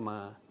అనుకున్న టైంలో మా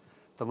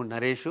తమ్ముడు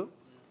నరేష్,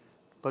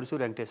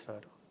 పరుసూరు వెంకటేశ్వర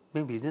గారు,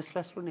 మేము బిజినెస్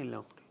క్లాస్లోనే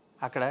వెళ్ళాం. అప్పుడు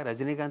అక్కడ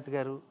రజనీకాంత్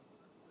గారు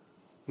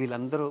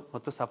వీళ్ళందరూ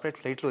మొత్తం సపరేట్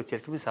ఫ్లైట్లో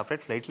వచ్చారు. మీరు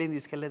సపరేట్ ఫ్లైట్లో ఏం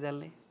తీసుకెళ్లేదు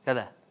వాళ్ళని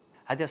కదా.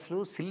 అది అసలు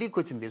సిల్లీకి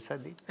వచ్చింది తెలుసా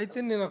అది. అయితే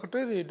నేను ఒకటే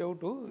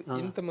డౌట్,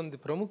 ఇంతమంది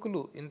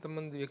ప్రముఖులు,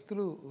 ఇంతమంది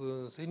వ్యక్తులు,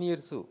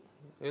 సీనియర్స్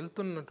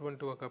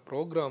వెళ్తున్నటువంటి ఒక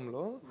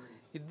ప్రోగ్రాంలో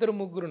ఇద్దరు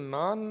ముగ్గురు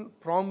నాన్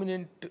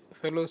ప్రామినెంట్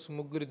ఫెలోస్,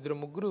 ఇద్దరు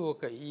ముగ్గురు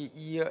ఒక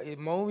ఈ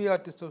మూవీ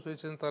ఆర్టిస్ట్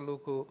అసోసియేషన్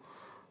తాలూకు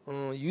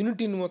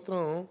యూనిటీని మొత్తం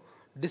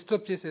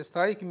డిస్టర్బ్ చేసే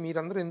స్థాయికి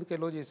మీరందరూ ఎందుకు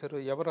ఎలో చేశారు?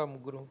 ఎవరు ఆ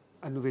ముగ్గురు?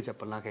 నువ్వే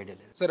చెప్పాలి, నాకు ఐడియా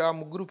లేదు. సరే, ఆ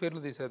ముగ్గురు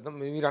పేర్లు తీసేద్దాం.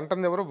 మీరు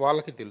అంటుంది ఎవరో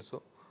వాళ్ళకి తెలుసు,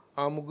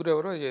 ఆ ముగ్గురు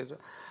ఎవరో.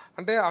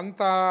 అంటే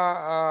అంత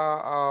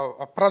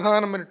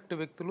అప్రధానమైన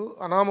వ్యక్తులు,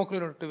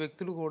 అనామకులైన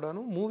వ్యక్తులు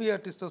కూడాను మూవీ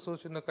ఆర్టిస్ట్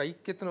అసోసియేషన్ యొక్క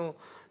ఐక్యతను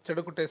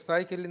చెడగొట్టే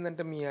స్థాయికి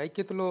వెళ్ళిందంటే మీ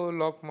ఐక్యతలో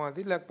లోపం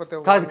అది,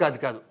 లేకపోతే?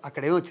 కాదు.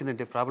 అక్కడ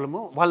ఏమొచ్చిందంటే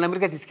ప్రాబ్లము, వాళ్ళని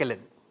అమెరికా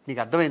తీసుకెళ్ళలేదు.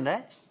 నీకు అర్థమైందా?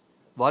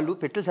 వాళ్ళు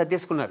పెట్టులు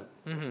సర్దేసుకున్నారు.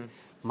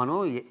 మనం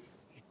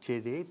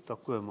ఇచ్చేది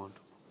తక్కువ అమౌంట్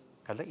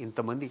కదా,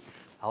 ఇంతమంది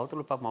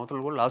అవతల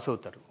కూడా లాస్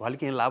అవుతారు,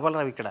 వాళ్ళకి ఏం లాభాలు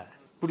రావు ఇక్కడ.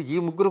 ఇప్పుడు ఈ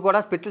ముగ్గురు కూడా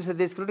పెట్టులు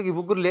సర్దేసుకున్నట్టు ఈ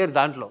ముగ్గురు లేరు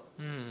దాంట్లో.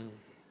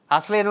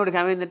 అసలైనోడికి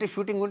ఏమైందంటే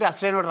షూటింగ్ ఉంటే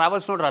అసలైనోడు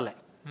రావాల్సినోడు రాలే.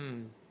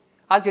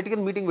 ఆ చెట్టు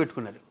కింద మీటింగ్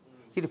పెట్టుకున్నారు.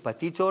 ఇది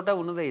ప్రతి చోట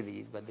ఉన్నదే ఇది.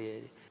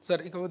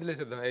 సరే, ఇక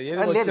వదిలేసేద్దాం.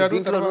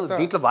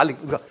 దీంట్లో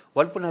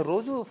వాళ్ళు నా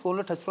రోజు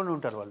ఫోన్లో టచ్లోనే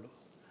ఉంటారు వాళ్ళు.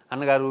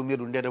 అన్నగారు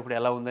మీరు ఉండేటప్పుడు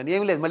ఎలా ఉందని.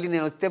 ఏమి లేదు, మళ్ళీ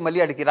నేను వస్తే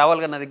మళ్ళీ అడిగి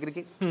రావాలి కదా నా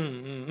దగ్గరికి.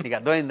 నీకు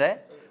అర్థమైందా?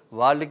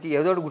 వాళ్ళకి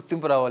ఏదో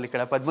గుర్తింపు రావాలి.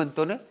 ఇక్కడ 10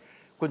 మందితోనే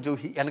కొంచెం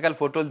వెనకాల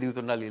ఫోటోలు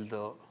దిగుతున్నారు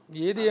వీళ్ళతో.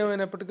 ఏది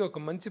ఏమైనప్పటికీ ఒక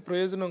మంచి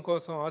ప్రయోజనం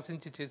కోసం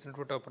ఆశించి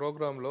చేసినటువంటి ఆ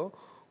ప్రోగ్రాంలో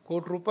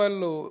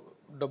 ₹1,00,00,000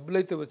 డబ్బులు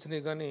అయితే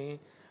వచ్చినాయి, కానీ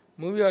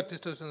మూవీ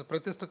ఆర్టిస్ట్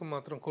ప్రతిష్టకు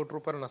మాత్రం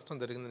 ₹1,00,00,000 నష్టం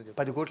జరిగిందని చెప్పి.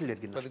 10 కోట్లు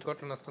జరిగింది. 10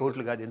 కోట్ల నష్టం.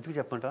 కోట్లు కాదు, ఎందుకు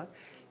చెప్పంటా.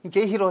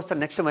 ఇంకే హీరో వస్తారు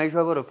నెక్స్ట్? మహేష్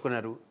బాబు గారు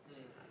ఒప్పుకున్నారు,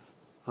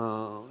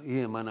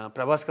 మన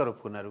ప్రభాస్ గారు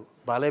ఒప్పుకున్నారు,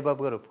 బాలయ్య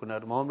బాబు గారు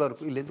ఒప్పుకున్నారు, మోహన్ గారు.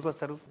 వీళ్ళు ఎందుకు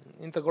వస్తారు?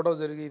 ఇంత గొడవ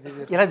జరిగి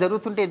ఇలా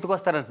జరుగుతుంటే ఎందుకు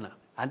వస్తారంటున్నా.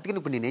 అందుకని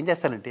ఇప్పుడు నేనేం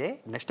చేస్తానంటే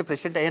నెక్స్ట్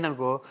ప్రెసిడెంట్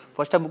అయ్యాననుకో,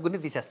 ఫస్ట్ ఆ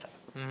ముగ్గురిని తీసేస్తా.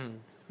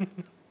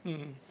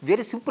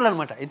 వెరీ సింపుల్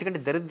అనమాట.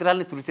 ఎందుకంటే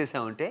దరిద్రాలని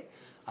తుడిచేసామంటే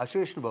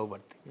అసోసియేషన్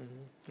బాగుపడుతుంది.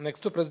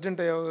 నెక్స్ట్ ప్రెసిడెంట్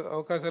అయ్యే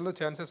అవకాశాలు,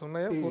 ఛాన్సెస్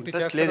ఉన్నాయా?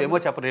 లేదు, ఏమో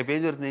చెప్పను. రేపు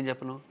ఏం జరుగుతుంది ఏం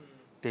చెప్పను.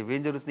 రేపు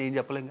ఏం జరుగుతుంది ఏం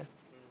చెప్పలేం కదా.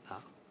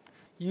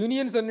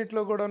 యూనియన్స్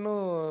అన్నింటిలో కూడాను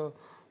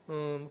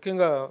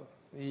ముఖ్యంగా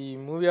ఈ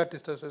మూవీ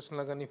ఆర్టిస్ట్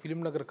అసోసియేషన్లో కానీ, ఫిలిం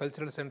నగర్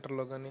కల్చరల్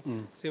సెంటర్లో కానీ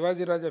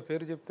శివాజీ రాజా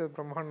పేరు చెప్తే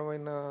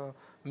బ్రహ్మాండమైన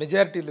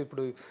మెజారిటీలు.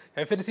 ఇప్పుడు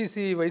FNCC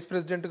వైస్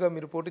ప్రెసిడెంట్గా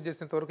మీరు పోటీ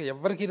చేసేంత వరకు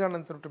ఎవరికి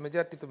రానంత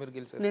మెజారిటీతో మీరు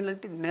గెలిచారు.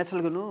 నేనంటే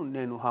నేచురల్గాను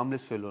నేను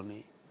హామ్లెస్ ఫెలోని,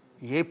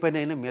 ఏ పని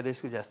అయినా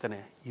మేధస్సుకు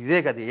చేస్తానే. ఇదే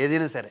కదా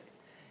ఏదైనా సరే,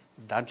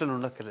 దాంట్లో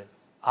ఉండక్కర్లేదు.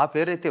 ఆ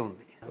పేరైతే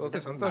ఉంది. ఓకే,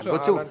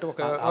 సంతోషం.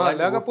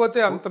 లేకపోతే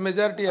అంత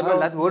మెజారిటీ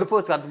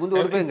ఓడిపోవచ్చు. అంతకుముందు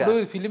ఓడిపోయింది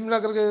ఫిలిం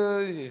నగర్,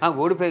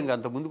 ఓడిపోయింది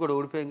అంతకుముందు కూడా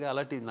ఓడిపోయింది.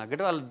 అలాంటి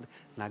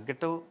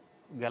నగ్గటం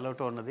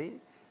గెలవటం అన్నది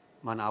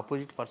మన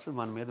ఆపోజిట్ పర్సన్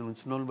మన మీద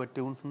నుంచిన వాళ్ళని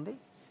బట్టి ఉంటుంది.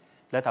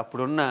 లేకపోతే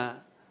అప్పుడున్న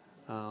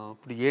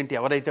ఇప్పుడు ఏంటి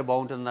ఎవరైతే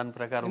బాగుంటుంది దాని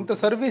ప్రకారం. ఇంత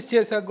సర్వీస్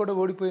చేశాక కూడా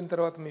ఓడిపోయిన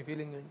తర్వాత మీ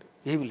ఫీలింగ్ ఏంటి?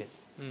 ఏమి లేదు.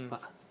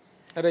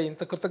 అరే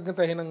ఇంత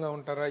కృతజ్ఞతహీనంగా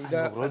ఉంటారా?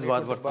 రోజు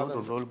బాధపడతాం,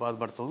 2 రోజులు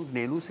బాధపడతాం.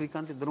 నేను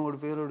శ్రీకాంత్ ఇద్దరం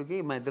ఓడిపోయేవాడికి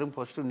మా ఇద్దరం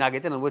ఫస్ట్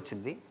నాకైతే నవ్వు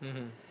వచ్చింది.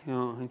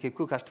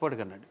 ఇంకెక్కువ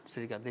కష్టపడకన్నాడు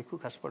శ్రీకాంత్. ఎక్కువ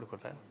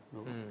కష్టపడుకుంటా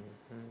నువ్వు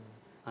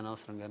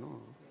అనవసరంగాను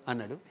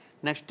అన్నాడు.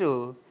 నెక్స్ట్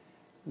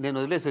నేను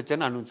వదిలేసి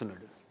వచ్చాను అని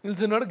ఉంచున్నాడు.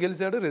 నిల్చున్నాడు,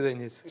 గెలిచాడు, రిజైన్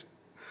చేశారు.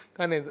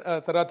 కానీ ఆ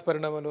తర్వాత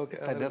పరిణామాలు ఓకే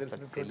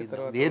తెలిసినటువంటి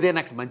తర్వాత ఏదైనా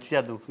నాకు మంచి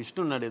చేద్దాం. విష్ణు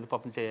ఉన్నాడు, ఏదో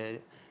పాపం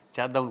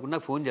చేద్దాం అనుకున్నా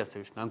ఫోన్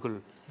చేస్తాను విష్ణు, అంకుల్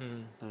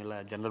ఇలా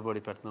జనరల్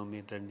బాడీ పెడుతున్నాం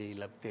మీరు రండి,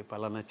 లేకపోతే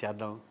పలానా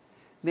చేద్దాం.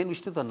 నేను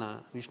విష్ణుతో అన్నా,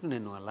 విష్ణు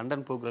నేను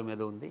లండన్ ప్రోగ్రామ్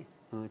ఏదో ఉంది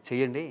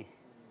చెయ్యండి,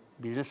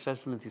 బిజినెస్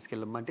క్లాస్లో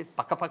తీసుకెళ్ళమ్మా అంటే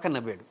పక్క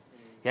నవ్వాడు.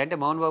 ఏంటంటే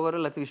మోహన్ బాబు గారు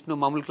లేకపోతే విష్ణు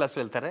మామూలు క్లాస్లో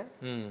వెళ్తారా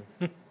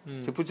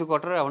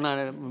చెప్పుకోటరా అవునా,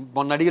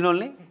 మొన్న అడిగిన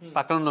వాళ్ళని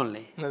పక్కన ఉన్న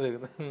వాళ్ళని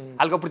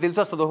వాళ్ళకి అప్పుడు తెలిసి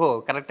వస్తుంది ఓహో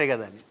కరెక్టే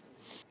కదా అని.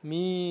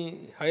 మీ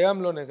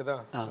హయాంలోనే కదా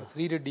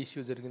శ్రీరెడ్డి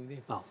ఇష్యూ జరిగింది.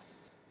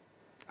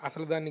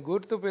 అసలు దాన్ని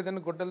గోటితో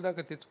ఏదైనా గొడ్డల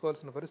దాకా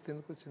తెచ్చుకోవాల్సిన పరిస్థితి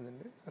ఎందుకు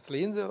వచ్చిందండి? అసలు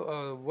ఏం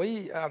వై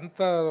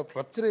అంత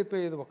రప్చర్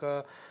అయిపోయేది ఒక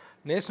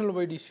నేషనల్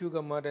వైడ్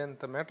ఇష్యూగా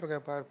మారేంత మ్యాటర్గా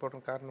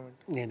పారిపోవడం కారణం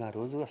ఏంటి? నేను ఆ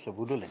రోజు అసలు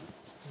ఊళ్ళో లేను.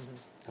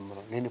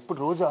 నేను ఎప్పుడు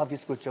రోజు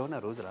ఆఫీస్కి వచ్చామని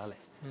ఆ రోజు రాలే.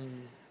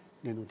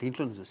 నేను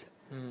దీంట్లోనే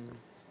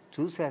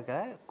చూశాక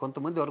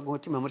కొంతమంది వర్గం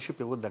వచ్చి మెంబర్షిప్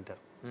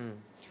ఇవ్వద్దంటారు.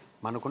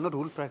 మనకున్న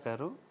రూల్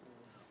ప్రకారం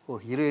ఓ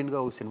హీరోయిన్గా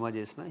ఓ సినిమా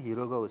చేసినా,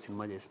 హీరోగా ఓ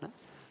సినిమా చేసినా,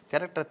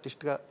 క్యారెక్టర్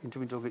ఆర్టిస్ట్గా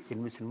ఇంచుమించు ఒక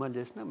 8 సినిమాలు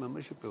చేసినా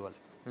మెంబర్షిప్ ఇవ్వాలి.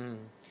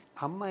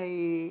 అమ్మాయి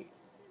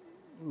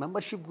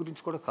మెంబర్షిప్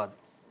గురించి కూడా కాదు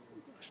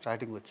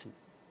స్టార్టింగ్ వచ్చింది.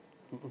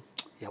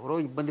 ఎవరో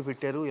ఇబ్బంది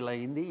పెట్టారు, ఇలా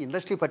అయింది,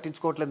 ఇండస్ట్రీ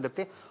పట్టించుకోవట్లేదు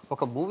తప్పితే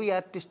ఒక మూవీ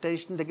ఆర్టిస్ట్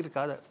స్టేషన్ దగ్గర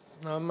కాదు.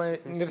 అమ్మాయి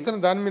నిరసన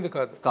దాని మీద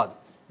కాదు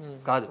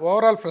కాదు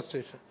ఓవరాల్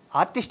ఫ్రస్ట్రేషన్.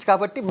 ఆర్టిస్ట్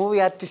కాబట్టి మూవీ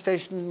ఆర్టిస్ట్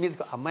స్టేషన్ మీద,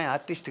 అమ్మాయి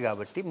ఆర్టిస్ట్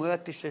కాబట్టి మూవీ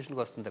ఆర్టిస్ట్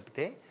స్టేషన్కి వస్తుంది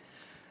తప్పితే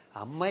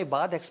అమ్మాయి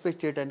బాధ ఎక్స్పెక్ట్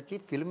చేయడానికి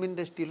ఫిల్మ్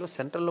ఇండస్ట్రీలో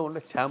సెంట్రల్లో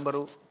ఉండే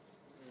chamber,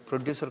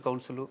 producer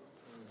council,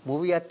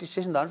 movie artist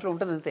station దాంట్లో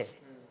ఉంటుంది అంతే.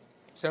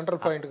 సెంటర్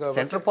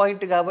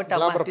పాయింట్ కాబట్టి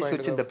అమ్మాయి ఆర్టిస్ట్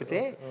వచ్చింది తప్పితే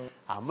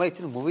అమ్మాయి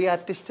వచ్చింది మూవీ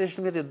ఆర్టిస్ట్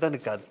స్టేషన్ మీద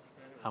యుద్ధానికి కాదు.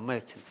 అమ్మాయి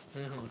వచ్చింది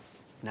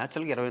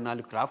న్యాచురల్గా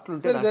 24 క్రాఫ్ట్లు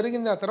ఉంటే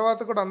జరిగింది. ఆ తర్వాత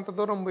కూడా అంత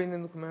దూరం పోయింది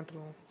ఎందుకు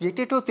మ్యాటర్?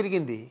 ఎటేటో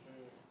తిరిగింది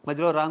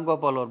మధ్యలో. రామ్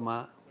గోపాల్ వర్మ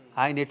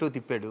ఆయన ఎటో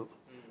తిప్పాడు,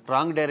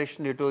 రాంగ్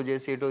డైరెక్షన్ ఎటో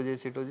చేసి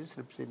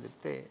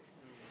చెప్తే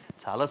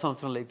చాలా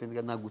సంవత్సరాలు అయిపోయింది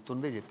కదా, నాకు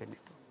గుర్తుందే చెప్పాను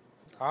నీకు.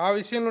 ఆ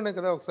విషయంలోనే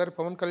కదా ఒకసారి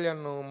Pawan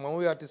Kalyan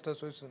movie artist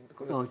association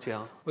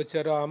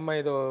వచ్చారు. ఆ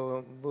అమ్మాయి ఏదో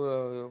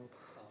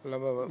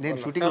నేను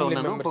షూటింగ్లో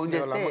ఉన్నాను, ఫోన్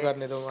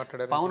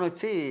చేస్తే పవన్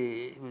వచ్చి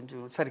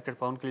సార్ ఇక్కడ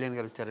పవన్ కళ్యాణ్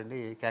గారు వచ్చారండి,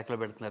 కేకలు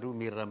పెడుతున్నారు,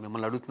 మీరు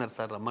మిమ్మల్ని అడుగుతున్నారు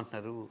సార్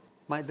రమ్మంటున్నారు.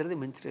 మా ఇద్దరిది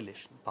మంచి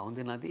రిలేషన్.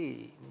 పవన్ది నాది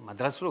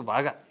మద్రాసులో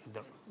బాగా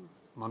ఇద్దరు.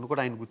 మొన్న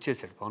కూడా ఆయన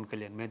గుర్చేశాడు పవన్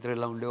కళ్యాణ్, మీ ఇద్దరు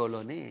ఇలా ఉండేవాళ్ళు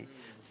అని.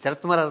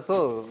 శరత్ మరాలతో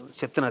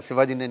చెప్తున్నా,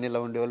 శివాజీ నేను ఇలా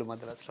ఉండేవాళ్ళు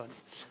మద్రాసులో అని.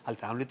 వాళ్ళ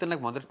ఫ్యామిలీతో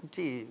నాకు మొదటి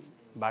నుంచి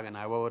బాగా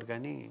నాగబాబు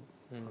కానీ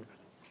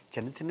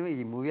చిన్నవి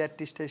ఈ మూవీ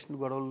ఆర్టిస్ట్ స్టేషన్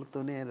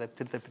గొడవలతోనే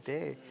రప్చర్ తప్పితే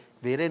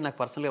వేరే నాకు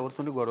పర్సనల్గా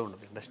ఎవరితోనే గొడవ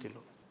ఉండదు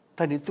ఇండస్ట్రీలో.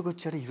 తను ఎందుకు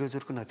వచ్చాడో ఈ రోజు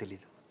వరకు నాకు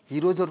తెలియదు. ఈ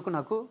రోజు వరకు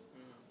నాకు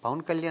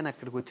పవన్ కళ్యాణ్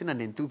అక్కడికి వచ్చి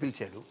నన్ను ఎందుకు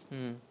పిలిచాడు,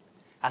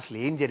 అసలు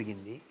ఏం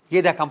జరిగింది,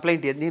 ఏదా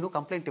కంప్లైంట్, నేను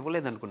కంప్లైంట్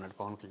ఇవ్వలేదు అనుకున్నాడు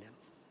పవన్ కళ్యాణ్.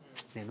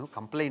 నేను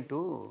కంప్లైంట్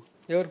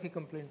ఎవరికి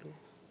కంప్లైంట్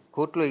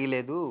కోర్టులో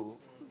ఇవ్వలేదు,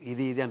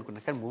 ఇది అనుకున్నా.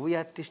 కానీ మూవీ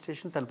ఆర్టిస్ట్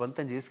స్టేషన్ తన పని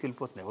తను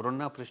చేసుకెళ్ళిపోతుంది.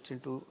 ఎవరున్నా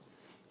ప్రెసిడెంట్,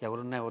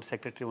 ఎవరున్నా ఎవరు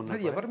సెక్రటరీ ఉన్నా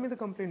ఎవరి మీద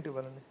కంప్లైంట్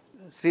ఇవ్వాలని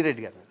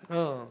శ్రీరెడ్డి గారు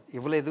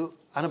ఇవ్వలేదు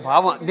అన్న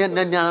భావం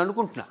నేను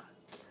అనుకుంటున్నా.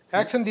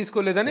 యాక్షన్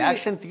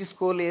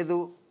తీసుకోలేదు.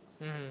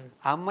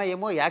 ఆ అమ్మాయి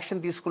ఏమో యాక్షన్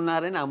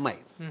తీసుకున్నారని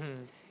అమ్మాయి,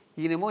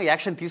 ఈయనేమో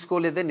యాక్షన్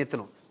తీసుకోలేదని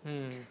ఇతను.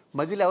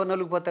 మధ్యలో ఎవరు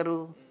నలుగుపోతారు?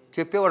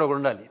 చెప్పేవాడు ఒకడు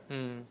ఉండాలి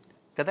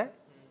కదా.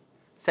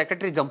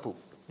 సెక్రటరీ జంపు,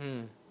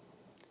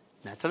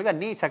 నేచురల్గా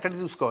అన్ని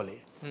సెక్రటరీ చూసుకోవాలి.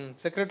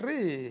 సెక్రటరీ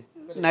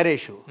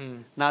నరేష్.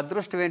 నా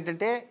అదృష్టం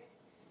ఏంటంటే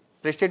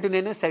ప్రెసిడెంట్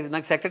నేను,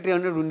 నాకు సెక్రటరీ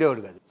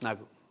ఉండేవాడు కాదు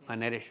నాకు ఆ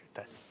నరేష్.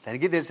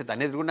 తనకి తెలిసి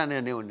తను ఎదురుకుండా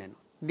నేనే ఉన్నాను.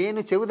 నేను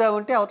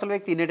చెబుదామంటే అవతల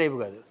వ్యక్తి ఇనే టైపు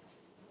కాదు.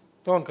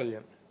 పవన్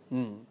కళ్యాణ్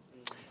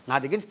నా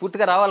దగ్గర నుంచి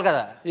పూర్తిగా రావాలి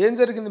కదా. ఏం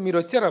జరిగింది? మీరు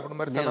వచ్చారు అప్పుడు?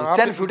 మరి నేను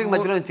వచ్చాను షూటింగ్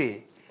మధ్యలో నుంచి.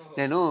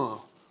 నేను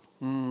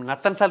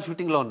నత్తన్సాల్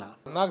షూటింగ్లో ఉన్నా,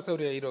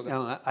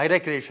 ఐరా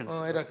క్రియేషన్స్.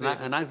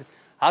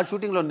 ఆ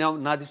షూటింగ్లో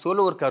నాది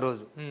సోలో వర్క్ ఆ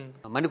రోజు,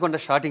 మణికొండ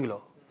స్టార్టింగ్లో.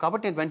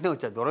 కాబట్టి నేను వెంటనే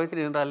వచ్చాను. దూరం అయితే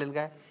నేను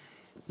రాలేనుగా.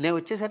 నేను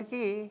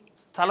వచ్చేసరికి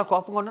చాలా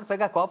కోపంగా ఉన్నాను.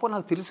 పైగా కోపం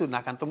నాకు తెలుసు,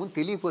 నాకు అంతకుముందు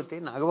తెలియకపోతే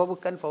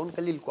నాగబాబుకి కానీ పవన్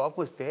కళ్యాణ్ కోపం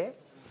వస్తే,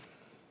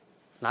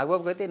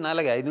 నాగబాబుకి అయితే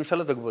నాలుగు 5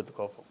 నిమిషాల్లో తగ్గిపోద్ది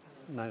కోపం.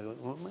 నాకు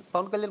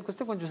పవన్ కళ్యాణ్కి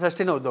వస్తే కొంచెం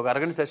సస్టైన్ అవుద్ది, ఒక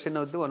అరగంట సస్టైన్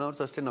అవుద్ది, 1 అవర్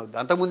సస్టైన్ అవుద్ది.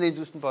 అంతకుముందు ఏం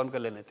చూస్తుంది పవన్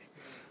కళ్యాణ్ అయితే.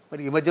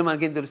 మరి ఈ మధ్య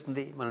మనకేం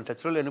తెలుస్తుంది, మనం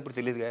టచ్లో లేనప్పుడు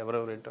తెలియదుగా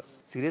ఎవరెవరేంటో.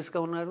 సీరియస్గా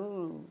ఉన్నాడు.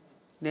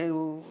 నేను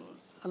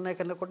అన్నయ్య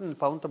కన్నా కూడా నేను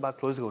పవన్తో బాగా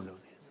క్లోజ్గా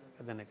ఉండేవాడిని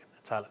అన్నయ్య కన్నా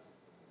చాలా.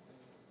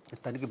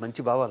 తనకి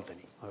మంచి భావాలు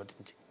తని మొదటి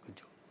నుంచి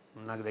కొంచెం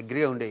నాకు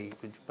దగ్గరగా ఉండేవి.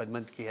 కొంచెం 10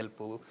 మందికి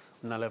హెల్ప్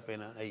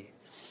ఉన్నాళ్ళపైన అయ్యి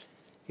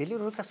వెళ్ళే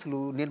రోజుకి అసలు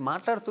నేను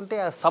మాట్లాడుతుంటే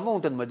ఆ స్తంభం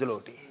ఉంటుంది మధ్యలో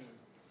ఒకటి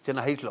చిన్న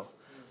హైట్లో,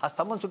 ఆ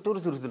స్తంభం చుట్టూరు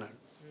తిరుగుతున్నాడు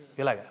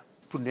ఇలాగా.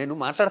 ఇప్పుడు నేను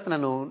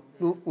మాట్లాడుతున్నాను,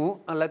 నువ్వు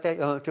అలా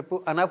చెప్పు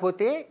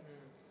అనకపోతే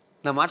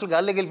నా మాటలు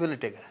గాల్లోకి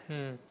వెళ్ళిపోయినట్టేగా.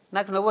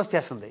 నాకు నవ్వు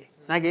వచ్చేస్తుంది,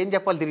 నాకేం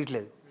చెప్పాలి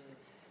తిరగట్లేదు.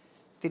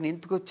 తిని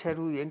ఇంటికి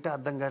వచ్చారు ఏంటో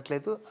అర్థం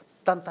కావట్లేదు.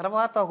 దాని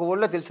తర్వాత ఒక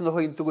ఊళ్ళో తెలిసింది,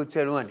 ఓహో ఇంటికి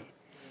వచ్చాను అని.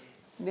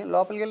 నేను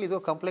లోపలికి వెళ్ళి ఇదో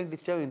కంప్లైంట్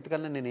ఇచ్చావు,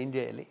 ఇంతకన్నా నేను ఏం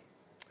చేయాలి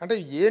అంటే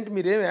ఏంటి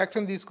మీరేం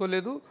యాక్షన్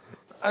తీసుకోలేదు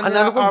అని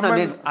అనుకుంటున్నాను.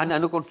 నేను అని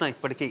అనుకుంటున్నా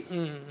ఇప్పటికీ.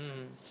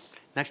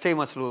 నెక్స్ట్ టైం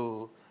అసలు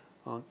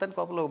తన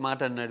కోపంలో ఒక మాట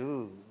అన్నాడు,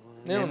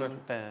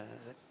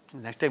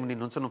 నెక్స్ట్ టైం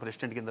నేను ఉంచను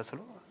ప్రెసిడెంట్ కింద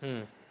అసలు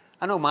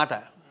అని ఒక మాట.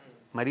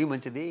 మరీ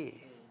మంచిది,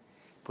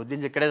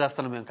 పొద్దున్న ఇక్కడే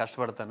చేస్తాను మేము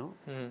కష్టపడతాను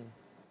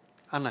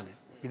అన్నాను.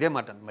 ఇదే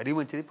మాట మరీ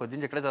మంచిది,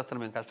 పొద్దున్న ఇక్కడే చేస్తాను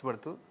మేము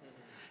కష్టపడుతూ,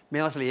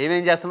 మేము అసలు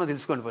ఏమేం చేస్తామో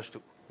తెలుసుకోండి ఫస్ట్.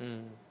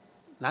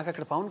 నాకు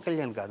అక్కడ పవన్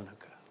కళ్యాణ్ కాదు,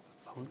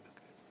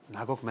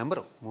 నాకు ఒక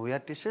మెంబరు, మూవీ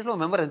ఆర్టిస్ట్లో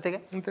మెంబర్ అంతేగా.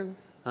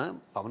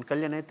 పవన్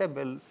కళ్యాణ్ అయితే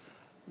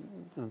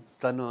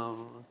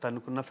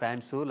తనకున్న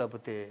ఫ్యాన్స్,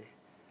 లేకపోతే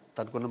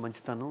తనకున్న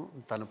మంచితనం,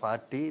 తన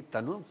పార్టీ,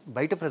 తను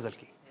బయట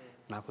ప్రజలకి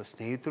నాకు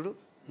స్నేహితుడు,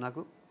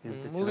 నాకు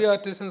మూవీ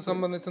ఆర్టిస్ట్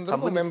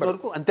సంబంధించిన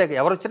వరకు అంతే.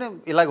 ఎవరు వచ్చినా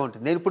ఇలాగే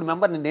ఉంటుంది. నేను ఇప్పుడు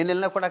మెంబర్, నేను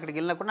వెళ్ళినా కూడా అక్కడికి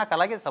వెళ్ళినా కూడా నాకు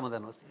అలాగే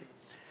సమాధానం వస్తుంది.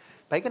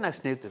 పైగా నాకు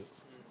స్నేహితుడు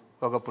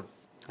ఒకప్పుడు,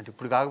 అంటే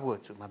ఇప్పుడు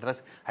కాకపోవచ్చు,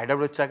 మద్రాసు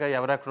హైదరాబాద్ వచ్చాక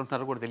ఎవరు ఎక్కడ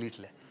ఉంటున్నారో కూడా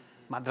తెలియట్లే.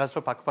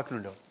 మద్రాసులో పక్కన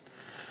ఉండేవాడు.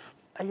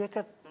 అయ్యాక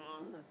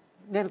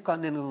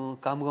నేను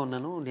కామ్గా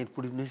ఉన్నాను,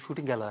 నేను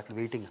షూటింగ్కి వెళ్ళాలి, అక్కడ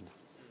వెయిటింగ్ అన్నాను.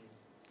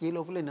 ఈ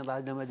లోపల నేను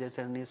రాజీనామా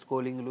చేశానని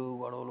స్కోలింగ్లు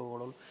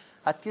గొడవలు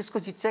అది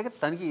తీసుకొచ్చి ఇచ్చాక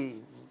తనకి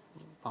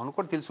అవును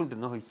కూడా తెలిసి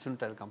ఉంటుంది,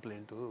 ఇచ్చుంటాడు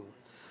కంప్లైంట్.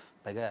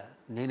 పైగా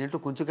నేనేంటో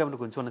కొంచెం కాబట్టి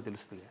కొంచెం అన్న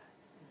తెలుస్తుంది.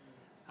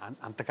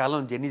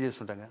 అంతకాలం జర్నీ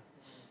చేస్తుంటాగా.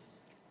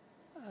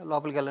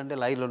 లోపలికి వెళ్ళంటే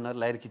లాయర్లు ఉన్నారు,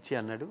 లాయర్కి ఇచ్చి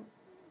అన్నాడు.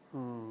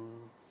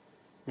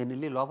 నేను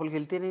వెళ్ళి లోపలికి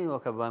వెళ్తేనే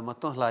ఒక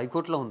మొత్తం అసలు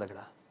హైకోర్టులో ఉంది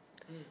అక్కడ.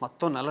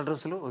 మొత్తం నల్ల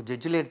డ్రెస్సులు,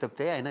 జడ్జి లేరు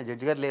తప్పితే, ఆయన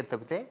జడ్జి గారు లేరు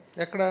తప్పితే,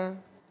 ఎక్కడ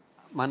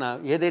మన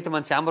ఏదైతే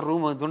మన ఛాంబర్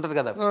రూమ్ ఉంటుంది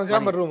కదా,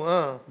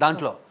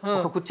 దాంట్లో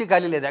ఒక కుర్చీ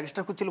ఖాళీ లేదు.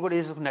 ఎక్స్ట్రా కుర్చీలు కూడా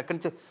వేసుకుని ఎక్కడి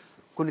నుంచి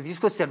కొన్ని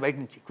తీసుకొచ్చారు బయట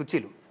నుంచి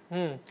కుర్చీలు,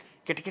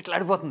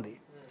 కిటకిటలాడిపోతుంది.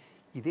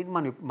 ఇది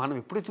మనం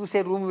ఎప్పుడు చూసే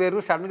రూమ్ వేరు,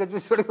 సడన్గా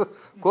చూసాడు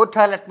కోర్ట్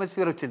హాల్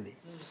అట్మాస్ఫియర్ వచ్చింది.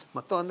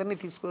 మొత్తం అందరినీ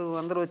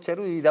అందరూ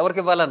వచ్చారు. ఇది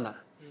ఎవరికి ఇవ్వాలన్నా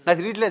నాకు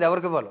తెలియట్లేదు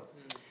ఎవరికి ఇవ్వాలో.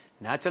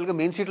 న్యాచురల్గా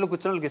మెయిన్ సీట్లో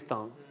కూర్చొని వాళ్ళకి ఇస్తాం.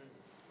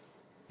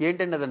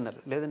 ఏంటండి అది అన్నారు.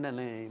 లేదండి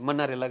అని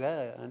ఇమ్మన్నారు ఇలాగా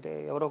అంటే,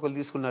 ఎవరో ఒకరు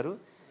తీసుకున్నారు,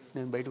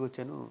 నేను బయటకు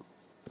వచ్చాను.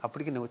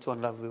 అప్పటికి నేను వచ్చి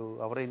 1.5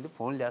 hour అయింది,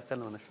 ఫోన్లు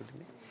చేస్తాను అన్న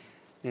షూటింగ్.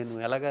 నేను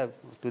ఎలాగా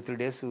 2-3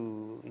 days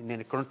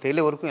నేను ఇక్కడ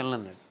తేలే వరకు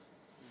వెళ్ళనన్నాడు.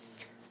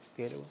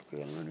 తేలే వరకు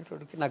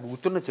వెళ్ళననేటోడికి నాకు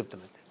గుర్తున్నది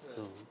చెప్తున్నాను,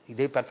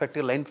 ఇదే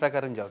పర్ఫెక్ట్గా లైన్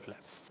ప్రకారం చెప్పట్లే.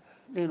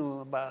 నేను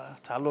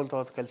చాలా రోజుల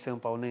తర్వాత కలిసాము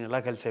పవన్, నేను ఎలా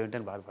కలిసామంటే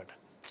అని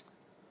బాధపడ్డాను.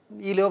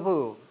 ఈలోపు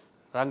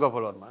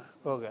రాంగోపాల్ వర్మ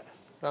ఓకే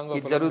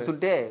ఇది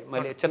జరుగుతుంటే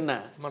మళ్ళీ చిన్న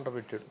మంట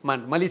పెట్టాడు,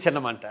 మళ్ళీ చిన్న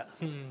మంట.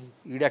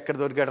 ఈడెక్కడ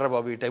దొరికాడరా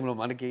బాబు ఈ టైంలో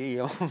మనకి,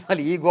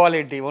 మళ్ళీ ఈ గోల్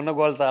ఏంటి, ఉన్న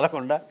గోల్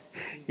చాలకుండా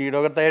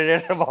ఈడొకటి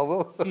తయారయ్యాడరా బాబు.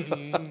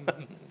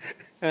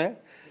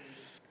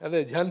 అదే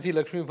ఝాన్సీ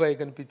లక్ష్మీబాయి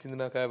కనిపించింది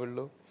నాకు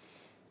ఆవిడలో,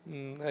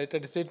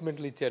 అయితే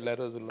స్టేట్మెంట్లు ఇచ్చాడు ఆ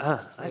రోజుల్లో.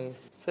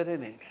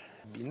 సరేనే,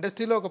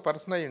 ఇండస్ట్రీలో ఒక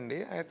పర్సన్ అయ్యండి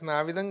అతను ఆ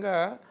విధంగా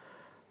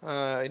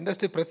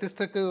ఇండస్ట్రీ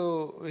ప్రతిష్టకు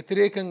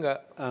వ్యతిరేకంగా,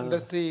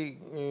 ఇండస్ట్రీ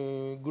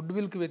గుడ్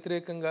విల్కి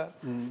వ్యతిరేకంగా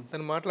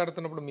తను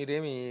మాట్లాడుతున్నప్పుడు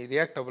మీరేమి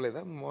రియాక్ట్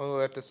అవ్వలేదా?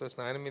 ఆర్టిస్ట్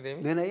వచ్చిన ఆయన మీద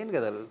ఏమి? నేను అయ్యాను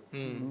కదా,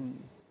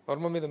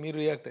 వర్మ మీద మీరు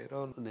రియాక్ట్ అయ్యారు?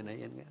 అవును, నేను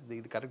అయ్యాను కదా,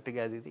 ఇది కరెక్ట్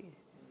కాదు ఇది.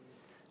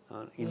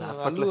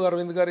 అల్లు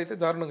అరవింద్ గారు అయితే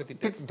దారుణంగా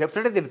తిట్టారు.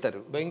 డెఫినెట్గా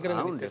తిడతారు,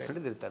 భయంకరంగా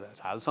డెఫినెట్గా తిడతారు.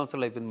 చాలా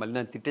సంవత్సరాలు అయిపోయింది, మళ్ళీ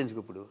నన్ను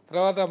తిట్టేందుకు ఇప్పుడు.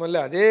 తర్వాత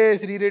మళ్ళీ అదే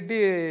శ్రీరెడ్డి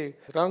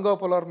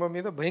రాంగోపాల్ వర్మ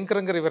మీద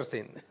భయంకరంగా రివర్స్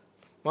అయింది,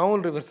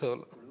 మామూలు రివర్స్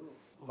అవ్వాలి.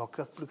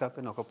 ఒకప్పుడు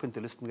కాకపోయినా ఒకప్పుడు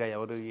తెలుస్తుందిగా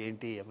ఎవరు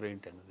ఏంటి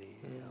అన్నది.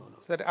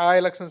 సరే, ఆ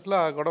ఎలక్షన్స్లో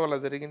ఆ గొడవ అలా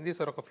జరిగింది.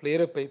 సరే, ఒక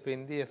ఫ్లేర్ అప్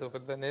అయిపోయింది, అసలు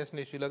పెద్ద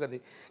నేషనల్ ఇష్యూలాగా అది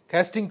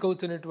కాస్టింగ్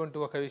కౌచ్ అనేటువంటి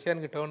ఒక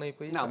విషయానికి టర్న్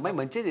అయిపోయి అమ్మాయి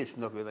మంచిగా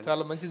చేసింది, ఒక విధంగా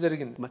చాలా మంచి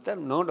జరిగింది.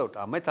 మొత్తం నో డౌట్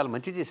అమ్మాయి చాలా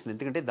మంచిగా చేసింది.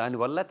 ఎందుకంటే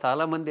దానివల్ల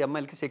చాలా మంది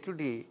అమ్మాయిలకి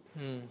సెక్యూరిటీ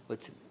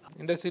వచ్చింది,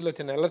 ఇండస్ట్రీలో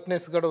వచ్చిన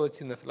అలర్ట్నెస్ కూడా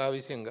వచ్చింది అసలు ఆ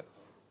విషయంగా.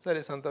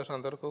 సరే, సంతోషం,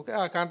 అంతవరకు ఓకే.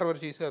 ఆ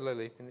కాంట్రవర్సీ ఇష్యూ అలా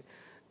అయిపోయింది.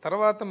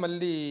 తర్వాత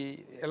మళ్ళీ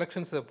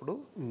ఎలక్షన్స్ అప్పుడు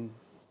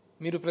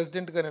మీరు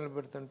ప్రెసిడెంట్గా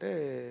నిలబెడుతుంటే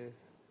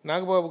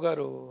నాగబాబు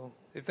గారు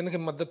ఇతనికి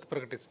మద్దతు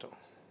ప్రకటిస్తాం,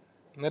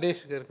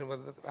 నరేష్ గారికి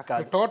మద్దతు,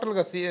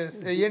 టోటల్గా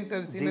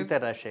జీవిత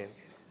రాజశేఖర్.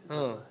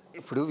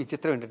 ఇప్పుడు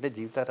విచిత్రం ఏంటంటే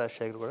జీవిత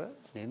రాజశేఖర్ కూడా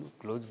నేను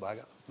క్లోజ్,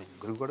 బాగా నేను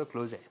గురువు కూడా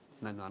క్లోజ్ అయ్యి,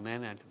 నన్ను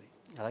అన్నయ్యనే అంటుంది.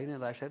 అలాగే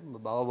నేను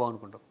రాజశేఖర్ బాగా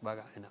అనుకుంటాం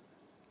బాగా.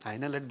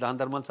 ఆయన లాంటి దాన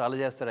ధర్మాలు చాలా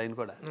చేస్తాడు. ఆయన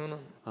కూడా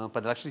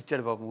 10 లక్షలు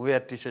ఇచ్చాడు బాబు మూవీ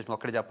ఆర్టిస్ట్,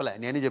 ఒక్కడే చెప్పలే,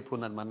 నేనే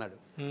చెప్పుకున్నాను మన్నాడు.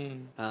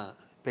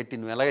 పెట్టి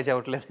నువ్వు ఎలాగే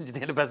చెప్పట్లేదు,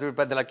 నేను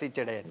 10 లక్షలు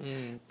ఇచ్చాడు ఆయన.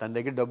 తన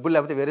దగ్గర డబ్బులు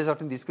లేకపోతే వేరే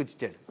చోటని తీసుకొచ్చి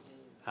ఇచ్చాడు.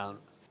 అవును,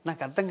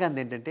 నాకు అర్థం కాదు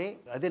ఏంటంటే,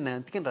 అదే నేను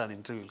అందుకని రాను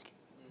ఇంటర్వ్యూలకి.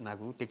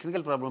 నాకు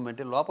టెక్నికల్ ప్రాబ్లం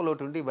అంటే లోపల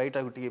ఒకటి ఉండి బయట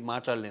ఒకటి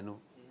మాట్లాడలేను,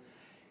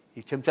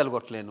 ఈ చెంచాలు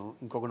కొట్టలేను,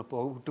 ఇంకొకటి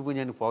పుట్టు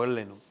పుంజాన్ని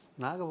పొగడలేను.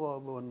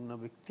 నాగబాబు అన్న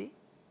వ్యక్తి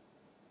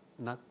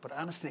నాకు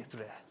ప్రాణ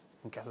స్నేహితుడే,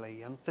 ఇంకా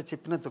ఎంత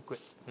చెప్పినా తక్కువే,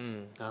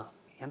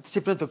 ఎంత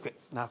చెప్పినా తక్కువే.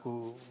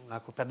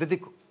 నాకు పెద్ద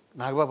దిక్కు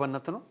నాగబాబు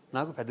అన్నతను,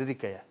 నాకు పెద్ద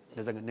దిక్కు అయ్యా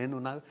నిజంగా.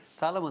 నాకు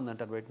చాలామంది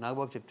అంటారు బయట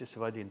నాగబాబు చెప్తే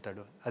శివాజీ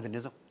వింటాడు, అది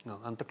నిజం,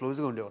 అంత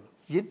క్లోజ్గా ఉండేవాళ్ళు.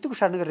 ఎందుకు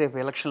సడన్గా రేపు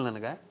ఎలక్షన్లు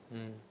అనగా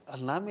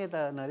నా మీద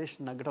నరేష్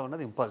నగ్గడం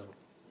అన్నది ఇంపాసిబుల్,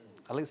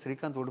 అలాగే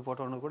శ్రీకాంత్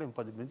ఓడిపోవడం అన్నది కూడా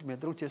ఇంపాసిబుల్. మీ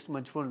ఇద్దరు చేసి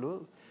మంచి పనులు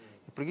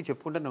ఇప్పటికీ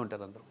చెప్పుకుంటూనే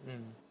ఉంటారు అందరూ.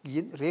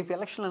 రేపు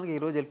ఎలక్షన్ అనగా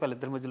ఈరోజు వెళ్ళిపోవాలి,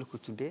 ఇద్దరి మధ్యలో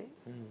కూర్చుంటే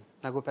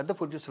నాకు పెద్ద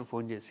ప్రొడ్యూసర్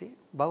ఫోన్ చేసి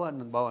బావా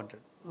అన్నాను. బావా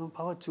అంటాడు,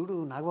 బావా చూడు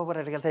నాగబాబు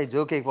రెడ్డికి వెళ్తే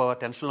జోక్ అయిపోవా,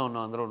 టెన్షన్లో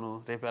ఉన్నాం అందరూ,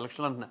 రేపు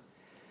ఎలక్షన్లు అంటున్నా.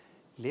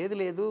 లేదు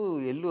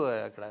వెళ్ళు,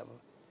 అక్కడ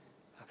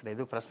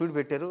ఏదో ప్రెస్ మీట్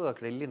పెట్టారు,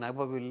 అక్కడ వెళ్ళి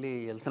నాగబాబు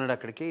వెళ్తున్నాడు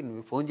అక్కడికి,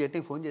 నువ్వు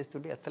ఫోన్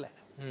చేస్తుంటే ఎత్తలే.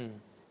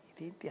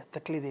 ఇదేంటి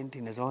ఎత్తట్లేదు ఏంటి,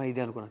 నిజమా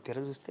ఇది అనుకున్నా. తెర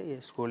చూస్తే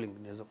స్క్రోలింగ్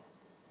నిజం.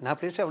 నా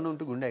ప్లేస్లో ఏమన్నా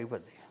ఉంటే గుండె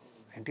అయిపోద్ది.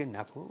 అంటే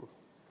నాకు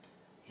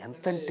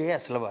ఎంతంటే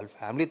అసలు వాళ్ళ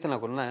ఫ్యామిలీతో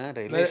నాకున్న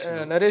రిలేషన్.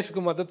 నరేష్కు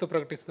మద్దతు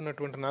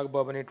ప్రకటిస్తున్నటువంటి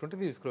నాగబాబు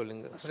అనేటువంటిది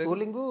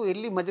స్క్రోలింగ్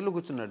వెళ్ళి మధ్యలో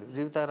కూర్చున్నాడు.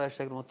 జీవిత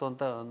రాజశేఖర్ మొత్తం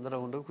అంతా అందరూ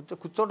ఉండి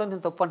కూర్చోవడం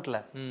నేను తప్పు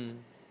అంటలే.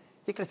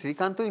 ఇక్కడ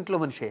శ్రీకాంత్ ఇంట్లో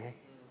మనిషే.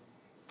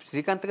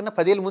 శ్రీకాంత్ కన్నా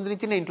 10 ఏళ్ళ ముందు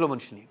నుంచి నేను ఇంట్లో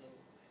మనిషిని.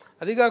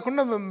 అది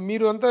కాకుండా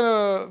మీరు అంతా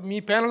మీ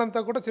ప్యానల్ అంతా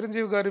కూడా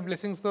చిరంజీవి గారి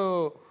బ్లెస్సింగ్స్తో,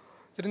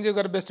 చిరంజీవి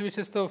గారి బెస్ట్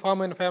విషెస్తో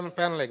ఫామ్ అయిన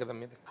ప్యానలే కదా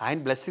మీది. ఆయన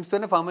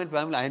బ్లెస్సింగ్స్తోనే ఫామ్ అయిన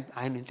ఫ్యామిలీ.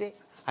 ఆయన అంటే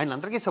ఆయన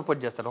అందరికీ సపోర్ట్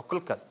చేస్తారు,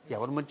 ఒక్కరికి కాదు.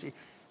 ఎవరు మంచి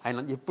ఆయన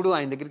ఎప్పుడు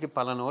ఆయన దగ్గరికి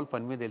పలానా వాళ్ళు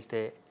పని మీద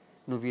వెళ్తే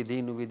నువ్వు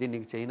ఇది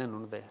నీకు చేయనని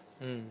ఉండదా,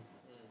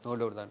 నో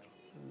డౌట్ దాంట్లో.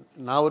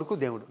 నా వరకు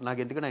దేవుడు నాకు,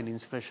 ఎందుకంటే ఆయన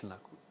ఇన్స్పిరేషన్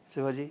నాకు.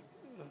 శివాజీ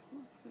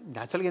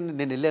న్యాచురల్గా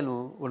నేను వెళ్ళాను,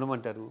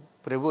 ఉండమంటారు.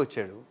 ప్రభు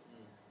వచ్చాడు,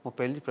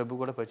 30 ఏళ్ళ నుంచి ప్రభు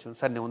కూడా పరిచయం.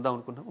 సార్ నేను ఉందాం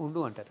అనుకున్నా, ఉండు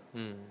అంటారు.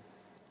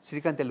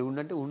 శ్రీకాంత్ వెళ్ళి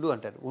ఉండంటే ఉండు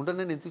అంటారు.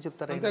 ఉండనని ఎందుకు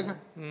చెప్తారు?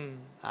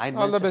 ఆయన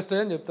ఆల్ ద బెస్ట్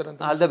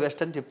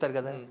అని చెప్తారు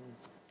కదా.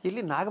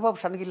 వెళ్ళి నాగబాబు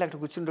సడన్గా వెళ్ళి అక్కడ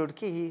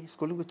కూర్చుండేవాడికి,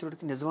 స్కూల్కి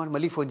కూర్చుండేవాడికి నిజమని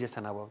మళ్ళీ ఫోన్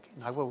చేస్తాను నాగబాబుకి.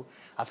 నాగబాబు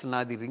అసలు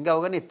నాది రింగ్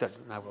అవగానే ఎత్తాడు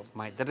నాగబాబు.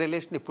 మా ఇద్దరు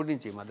రిలేషన్ ఎప్పటి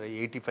నుంచి, మా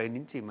 85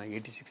 నుంచి, మా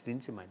 86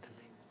 నుంచి మా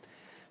ఇద్దరిది.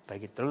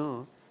 పైకి ఇద్దరు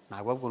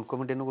నాగబాబు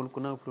కొనుక్కోమంటే ఎన్నో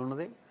కొనుక్కున్నావు, ఇప్పుడు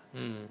ఉన్నది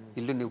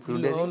ఇల్లు నువ్వు ఇప్పుడు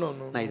ఉండేది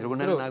నా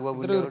ఎదురుగుండా నాగబాబు.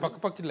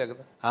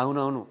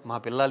 అవునవును, మా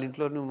పిల్లల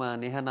ఇంట్లో మా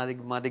నేహ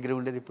మా దగ్గర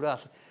ఉండేది. ఇప్పుడు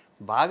అసలు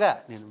బాగా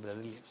నేను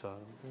బ్రదర్లీ. సో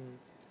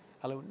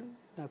అలా ఉండి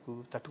నాకు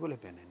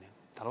తట్టుకోలేకపోయాను నేను.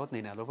 తర్వాత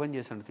నేను ఎలా పని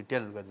చేశాను,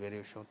 తిట్టాను కాదు, వేరే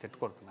విషయం.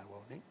 తిట్టుకోవద్దు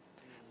నాగబాబుని.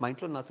 మా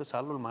ఇంట్లో నాతో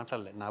చాలా రోజులు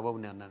మాట్లాడలేదు,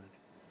 నాగబాబుని అన్నానని.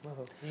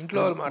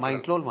 మా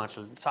ఇంట్లో వాళ్ళు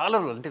మాట్లాడలేదు చాలా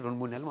రోజులు, అంటే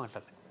 2-3 నెలలు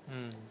మాట్లాడలేదు.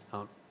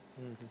 అవును,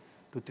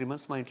 2-3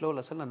 months మా ఇంట్లో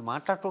వాళ్ళు అసలు నన్ను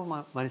మాట్లాడటం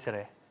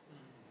మనిషిరే.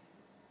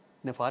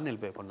 నేను ఫారెన్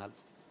వెళ్ళిపోయా కొన్నాళ్ళు,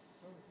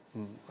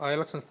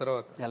 ఎలక్షన్స్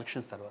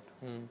తర్వాత.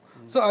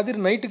 సో అది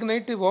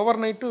నైట్ ఓవర్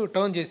నైట్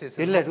టర్న్ చేసేసి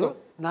వెళ్ళాడు.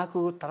 నాకు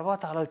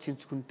తర్వాత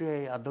ఆలోచించుకుంటే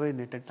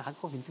అర్థమైంది ఏంటంటే,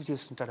 నాగబాబు ఎందుకు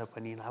చేస్తుంటాడు ఆ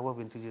పని, నాగబాబు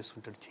ఎందుకు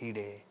చేస్తుంటాడు,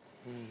 చేయడే.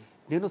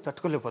 నేను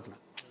తట్టుకోలేకపోతున్నా.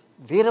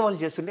 వేరే వాళ్ళు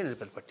చేస్తుంటే నేను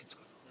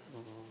పట్టించుకోను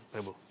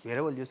ప్రభు,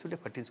 వేరే వాళ్ళు చేస్తుంటే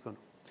పట్టించుకోను.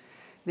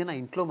 నేను ఆ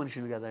ఇంట్లో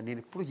మనిషిని కదా, నేను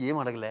ఎప్పుడు ఏం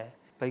అడగలే.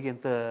 పైగా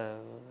ఎంత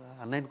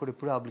అన్నయ్యని కూడా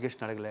ఎప్పుడు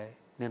అప్లికేషన్ అడగలే.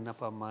 నేను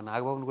మా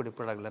నాగబాబుని కూడా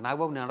ఎప్పుడు అడగలే.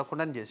 నాగబాబు నేను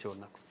అడగకుండానే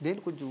చేసేవాడు.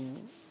 నేను కొంచెం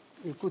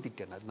ఎక్కువ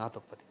తిట్టాను, అది నా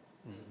తప్పది.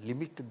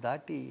 లిమిట్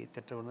దాటి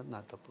తిట్టడం అన్నది నా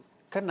తప్పు.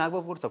 కానీ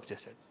నాగబాబు కూడా తప్పు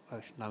చేశాడు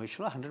నా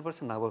విషయంలో.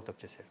 100% నాగబాబు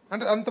తప్పు చేశాడు.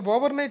 అంటే అంత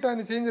ఓవర్ నైట్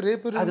ఆయన చేంజ్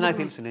రేపు అది నాకు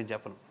తెలుసు, నేను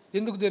చెప్పను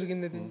ఎందుకు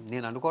జరిగింది.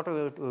 నేను అనుకోవటం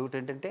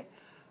ఏమిటంటే,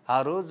 ఆ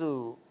రోజు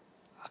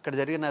అక్కడ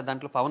జరిగిన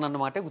దాంట్లో పవన్ అన్న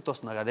మాటే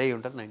గుర్తొస్తుంది. అదే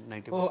ఉంటుంది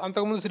 90.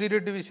 అంతకుముందు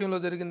శ్రీరెడ్డి విషయంలో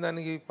జరిగిన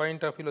దానికి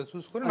పాయింట్ ఆఫ్ వ్యూలో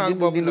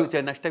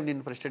చూసుకొని నెక్స్ట్ టైం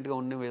నేను ప్రెసిడెంట్గా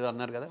ఉన్న ఏదో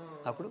అన్నారు కదా,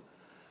 అప్పుడు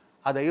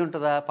అది అయి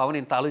ఉంటుందా, పవన్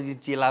ఇంత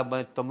ఆలోచించి ఇలా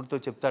తమ్ముడితో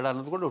చెప్తాడా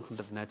అన్నది కూడా ఒకటి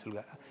ఉంటుంది.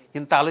 న్యాచురల్గా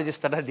ఇంత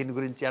ఆలోచిస్తాడా దీని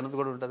గురించి అన్నది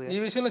కూడా ఉంటుంది. ఈ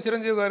విషయంలో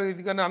చిరంజీవి గారు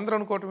ఇది కానీ అందరూ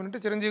అనుకోవటం ఏంటంటే,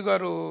 చిరంజీవి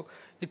గారు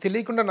ఇది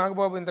తెలియకుండా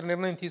నాగబాబు ఇంత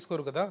నిర్ణయం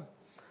తీసుకోరు కదా,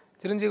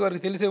 చిరంజీవి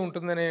గారికి తెలిసే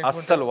ఉంటుందని.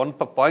 అసలు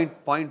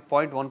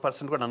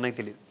 1.1% కూడా అన్నయ్య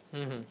తెలియదు.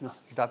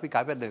 ఈ టాపిక్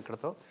ఆపేద్దాం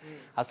ఇక్కడతో.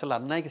 అసలు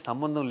అన్నయ్యకి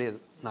సంబంధం లేదు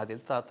నాకు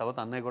తెలుసు. తర్వాత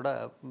అన్నయ్య కూడా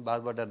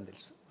బాధపడ్డారని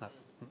తెలుసు నాకు,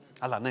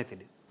 అలా అన్నయ్య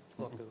తెలియదు.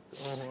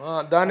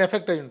 దాని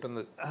ఎఫెక్ట్ అయి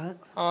ఉంటుంది,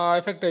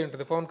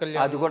 పవన్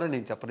కళ్యాణ్. అది కూడా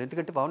నేను చెప్పను,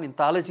 ఎందుకంటే పవన్ ఇంత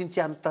ఆలోచించి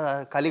అంత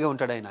ఖాళీగా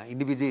ఉంటాడు. ఆయన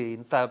ఇన్ని బిజీ,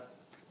 ఇంత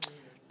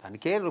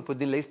దానికే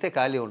పొద్దున్న లేస్తే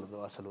ఖాళీ ఉండదు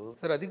అసలు.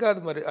 సరే అది కాదు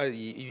మరి,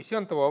 ఈ విషయం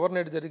అంత ఓవర్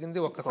నైట్ జరిగింది.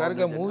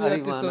 ఒక్కసారిగా మూవీ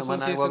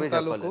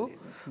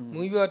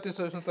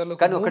ఆర్టిస్ట్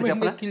కానీ ఒకటి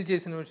చెప్పిన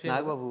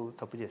నాగబాబు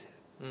తప్పు చేశాడు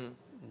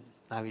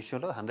నా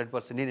విషయంలో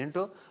 100%.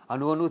 నేనేంటో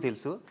అనువను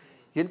తెలుసు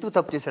ఎందుకు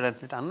తప్పు చేశాడు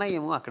అంటే, అన్నయ్య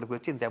ఏమో అక్కడికి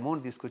వచ్చి ఇంత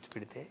అమౌంట్ తీసుకొచ్చి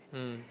పెడితే,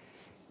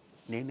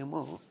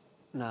 నేనేమో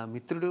నా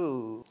మిత్రుడు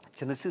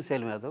చిన్న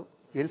శ్రీశైలం యాదవ్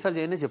ఎన్నిసార్లు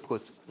చేయనే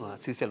చెప్పుకోవచ్చు.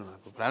 శ్రీశైలం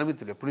నాకు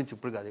ప్రాణమిత్రుడు, ఎప్పటి నుంచి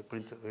ఇప్పుడు కాదు, ఎప్పటి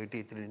నుంచి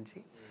 83 నుంచి.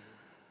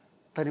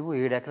 తనేమో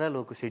 7 ఎకరాలు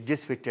ఒక సెట్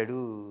చేసి పెట్టాడు.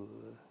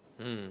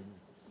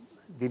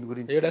 దీని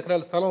గురించి 7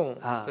 ఎకరాల స్థలం.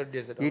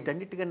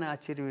 వీటన్నిటికన్నా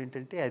ఆశ్చర్యం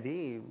ఏంటంటే, అది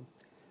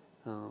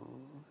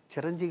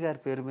చిరంజీవి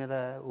గారి పేరు మీద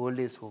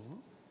ఓల్డ్ ఏజ్ హోమ్.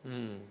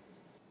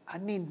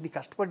 అన్నీ ఇన్ని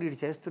కష్టపడి వీడు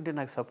చేస్తుంటే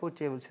నాకు సపోర్ట్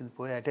చేయవలసింది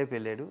పోయి అటైపు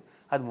వెళ్ళాడు.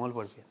 అది మూల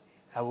పడిపోయింది.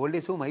 ఆ ఓల్డ్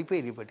ఏజ్ హోమ్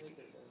అయిపోయింది ఇప్పటికి.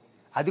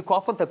 అది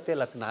కోపం తప్పితే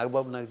లేకపోతే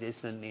నాగబాబు నాకు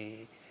చేసినన్ని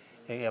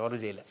ఎవరు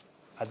చేయలే.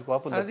 అది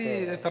కోపం. అది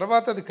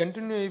తర్వాత అది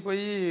కంటిన్యూ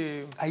అయిపోయి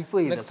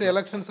నెక్స్ట్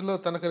ఎలక్షన్స్ లో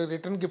తనకు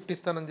రిటర్న్ గిఫ్ట్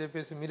ఇస్తానని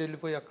చెప్పేసి మీరు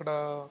వెళ్ళిపోయి అక్కడ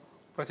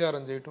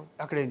ప్రచారం చేయటం.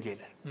 అక్కడ ఏం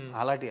చేయలేదు,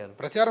 అలాంటి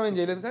ప్రచారం ఏం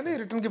చేయలేదు, కానీ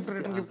రిటర్న్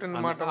గిఫ్ట్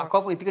అన్నమాట. ఆ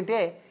కోపం ఎందుకంటే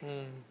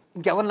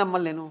ఇంకెవరు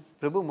నమ్మాలి నేను?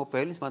 ప్రభు 30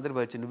 ఏళ్ళ నుంచి మద్దతు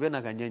వచ్చి నువ్వే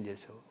నాకు అన్యాయం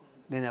చేసావు,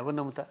 నేను ఎవరు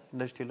నమ్ముతా?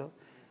 ఇండస్ట్రీలో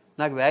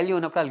నాకు వాల్యూ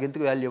ఉన్నప్పుడు వాళ్ళకి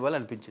ఎందుకు వాల్యూ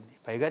ఇవ్వాలనిపించింది.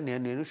 పైగా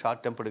నేను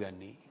షార్ట్ టెంపర్డ్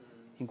కానీ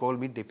ఇంకోళ్ళ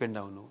మీద డిపెండ్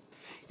అవును.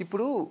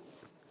 ఇప్పుడు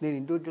నేను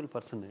ఇండివిజువల్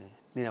పర్సన్,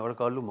 నేను ఎవరి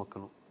కాళ్ళు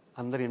మొక్కను.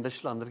 అందరి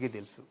ఇండస్ట్రీలో అందరికీ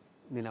తెలుసు,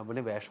 నేను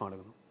ఎవరిని వేషం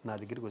అడగను. నా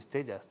దగ్గరికి వస్తే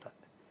చేస్తా,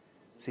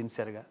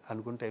 సిన్సియర్గా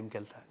అనుకున్న టైంకి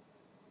వెళ్తా,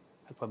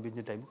 అది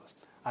పంపించిన టైంకి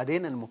వస్తా. అదే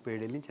నన్ను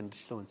 37 ఏళ్ళ నుంచి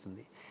ఇండస్ట్రీలో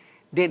ఉంచింది.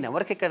 నేను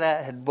ఎవరికి ఇక్కడ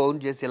హెడ్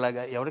బౌండ్ చేసి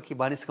ఇలాగా ఎవరికి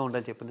బానిసగా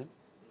ఉండాలి చెప్పు?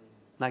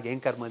 నాకేం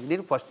కర్మ అది?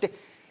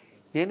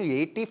 నేను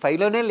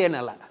 85లోనే లేను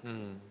అలా.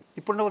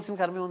 ఇప్పుడు ఉండవలసిన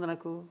కర్మ ఏముంది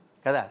నాకు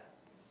కదా?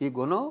 ఈ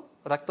గుణం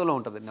రక్తంలో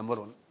ఉంటుంది. నెంబర్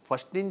 1.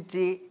 ఫస్ట్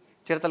నుంచి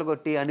చిడతలు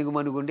కొట్టి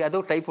అణుగుమణుగుండి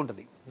అదొక టైప్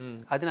ఉంటుంది.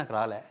 అది నాకు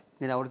రాలే.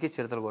 నేను ఎవరికి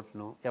చిడతలు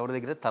కొట్టను, ఎవరి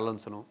దగ్గర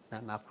తలంచను.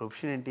 నా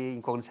ప్రొఫెషన్ ఏంటి?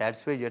 ఇంకొకరిని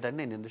సాటిస్ఫై చేయడానికి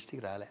నేను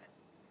ఇండస్ట్రీకి రాలే.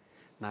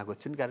 నాకు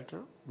వచ్చిన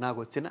క్యారెక్టర్ నాకు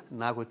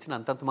వచ్చిన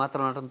అంతంత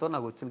మాత్రం అనడంతో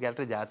నాకు వచ్చిన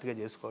క్యారెక్టర్ జాగ్రత్తగా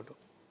చేసుకోవటం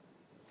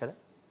కదా,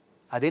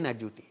 అదే నా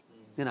డ్యూటీ.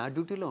 నేను ఆ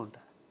డ్యూటీలో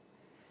ఉంటా.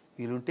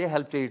 వీలుంటే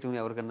హెల్ప్ చేయటం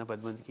ఎవరికన్నా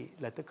 10 మందికి,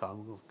 లేకపోతే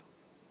కామ్గా ఉంటాం.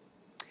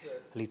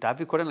 అసలు ఈ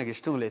టాపిక్ కూడా నాకు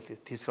ఇష్టం లేదు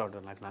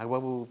తీసుకురావడం.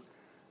 నాగబాబు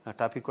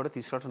టాపిక్ కూడా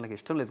తీసుకురావడం నాకు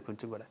ఇష్టం లేదు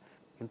కొంచెం కూడా.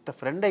 ఇంత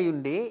ఫ్రెండ్ అయ్యి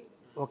ఉండి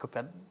ఒక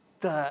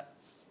పెద్ద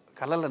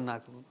కళలు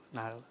నాకు,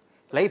 నా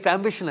లైఫ్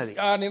అంబిషన్ అది.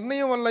 ఆ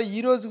నిర్ణయం వల్ల ఈ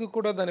రోజుకి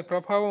కూడా దాని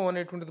ప్రభావం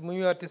అనేటువంటిది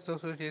మూవీ ఆర్టిస్ట్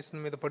అసోసియేషన్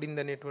మీద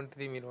పడింది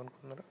అనేటువంటిది మీరు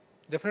అనుకుంటున్నారా?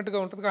 డెఫినెట్గా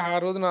ఉంటుంది. ఆ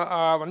రోజున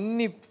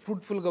అవన్నీ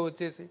ఫ్రూట్ఫుల్గా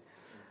వచ్చేసి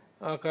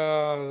ఒక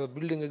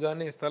బిల్డింగ్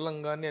కానీ స్థలం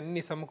కానీ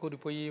అన్నీ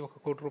సమకూరిపోయి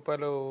 1 కోటి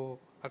రూపాయలు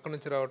అక్కడి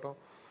నుంచి రావటం,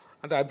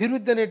 అంటే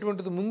అభివృద్ధి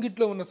అనేటువంటిది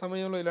ముంగిట్లో ఉన్న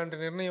సమయంలో ఇలాంటి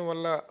నిర్ణయం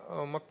వల్ల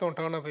మొత్తం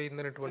టర్న్ అప్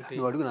అయింది అనేటువంటి.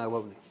 అడుగు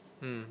నాగబాబుని,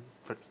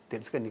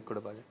 తెలుసుగా నీకు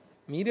కూడా బాగా.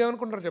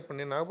 మీరేమనుకుంటారు చెప్పండి.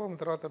 నేను నాగబాబు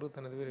తర్వాత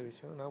అడుగుతాను, అది వేరే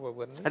విషయం. నాగబాబు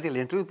గారిని అది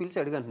ఇంటర్వ్యూ పిలిచి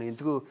అడిగాను.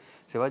 ఎందుకు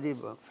శివాజీ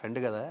ఫ్రెండ్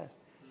కదా,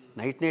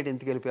 నైట్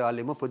ఎందుకు వెళ్ళిపోయి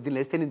వాళ్ళు ఏమో పొద్దున్న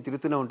లేస్తే నేను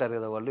తిరుగుతూనే ఉంటారు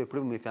కదా, వాళ్ళు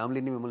ఎప్పుడు మీ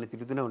ఫ్యామిలీని మిమ్మల్ని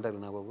తిరుగుతూనే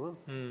ఉంటారు నాగబాబు,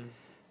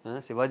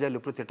 శివాజీ వాళ్ళు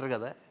ఎప్పుడు తిట్టరు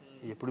కదా,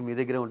 ఎప్పుడు మీ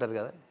దగ్గరే ఉంటారు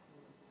కదా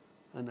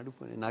అని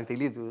అడుగుపోయి. నాకు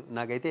తెలియదు,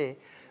 నాకైతే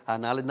ఆ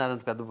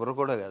 4 పెద్ద బుర్ర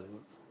కూడా కాదు.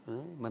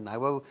 మరి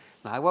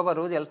నాగబాబు ఆ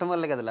రోజు వెళ్ళటం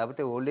వల్లే కదా,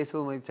 లేకపోతే old age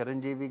home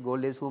Chiranjeevi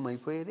gold age home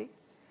అయిపోయేది.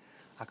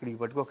 అక్కడికి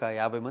పట్టుకు ఒక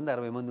 50 మంది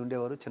 60 మంది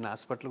ఉండేవారు. చిన్న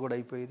హాస్పిటల్ కూడా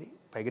అయిపోయేది.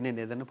 పైగా నేను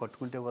ఏదన్నా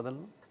పట్టుకుంటే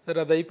వదలను. సరే,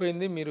 అది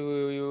అయిపోయింది.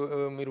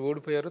 మీరు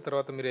ఓడిపోయారు.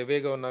 తర్వాత మీరు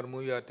ఎవేగా ఉన్నారు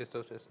మూవీ ఆర్టిస్ట్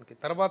అసోసియేషన్కి.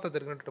 తర్వాత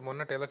జరిగినట్టు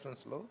మొన్నటి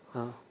ఎలక్షన్స్లో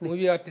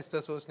మూవీ ఆర్టిస్ట్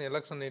అసోసియేషన్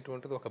ఎలక్షన్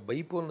అనేటువంటిది ఒక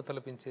బైపోల్ను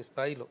తలపించే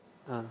స్థాయిలో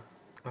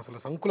అసలు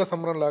సంకుల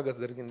సమరం లాగా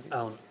జరిగింది.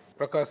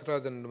 ప్రకాష్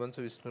రాజ్ అండ్ మంచు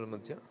విష్ణుల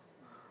మధ్య.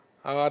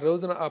 ఆ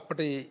రోజున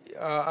అప్పటి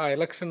ఆ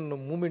ఎలక్షన్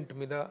మూమెంట్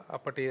మీద,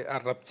 అప్పటి ఆ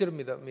రప్చర్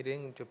మీద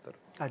మీరేం చెప్తారు?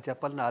 అది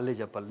చెప్పాలి, వాళ్ళే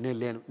చెప్పాలి.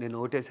 నేను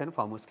ఓటేసాను,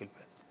 ఫామ్ హౌస్కి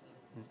వెళ్ళిపోయాను.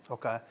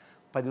 ఒక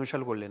 10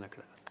 నిమిషాలు కూడా లేను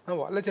అక్కడ.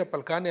 వాళ్ళే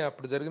చెప్పాలి. కానీ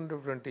అప్పుడు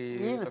జరిగినటువంటి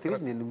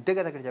నేను ఉంటే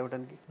కదా అక్కడ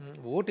చెప్పడానికి.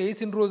 ఓటు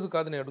వేసిన రోజు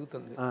కాదు నేను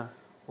అడుగుతుంది.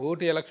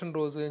 ఓటు ఎలక్షన్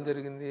రోజు ఏం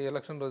జరిగింది,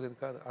 ఎలక్షన్ రోజు ఇది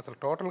కాదు. అసలు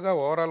టోటల్గా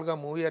ఓవరాల్గా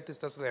మూవీ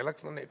ఆర్టిస్ట్ అసలు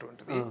ఎలక్షన్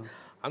అనేటువంటిది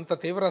అంత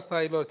తీవ్ర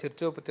స్థాయిలో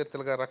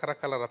చర్చోపచర్చలుగా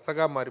రకరకాల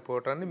రచ్చగా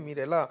మారిపోవటాన్ని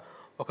మీరు ఎలా,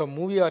 ఒక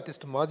మూవీ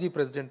ఆర్టిస్ట్ మాజీ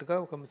ప్రెసిడెంట్గా,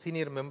 ఒక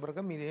సీనియర్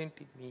మెంబర్గా మీరు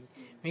ఏంటి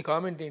మీ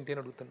కామెంట్ ఏంటి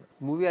అని అడుగుతున్నా.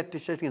 మూవీ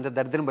ఆర్టిస్ట్ ఇంత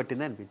దరిద్రం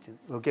పట్టింది అనిపించింది.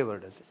 ఓకే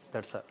వర్డ్ అది,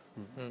 దట్స్ ఆల్.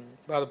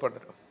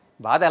 బాధపడ్డారు.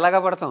 బాధ ఎలాగా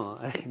పడతాం,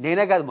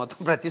 నేనే కాదు మొత్తం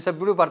ప్రతి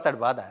సభ్యుడు పడతాడు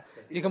బాధ.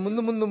 ఇక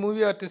ముందు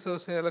మూవీ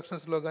ఆర్టిస్ట్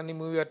ఎలక్షన్స్లో కానీ,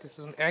 మూవీ ఆర్టిస్ట్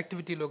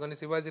యాక్టివిటీలో కానీ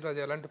శివాజీ రాజు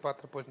ఎలాంటి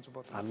పాత్ర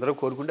పోషించబోతున్నారు? అందరూ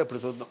కోరుకుంటే అప్పుడు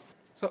చూద్దాం.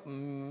 సో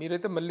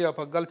మీరైతే మళ్ళీ ఆ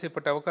పగ్గాలు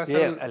చేపట్టే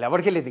అవకాశం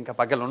ఎవరికి వెళ్ళేది, ఇంకా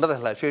పగ్గాలు ఉండదు,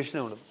 అసలు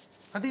అసోసియేషనే ఉండదు.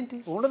 అదేంటి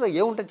ఉండదు,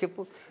 ఏముంటుంది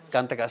చెప్పు.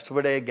 అంత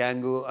కష్టపడే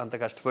గ్యాంగు, అంత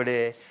కష్టపడే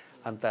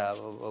అంత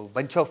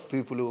బంచ్ ఆఫ్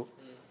పీపుల్.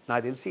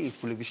 నాకు తెలిసి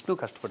ఇప్పుడు విష్ణు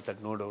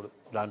కష్టపడతాడు, నో డౌట్.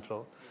 దాంట్లో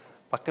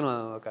పక్కన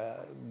ఒక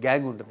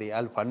గ్యాంగ్ ఉంటుంది,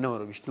 వాళ్ళు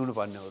పడినవారు, విష్ణువుని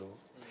పడినవారు.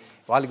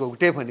 వాళ్ళకి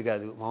ఒకటే పని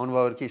కాదు, మోహన్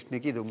బాబుకి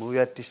విష్ణుకి ఇది మూవీ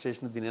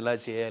ఆర్టిస్టేషన్, దీన్ని ఎలా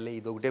చేయాలి,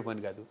 ఇది ఒకటే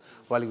పని కాదు.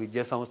 వాళ్ళకి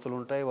విద్యా సంస్థలు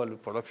ఉంటాయి, వాళ్ళు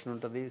ప్రొడక్షన్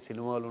ఉంటుంది,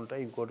 సినిమాలు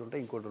ఉంటాయి, ఇంకోటి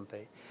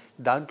ఉంటాయి.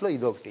 దాంట్లో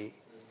ఇదొకటి.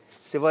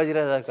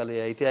 శివాజీరాజు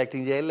అయితే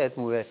యాక్టింగ్ చేయాలి,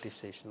 లేకపోతే మూవీ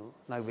ఆర్టిస్టేషను.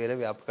 నాకు వేరే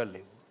వ్యాపకాలు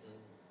లేవు.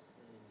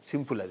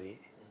 సింపుల్. అది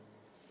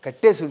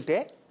కట్టేసి ఉంటే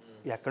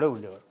ఎక్కడో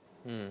ఉండేవారు.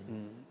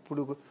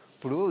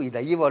 ఇప్పుడు ఇది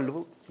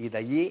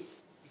అయ్యి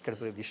ఇక్కడ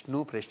విష్ణు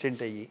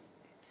ప్రెసిడెంట్ అయ్యి,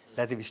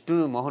 లేకపోతే విష్ణు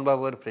మోహన్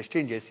బాబు గారు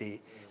ప్రెసిడెంట్ చేసి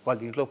వాళ్ళ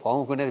ఇంట్లో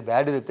పాముకునేది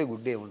బ్యాడ్ చెప్తే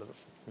గుడ్డే ఉండదు.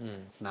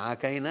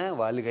 నాకైనా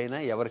వాళ్ళకైనా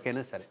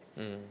ఎవరికైనా సరే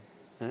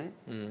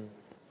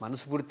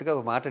మనస్ఫూర్తిగా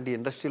ఒక మాట అంటే,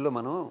 ఇండస్ట్రీలో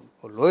మనం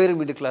లోయర్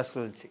మిడిల్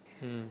క్లాస్లో నుంచి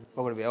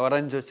ఒకటి వ్యవహారం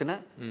నుంచి వచ్చినా,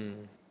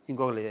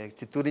 ఇంకొకటి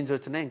చిత్తూరు నుంచి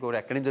వచ్చినా, ఇంకొకటి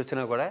ఎక్కడి నుంచి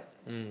వచ్చినా కూడా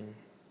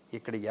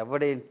ఇక్కడ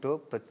ఎవడేంటో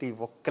ప్రతి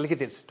ఒక్కరికి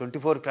తెలుసు.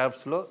 24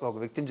 క్రాఫ్ట్స్లో ఒక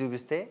వ్యక్తిని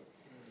చూపిస్తే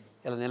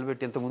ఇలా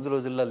నిలబెట్టి ఇంత ముందు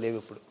రోజుల్లో లేవు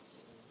ఇప్పుడు.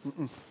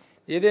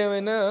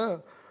 ఏదేమైనా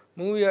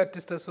మూవీ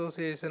ఆర్టిస్ట్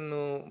అసోసియేషన్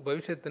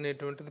భవిష్యత్తు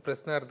అనేటువంటిది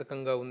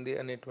ప్రశ్నార్థకంగా ఉంది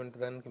అనేటువంటి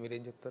దానికి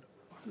మీరేం చెప్తారు?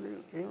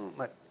 ఏమో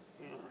మరి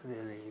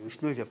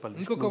విష్ణువు చెప్పాలి.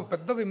 ఇంకొక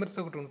పెద్ద విమర్శ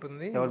ఒకటి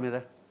ఉంటుంది ఎవరి మీద,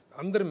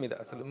 అందరి మీద.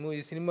 అసలు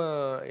ఈ సినిమా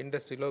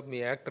ఇండస్ట్రీలో మీ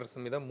యాక్టర్స్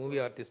మీద, మూవీ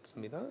ఆర్టిస్ట్స్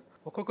మీద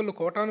ఒక్కొక్కరు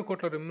కోటాను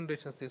కోట్ల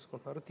రెమ్యునరేషన్స్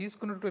తీసుకుంటున్నారు.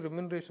 తీసుకున్నట్టు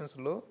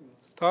రెమ్యునరేషన్స్లో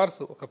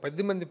స్టార్స్ ఒక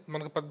 10 మంది,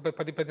 మనకు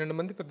 10-12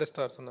 మంది పెద్ద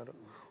స్టార్స్ ఉన్నారు.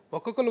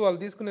 ఒక్కొక్కరు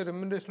వాళ్ళు తీసుకునే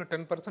రెమ్యునరేషన్లో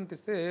 10%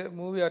 ఇస్తే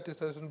మూవీ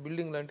ఆర్టిస్ట్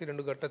బిల్డింగ్ లాంటి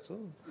 2 కట్టచ్చు.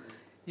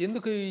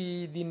 ఎందుకు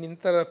దీన్ని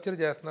ఇంత రప్చర్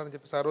చేస్తున్నారని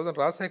చెప్పేసి ఆ రోజున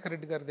రాజశేఖర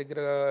రెడ్డి గారి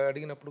దగ్గర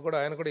అడిగినప్పుడు కూడా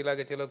ఆయన కూడా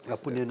ఇలాగే చేయలేదు.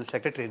 అప్పుడు నేను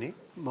సెక్రటరీని,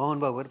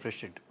 మోహన్ బాబు గారు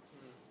ప్రెసిడెంట్.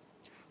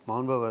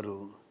 మోహన్ బాబు గారు,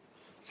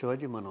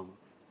 శివాజీ మనం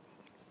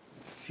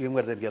సీఎం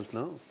గారి దగ్గరికి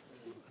వెళ్తున్నాం,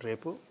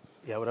 రేపు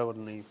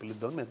ఎవరెవరిని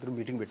పిలుద్దాం, మేము ఇద్దరు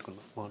మీటింగ్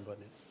పెట్టుకున్నాం మోహన్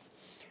బాబుని.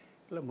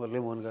 ఇలా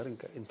మురళీమోహన్ గారు,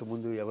 ఇంకా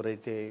ఇంతకుముందు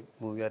ఎవరైతే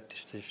మూవీ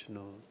ఆర్టిస్టేషన్,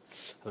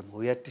 అసలు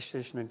మూవీ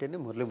ఆర్టిస్టేషన్ అంటేనే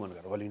మురళీమోహన్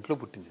గారు, వాళ్ళ ఇంట్లో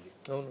పుట్టింది.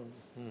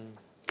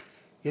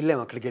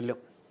 వెళ్ళాం, అక్కడికి వెళ్ళాం.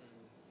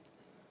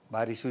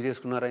 బాగా రిసీవ్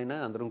చేసుకున్నారు ఆయన.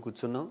 అందరం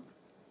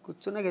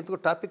కూర్చున్నాక ఎందుకో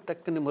టాపిక్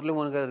టక్కని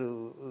మురళీమోహన్ గారు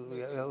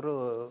ఎవరో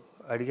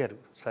అడిగారు,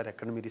 సార్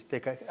ఎక్కడ మీరు ఇస్తే,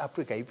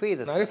 అప్పుడు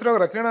అయిపోయేది. నాగేశ్వరరావు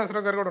గారు,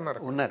 అఖిలేశ్వరరావు గారు కూడా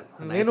ఉన్నారు.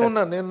 నేను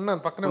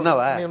ఉన్నాను పక్కనే.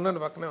 ఉన్నావా?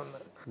 నేను పక్కనే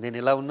ఉన్నాను. నేను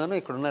ఇలా ఉన్నాను,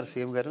 ఇక్కడ ఉన్నారు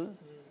సీఎం గారు.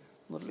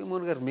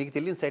 మురళీమోహన్ గారు మీకు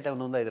తెలియని సైట్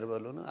ఏమైనా ఉందా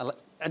హైదరాబాద్లోను? అలా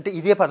అంటే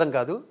ఇదే పదం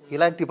కాదు,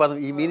 ఇలాంటి పదం,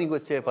 ఈ మీనింగ్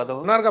వచ్చే పదం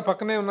ఉన్నారుగా,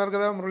 పక్కనే ఉన్నారు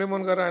కదా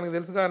మురళీమోహన్ గారు, ఆయనకు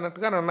తెలుసుగా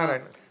అన్నట్టుగా అన్నారు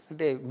ఆయన.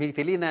 అంటే మీకు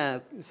తెలియని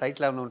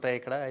సైట్లు ఏమైనా ఉంటాయి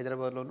ఇక్కడ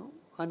హైదరాబాద్లోను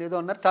అనేదో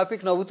అన్నారు.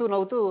 టాపిక్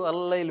నవ్వుతూ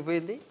అలా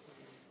వెళ్ళిపోయింది,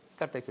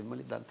 కట్ అయిపోయింది.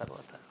 మళ్ళీ దాని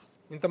తర్వాత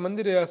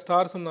ఇంతమంది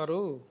స్టార్స్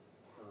ఉన్నారు,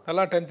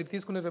 అలా 10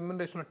 తీసుకునే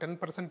రెమ్యునరేషన్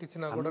 10%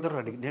 ఇచ్చినా కూడా అందరూ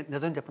అడిగి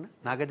నిజం చెప్పనా,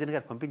 నాగార్జున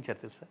గారు పంపించారు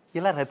తెలుసా.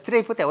 ఇలా రప్తిరి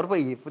అయిపోతే ఎవరు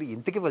పోయి ఇప్పుడు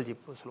ఇంతకి ఇవ్వాలి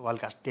చెప్పు. అసలు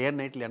వాళ్ళు డే అండ్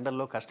నైట్లు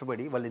ఎండల్లో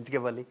కష్టపడి వాళ్ళు ఎందుకు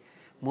ఇవ్వాలి?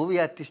 మూవీ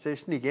ఆర్టిస్ట్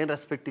నీకేం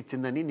రెస్పెక్ట్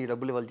ఇచ్చిందని నీ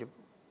డబ్బులు ఇవ్వాలి చెప్పు.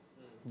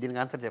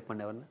 దీనికి ఆన్సర్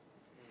చెప్పండి ఎవరన్నా.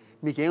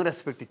 మీకేం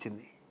రెస్పెక్ట్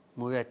ఇచ్చింది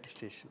మూవీ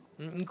ఆర్టిస్టేషన్?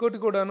 ఇంకోటి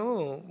కూడాను,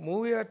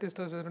 మూవీ ఆర్టిస్ట్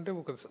అసోసియేషన్ అంటే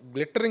ఒక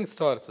glittering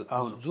stars,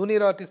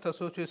 junior artist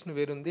association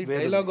వేరుంది,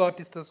 dialogue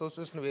artist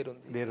association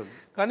వేరుంది.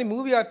 కానీ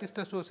మూవీ ఆర్టిస్ట్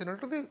అసోసియేషన్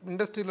అంటే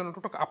ఇండస్ట్రీలో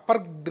ఉన్నటువంటి ఒక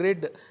అప్పర్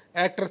గ్రేడ్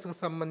యాక్టర్స్కి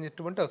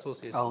సంబంధించినటువంటి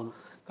అసోసియేషన్.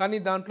 కానీ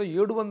దాంట్లో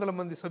 700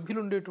 మంది సభ్యులు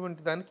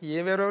ఉండేటువంటి దానికి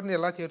ఎవరెవరిని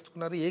ఎలా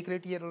చేర్చుకున్నారు, ఏ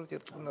క్రైటీరియాలో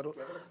చేర్చుకున్నారు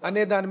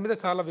అనే దాని మీద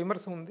చాలా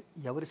విమర్శ ఉంది.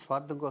 ఎవరి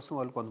స్వార్థం కోసం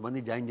వాళ్ళు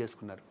కొంతమంది జాయిన్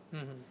చేసుకున్నారు.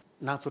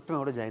 నా చుట్టం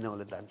ఎవడో జాయిన్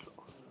అవ్వలేదు దాంట్లో.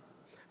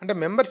 అంటే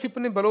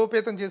మెంబర్షిప్ని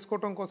బలోపేతం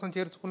చేసుకోవడం కోసం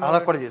చేర్చుకున్నారు, అలా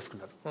కూడా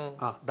చేసుకున్నారు.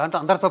 దాంట్లో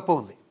అందరి తప్పు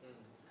ఉంది.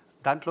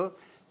 దాంట్లో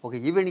ఒక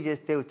ఈవెంట్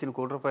చేస్తే వచ్చిన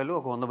 ₹1,00,00,000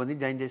 ఒక 100 మంది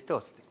జాయిన్ చేస్తే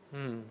వస్తుంది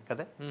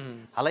కదా.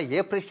 అలా ఏ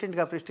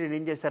ప్రెసిడెంట్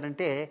ఏం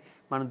చేశారంటే,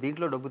 మనం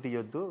దీంట్లో డబ్బు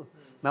తీయొద్దు,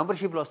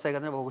 మెంబర్షిప్లు వస్తాయి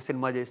కదా, ఒక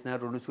సినిమా చేసినా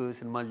 2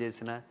 సినిమాలు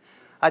చేసినా.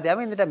 అది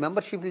ఏమైందంటే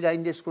మెంబర్షిప్లు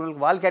జాయిన్ చేసుకున్న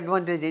వాళ్ళకి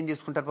అడ్వాంటేజ్ ఏం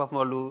చేసుకుంటారు పాపం.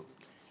 వాళ్ళు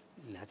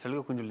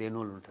నేచురల్గా కొంచెం లేని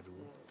వాళ్ళు ఉంటారు.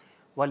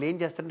 వాళ్ళు ఏం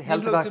చేస్తారంటే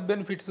హెల్త్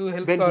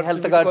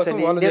కార్డ్స్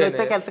అని, నేను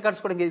వచ్చాక హెల్త్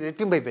కార్డ్స్ కూడా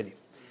రెట్టింపు అయిపోయినాయి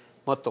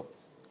మొత్తం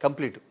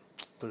కంప్లీట్.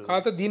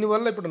 కాకపోతే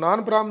దీనివల్ల ఇప్పుడు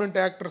నాన్ ప్రామినెంట్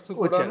యాక్టర్స్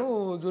కూడాను,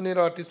 జూనియర్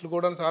ఆర్టిస్టులు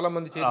కూడా చాలా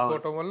మంది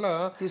తీసుకోవటం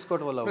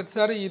వల్ల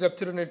ప్రతిసారి ఈ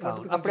రప్చర్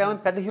అనేటువంటి అప్పుడు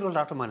ఏమైనా పెద్ద హీరోలు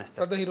రావటం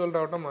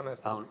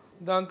మానేస్తారు.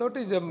 దాంతో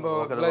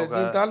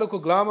దీని తాలూకు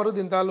గ్లామర్,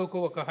 దీని తాలూకు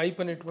ఒక హైప్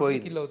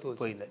అనేటువంటి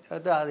పోయింది.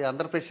 అది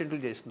అందరు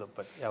ప్రెసిడెంట్లు చేసిన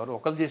తప్పు, ఎవరు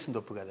ఒకరు చేసిన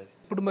తప్పు కదా.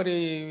 ఇప్పుడు మరి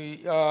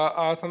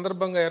ఆ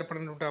సందర్భంగా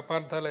ఏర్పడినటువంటి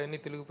అపార్థాలు అన్ని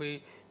తెలిగిపోయి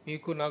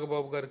మీకు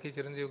నాగబాబు గారికి,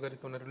 చిరంజీవి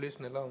గారికి ఉన్న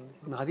రిలేషన్ ఎలా ఉంది?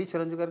 నాది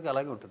చిరంజీవి గారికి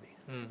అలాగే ఉంటుంది.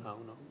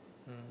 అవును,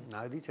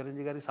 నాది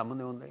చిరంజీవి గారికి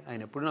సంబంధం ఉంది.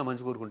 ఆయన ఎప్పుడు నా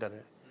మంచి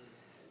కోరుకుంటారు,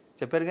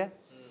 చెప్పారుగా.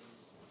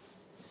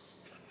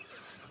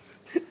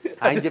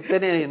 ఆయన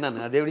చెప్తేనే విన్నాను,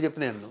 ఆ దేవుడు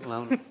చెప్పినే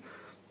విన్నాను.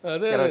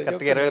 అదే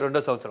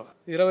 22వ సంవత్సరం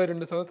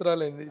 22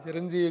 సంవత్సరాలైంది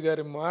చిరంజీవి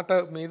గారి మాట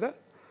మీద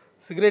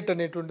సిగరెట్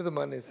అనేటువంటిది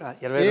మానేసి.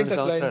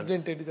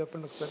 ఇన్సిడెంట్ ఏంటి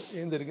చెప్పండి ఒకసారి,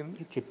 ఏం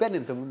జరిగింది? చెప్పాను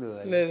ఇంతకుముందు.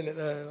 లేదు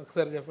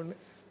ఒకసారి చెప్పండి.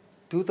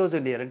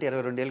 2000 ఇయర్ అంటే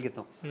 22 ఏళ్ళ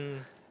క్రితం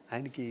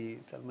ఆయనకి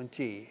చాలా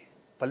మంచి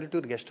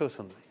పల్లెటూరు గెస్ట్ హౌస్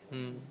ఉంది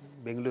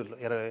బెంగళూరులో.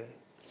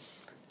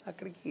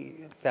 అక్కడికి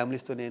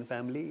ఫ్యామిలీస్తో, నేను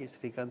ఫ్యామిలీ,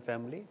 శ్రీకాంత్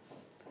ఫ్యామిలీ,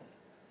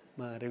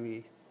 మా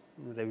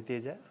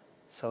రవితేజ,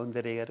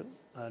 సౌందర్య గారు,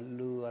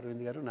 అల్లు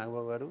అరవింద్ గారు,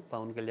 నాగబాబు గారు,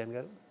 పవన్ కళ్యాణ్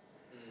గారు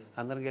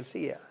అందరం కలిసి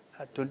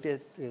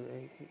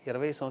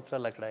 20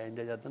 సంవత్సరాలు అక్కడ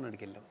ఎంజాయ్ చేద్దాం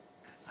అక్కడికి వెళ్ళాం.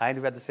 ఆయన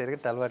పెద్ద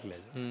సిగరెట్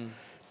అలవాట్లేదు,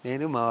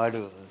 నేను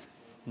మావాడు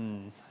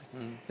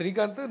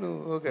శ్రీకాంత్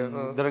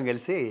ఇద్దరం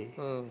కలిసి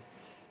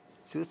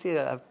చూసి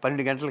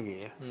 12 గంటలకి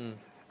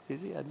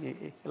చూసి అన్ని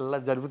ఇలా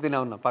జరుపుతూనే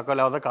ఉన్నాం. పక్క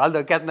వాళ్ళు ఎవరిదో కాలు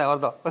దొక్కేస్తున్నా,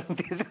 ఎవరిదో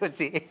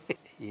తీసుకొచ్చి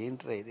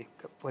ఏంట్రా ఇది.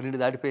 12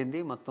 దాటిపోయింది,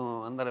 మొత్తం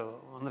అందరూ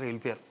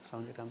వెళ్ళిపోయారు,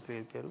 సౌందర్య అంతా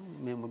వెళ్ళిపోయారు.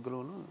 మేము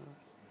ముగ్గురును,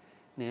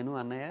 నేను,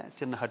 అన్నయ్య,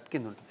 చిన్న హట్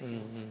కింద ఉంటుంది.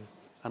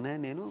 అన్నయ్య,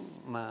 నేను,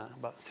 మా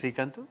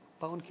శ్రీకాంత్,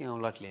 పవన్కి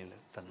అలవాట్లేదు,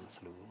 తను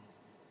అసలు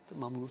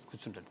మామూలు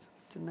కూర్చుంటాడు.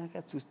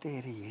 చిన్నాక చూస్తే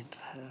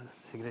ఏంట్రా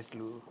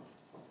సిగరెట్లు,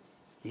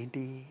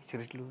 ఏంటి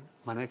సిగరెట్లు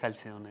మనమే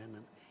కాల్చే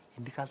ఉన్నాయన్నాను.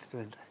 ఇంటికి కాల్చడం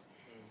ఏంట్రా,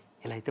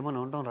 ఇలా అయితే మనం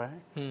ఉంటాం రా,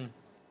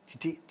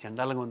 చిచి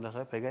చండాలంగా ఉందా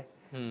సార్, పైగా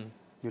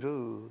మీరు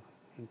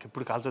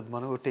ఇంకెప్పుడు కాల్చొద్దు,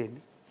 మనం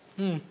ఒట్టేయండి,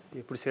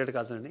 ఎప్పుడు సిగరెట్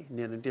కాల్చండి,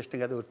 నేను ఇంటి ఇష్టం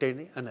కదా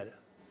ఒట్టేయండి అన్నారు.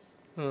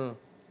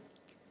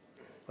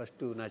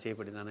 ఫస్ట్ నా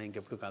చేయబడింది, నాన్న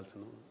ఇంకెప్పుడు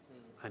కాల్చను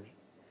అని.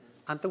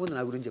 అంతకుముందు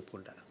నా గురించి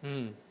చెప్పుకుంటారు.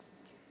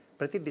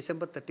 ప్రతి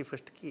December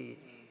 31st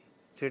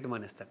సిగరెట్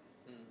మానేస్తాను.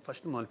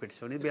 ఫస్ట్ మొదలు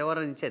పెట్టేసాడు, ఇది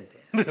వ్యవహారం నుంచి అంతే.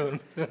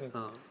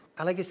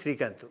 అలాగే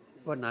శ్రీకాంత్,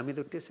 వాడు నా మీద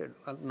ఒట్టేశాడు,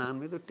 నాన్న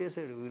మీద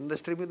ఒట్టేశాడు,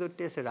 ఇండస్ట్రీ మీద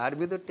ఒట్టేశాడు, ఆడి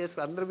మీద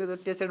ఒట్టేశాడు, అందరి మీద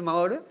ఒట్టేశాడు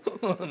మావాడు.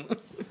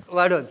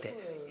 వాడు అంతే.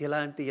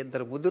 ఇలాంటి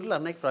 2 ముదురులు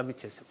అన్నయ్యకి ప్రామిస్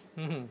చేశాం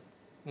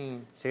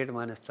సిగరెట్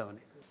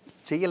మానేస్తామని.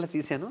 చెయ్యలా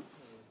తీసాను,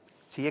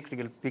 చెయ్యక్కడికి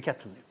వెళ్ళి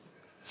పీకేస్తుంది.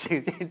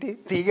 ఏంటి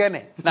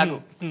తీగానే నాకు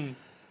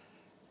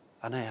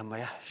అన్నయ్య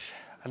అమ్మయ్య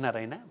అన్నారు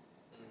ఆయన.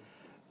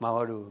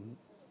 మావాడు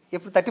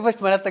ఎప్పుడు 31st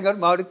మానేస్తాం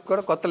కాబట్టి మావాడికి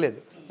కూడా కొత్త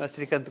లేదు,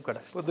 శ్రీకాంత్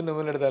కూడా పొద్దున్న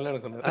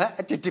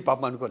చిచ్చి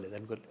పాపం అనుకోలేదు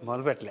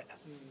మొదలు పెట్టలే.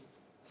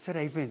 సరే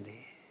అయిపోయింది.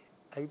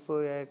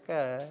 అయిపోయాక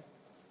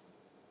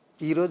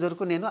ఈ రోజు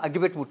వరకు నేను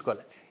అగ్గిపెట్టి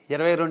ముట్టుకోలే.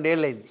 22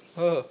 ఏళ్ళు అయింది,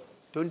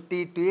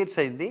 22 years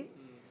అయింది,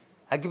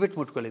 అగ్గిపెట్టి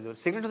ముట్టుకోలేదు.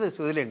 సిగరెట్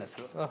వదిలేండి.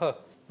 అసలు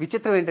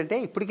విచిత్రం ఏంటంటే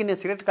ఇప్పటికీ నేను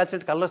సిగరెట్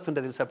కాల్చినట్టు కళ్ళు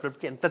వస్తుంటుంది తెలుసు.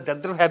 అప్పటికి ఎంత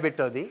దరిద్రం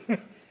హ్యాబిట్ అది.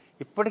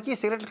 ఇప్పటికీ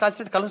సిగరెట్లు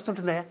కాల్చినట్టు కళ్ళు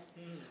వస్తుంటుందా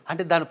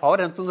అంటే దాని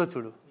పవర్ ఎంత ఉందో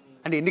చూడు.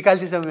 అంటే ఎన్ని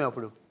కాల్చేసాము మేము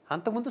అప్పుడు.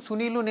 అంతకుముందు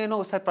సునీలు నేను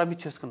ఒకసారి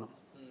ప్రామిస్ చేసుకున్నాం,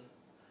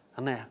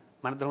 అన్నయ్య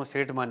మన ఇద్దరం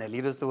సిగరెట్ మానేయాలి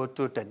ఈ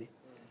రోజుతో ఒట్టని.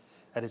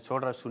 అరే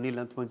చూడరా సునీల్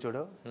ఎంత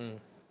మంచోడో,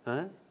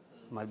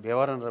 మరి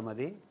బేవరం రా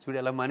మాది, చూడు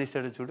ఎలా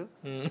మానేశాడో చూడు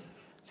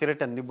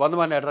సిగరెట్ అని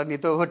బొందమన్నాడు,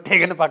 నీతో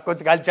ఒట్టేగానే పక్క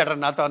వచ్చి కాల్చాడు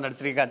నాతో అన్నాడు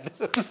శ్రీకాంత్.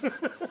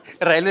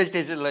 రైల్వే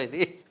స్టేషన్లో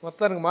ఇది.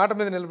 మొత్తానికి మాట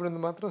మీద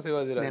నిలబడింది మాత్రం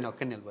శివాజీ. నేను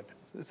ఒక్క నిలబడ్డా.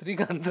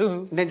 శ్రీకాంత్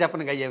నేను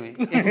చెప్పను అయ్యేమి,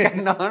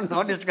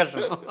 నో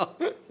డిస్కషన్.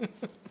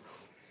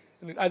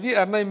 అది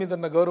అన్నయ్య మీద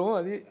ఉన్న గౌరవం,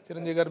 అది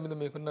చిరంజీవి గారి మీద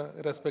మీకున్న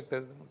రెస్పెక్ట్.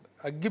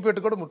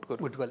 అగ్గిపెట్టు కూడా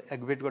ముట్టుకోవాలి,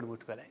 అగ్గిపెట్టు కూడా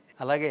ముట్టుకోవాలి.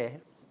 అలాగే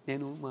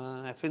నేను మా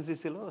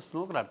ఎఫ్ఎన్సీసీలో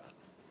స్నోకర్ ఆడతాను.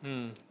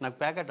 నాకు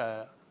ప్యాకెట్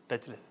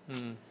టచ్ లేదు.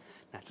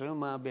 యాక్చువల్గా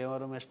మా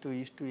భీమవరం వెస్ట్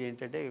ఈస్ట్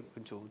ఏంటంటే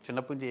కొంచెం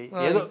చిన్నప్పటి నుంచి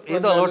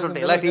ఏదో అలవాటు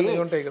ఉంటాయి, ఇలాంటివి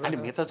అంటే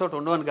మిగతా చోట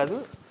ఉండవని కాదు,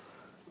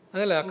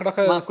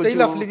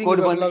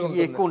 కోడి బండ్లు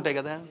ఎక్కువ ఉంటాయి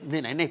కదా.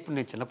 నేనైనా ఇప్పుడు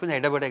నేను చిన్నప్పటి నుంచి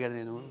హైదరాబాదే కదా,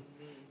 నేను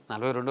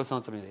 42వ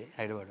సంవత్సరం ఇది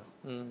హైదరాబాద్.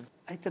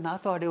 అయితే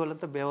నాతో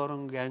ఆడేవాళ్ళంతా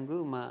భీమవరం గ్యాంగు,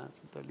 మా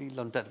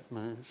వీళ్ళు ఉంటారు,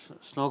 మా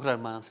స్నోకర్,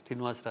 మా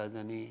శ్రీనివాసరాజు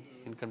అని,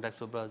 ఇన్కమ్ ట్యాక్స్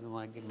సుబ్బరాజు,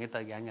 మా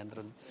మిగతా గ్యాంగ్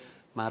అందరూ,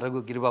 మా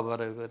రఘు గిరిబాబు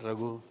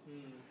రఘు,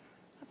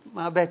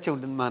 మా బ్యాచ్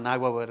ఉంటుంది, మా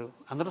నాగబాబు గారు,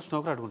 అందరూ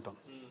స్నోకర్ ఆడుకుంటాం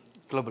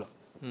క్లబ్లో.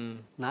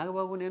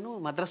 నాగబాబు నేను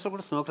మద్రాసులో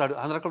కూడా స్నోకర్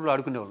ఆంధ్ర క్లబ్లో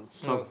ఆడుకునేవాడు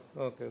స్నోకర్.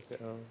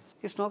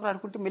 ఈ స్నోకర్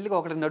ఆడుకుంటే మెల్లిగా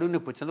ఒకటి నడువు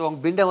నొప్పి వచ్చింది, ఒక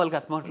బిండె వాళ్ళకి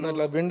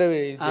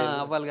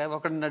వాళ్ళకి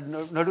ఒకటి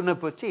నడువు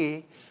నొప్పి వచ్చి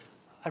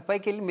అటు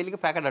పైకి వెళ్ళి మెల్లిగా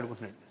ప్యాకెట్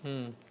ఆడుకుంటున్నాడు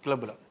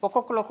క్లబ్లో.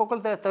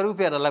 ఒక్కొక్కరు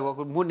తరిగిపోయారు అలాగ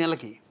ఒక 3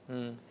 నెలలకి.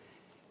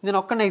 నేను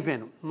ఒక్కనే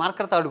అయిపోయాను,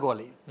 మార్కర్తో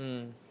ఆడుకోవాలి.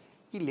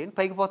 వీళ్ళేంటి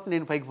పైకి పోతుంది,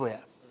 నేను పైకి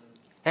పోయా.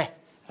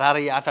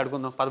 రారయ్య ఆట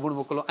ఆడుకుందాం 13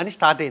 ముక్కలు అని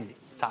స్టార్ట్ అయింది.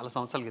 చాలా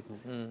సంవత్సరాల క్రితం,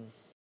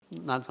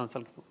 4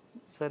 సంవత్సరాల క్రితం.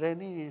 సరే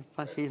అని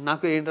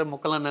నాకు ఏంటో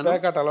ముక్కలు అన్నాను,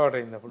 అలవాటు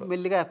అయింది. అప్పుడు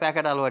మెల్లిగా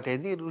ప్యాకెట్ అలవాటు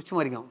అయింది, రుచి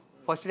మరిగాం.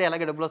 ఫస్ట్ డే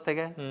ఎలాగే డబ్బులు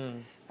వస్తాయిగా,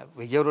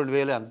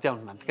 1000-2000 అంతే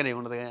ఉంటుంది, అంతకనే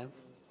ఉండదుగా.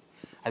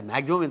 అది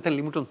మ్యాక్సిమం ఎంత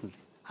లిమిట్ ఉంటుంది.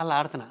 అలా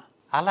ఆడుతున్నా,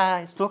 అలా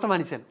స్నోకర్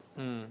మానేశాను.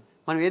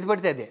 మనం ఏది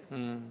పడితే అదే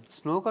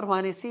స్నోకర్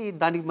మానేసి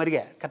దానికి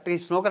మరిగా కరెక్ట్గా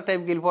స్నోకర్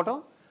టైంకి వెళ్ళిపోవటం,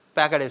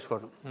 ప్యాకెట్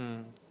వేసుకోవడం.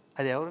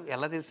 అది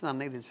ఎలా తెలిసింది,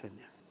 అన్నయ్యకి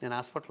తెలిసిపోయింది. నేను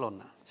హాస్పిటల్లో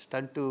ఉన్నా,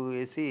 స్టంట్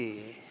వేసి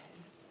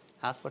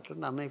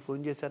హాస్పిటల్లో అన్నయ్య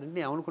ఫోన్ చేశారంటే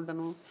నేను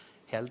ఏమనుకుంటాను,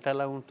 హెల్త్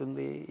ఎలా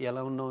ఉంటుంది,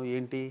 ఎలా ఉన్నావు,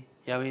 ఏంటి,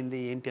 ఏమైంది,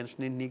 ఏం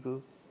టెన్షన్ ఏంటి నీకు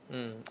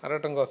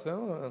అడగటం కోసం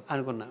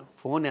అనుకున్నా.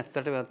 ఫోన్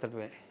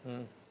ఎత్తటమే,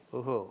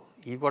 ఓహో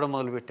ఈ కూడా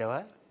మొదలు పెట్టావా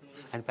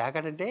అని.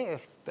 ప్యాకెట్ అంటే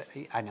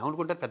ఆయన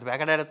ఏమనుకుంటారు, పెద్ద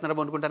ప్యాకెట్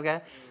ఆడుతున్నారు అనుకుంటారుగా,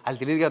 అది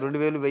తెలియదుగా.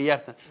 2000 1000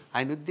 ఆడుతున్నారు.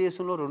 ఆయన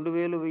ఉద్దేశంలో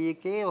 2000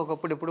 1000కే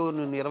ఒకప్పుడు ఎప్పుడు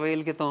 20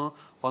 ఏళ్ళ క్రితం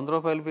 100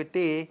 రూపాయలు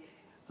పెట్టి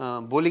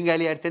బౌలింగ్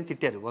ఆలి ఆడితే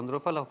తిట్టారు. 100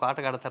 రూపాయలు ఒక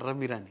ఆటకు ఆడతారా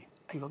మీరు అని.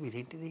 అయ్యో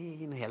మీరేంటిది,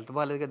 నా హెల్త్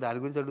బాగాలేదు కదా దాని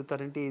గురించి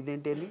అడుగుతారంటే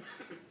ఇదేంటి అని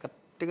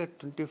కరెక్ట్గా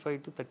 25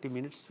 to 30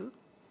 minutes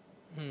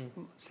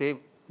same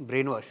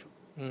brain wash.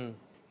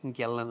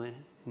 ఇంకెళ్ళను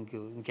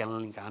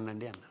ఇంకా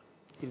ఆనండి అన్న.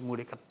 ఇది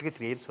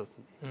 3 years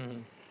అవుతుంది.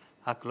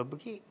 ఆ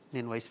క్లబ్కి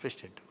నేను వైస్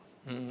ప్రెసిడెంట్,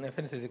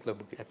 ఎఫ్ఎన్సీసీ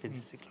క్లబ్కి.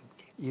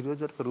 ఈ రోజు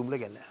వరకు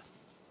రూమ్లోకి వెళ్ళా,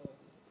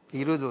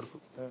 ఈ రోజు వరకు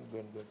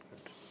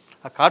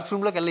ఆ కార్డ్స్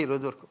రూమ్లోకి వెళ్ళా ఈ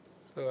రోజు వరకు.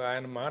 సో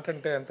ఆయన మాట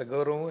అంటే ఎంత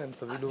గౌరవం, ఎంత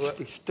విలువ,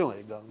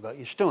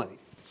 ఇష్టం అది.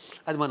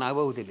 అది మా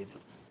నాగబాబు తెలియదు.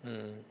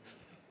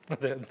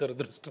 అదే ఎంత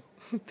దురదృష్టం.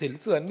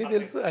 అన్నీ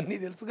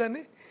తెలుసు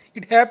కానీ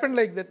ఇట్ హ్యాపెండ్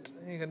లైక్ దట్,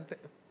 అంతే.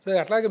 సో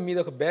అట్లాగే మీది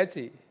ఒక బ్యాచ్,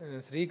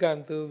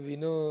 శ్రీకాంత్,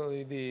 విను,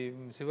 ఇది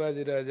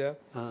శివాజీ రాజా,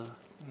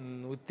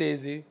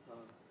 ఉత్తేజీ,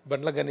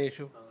 బండ్ల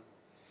గణేష్.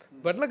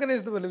 బండ్ల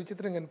గణేష్తో మళ్ళీ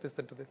విచిత్రంగా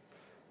అనిపిస్తుంటుంది.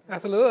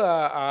 అసలు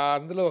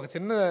అందులో ఒక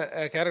చిన్న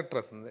క్యారెక్టర్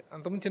వస్తుంది,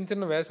 అంతకుముందు చిన్న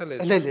చిన్న వేషాలు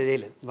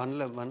లేదు.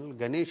 బండ్ల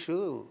గణేష్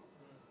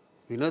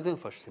వినోదం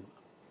ఫస్ట్ సినిమా.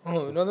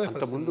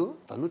 అంతకుముందు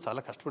తను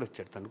చాలా కష్టపడి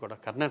వచ్చాడు, తను కూడా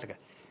కర్ణాటక.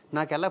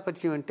 నాకు ఎలా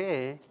పరిచయం అంటే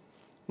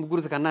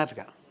 3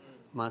 కర్ణాటక,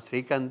 మా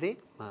శ్రీకాంత్ది,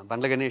 మా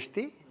బండ్ల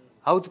గణేష్ది,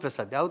 ఆవుతి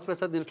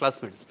ప్రసాద్ నేను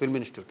classmates film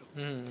institute.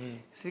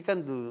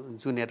 Srikanth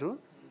junior,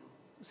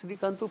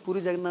 Srikanth, puri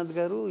Jagannadh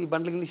గారు, ఈ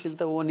బండ్ల గణేష్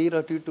వెళ్తే 1 year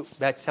అటు ఇటు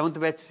batch, 7th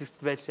batch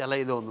 6th batch అలా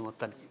ఏదో ఉంది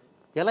మొత్తానికి.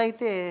 ఎలా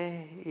అయితే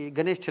ఈ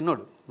గణేష్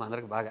చిన్నోడు, మా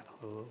అందరికి బాగా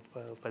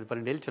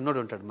 10-12 ఏళ్ళు చిన్నోడు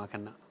ఉంటాడు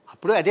మాకన్నా.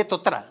 అప్పుడు అదే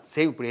తొత్తర,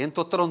 సేమ్ ఇప్పుడు ఏం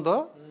తొత్తర ఉందో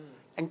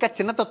ఇంకా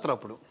చిన్న తొత్తర.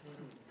 అప్పుడు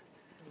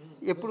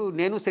ఎప్పుడు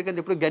నేను శ్రీకాంత్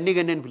ఎప్పుడు గన్ని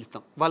అని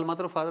పిలుస్తాం. వాళ్ళు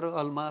మాత్రం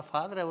మా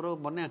ఫాదర్ ఎవరో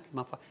మొన్నే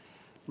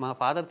మా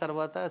ఫాదర్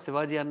తర్వాత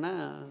శివాజీ అన్న,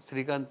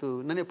 శ్రీకాంత్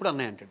నన్ను ఎప్పుడు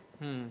అన్నయ్య అంటాడు,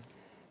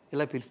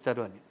 ఇలా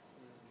పిలుస్తారు అని.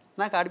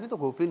 నాకు ఆడి మీద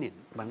ఒక ఒపీనియన్,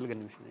 బండ్ల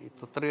గణేష్ ఈ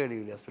తొత్తరగాడి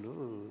అసలు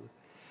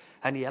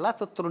అని. ఎలా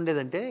తొత్తర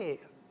ఉండేదంటే,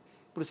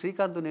 ఇప్పుడు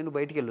శ్రీకాంత్ నేను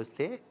బయటికి వెళ్ళి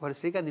వస్తే వాడు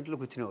శ్రీకాంత్ ఇంట్లో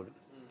కూర్చునేవాడు.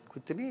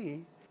 కూర్చుని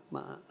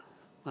మా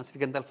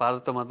శ్రీకాంత్ వాళ్ళ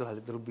ఫాదర్తో మాత్రం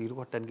వాళ్ళిద్దరు బీరు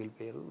కొట్టడానికి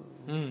వెళ్ళిపోయారు,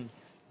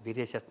 బీరు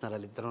వేసేస్తున్నారు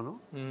వాళ్ళిద్దరూ,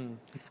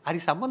 అది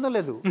సంబంధం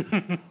లేదు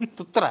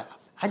తుత్తర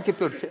అని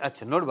చెప్పేవాడు. ఆ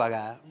చిన్నోడు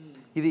బాగా,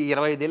 ఇది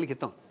 25 ఏళ్ళ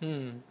క్రితం.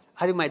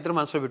 అది మా ఇద్దరు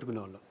మనసులో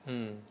పెట్టుకునేవాళ్ళం.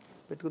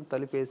 పెట్టుకుని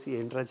తలుపేసి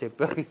ఏంట్రా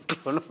చెప్పారు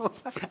ఇంట్లో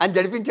అని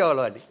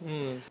జడిపించేవాళ్ళు అని.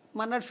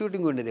 మన్నాడు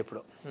షూటింగ్ ఉండేది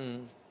ఎప్పుడో,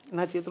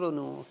 నా చేతిలో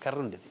కర్ర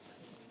ఉండేది.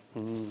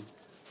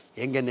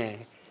 ఏంగానే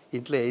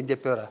ఇంట్లో ఏం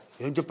చెప్పావరా,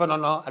 ఏం చెప్పాను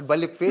అన్నా అది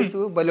బలి ఫేసు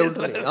బలి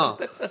ఉంటుంది.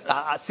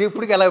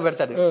 సేపుడికి ఎలా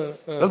పెడతాడు,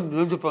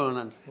 నేను చెప్పాను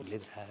అన్నాను.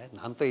 లేదురా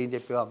నాతో ఏం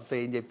చెప్పావు, అమ్మతో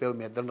ఏం చెప్పావు,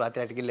 మీ ఇద్దరు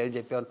రాత్రి అటుకెళ్ళి ఏం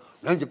చెప్పాను,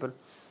 నేను చెప్పాను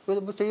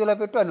చెయ్యలా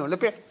పెట్టు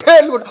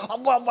అని కూడా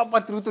అబ్బా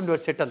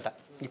తిరుగుతుండేవాడు సెట్ అంతా.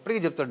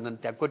 ఇప్పటికీ చెప్తాడు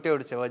నన్ను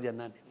తెగొట్టేవాడు శివాజీ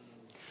అన్న అని.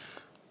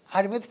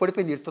 ఆడి మీద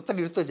పడిపోయింది,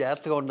 ఇడుతో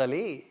జాగ్రత్తగా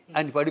ఉండాలి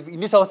అని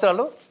ఇన్ని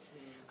సంవత్సరాలు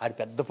ఆడు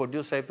పెద్ద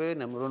ప్రొడ్యూసర్ అయిపోయి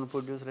నెంబర్ 1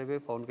 ప్రొడ్యూసర్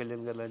అయిపోయి పవన్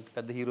కళ్యాణ్ గారు లాంటి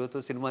పెద్ద హీరోతో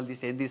సినిమాలు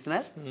తీసి ఏం తీసినా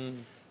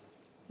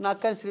నాకు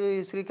కానీ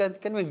శ్రీకాంత్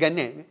కానీ మేము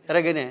గన్నే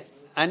ఎరగనే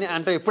అని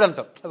అంటాం, ఎప్పుడు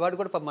అంటాం. వాడు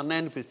కూడా పాపం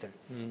అన్నయ్య అనిపిస్తాడు.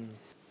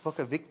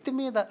 ఒక వ్యక్తి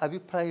మీద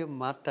అభిప్రాయం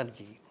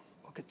మార్చడానికి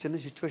ఒక చిన్న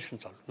సిచ్యువేషన్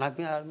చాలు.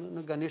 నాకు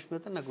గణేష్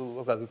మీద నాకు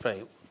ఒక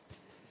అభిప్రాయం,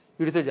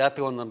 వీడితో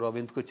జాగ్రత్తగా ఉన్నాను రాబు,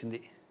 ఎందుకు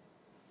వచ్చింది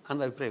అన్న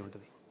అభిప్రాయం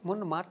ఉంటుంది.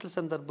 మొన్న మాటల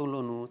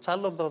సందర్భంలోనూ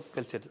చాలా తర్వాత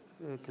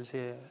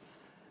కలిసి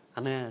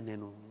అన్నయ్య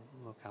నేను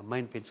ఒక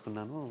అమ్మాయిని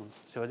పెంచుకున్నాను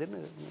శివాజీ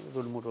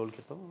 2-3 రోజుల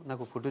క్రితం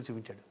నాకు ఫోటో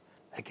చూపించాడు.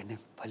 అక్కడనే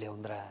భలే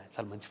ఉందిరా,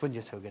 చాలా మంచి పని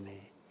చేసావు కానీ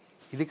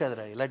ఇది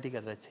కదరా, ఇలాంటివి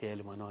కదరా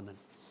చేయాలి మనం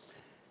అన్నాను.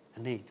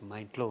 అన్నీ ఇది మా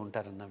ఇంట్లో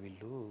ఉంటారన్న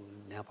వీళ్ళు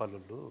నేపాల్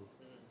వాళ్ళు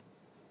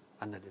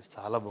అన్నాడు.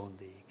 చాలా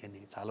బాగుంది కానీ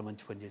చాలా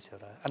మంచి పని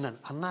చేసేవరా అన్నాను.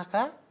 అన్నాక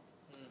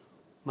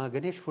మా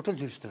గణేష్ ఫోటోలు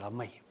చూపిస్తున్నాడు.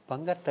 అమ్మాయి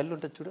బంగారు తల్లి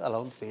ఉంటుంది చూడు, అలా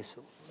ఉంది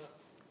ఫేసు.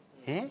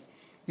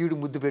 ఈవిడు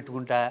ముద్దు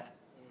పెట్టుకుంటా,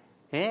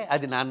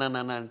 అది నాన్న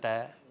నాన్న అంట.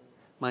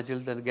 మా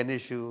చెల్లి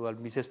గణేష్ వాళ్ళ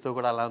మిసెస్తో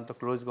కూడా అలా అంత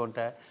క్లోజ్గా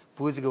ఉంటా,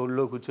 పూజగా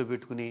ఒళ్ళో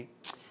కూర్చోబెట్టుకుని.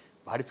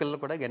 వాడి పిల్లలు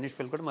కూడా గణేష్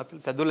పిల్లలు కూడా మా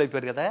పిల్లలు పెద్దోళ్ళు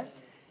అయిపోయారు కదా,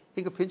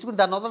 ఇంకా పెంచుకుని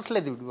దాన్ని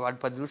వదలట్లేదు. వాడు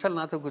 10 నిమిషాలు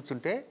నాతో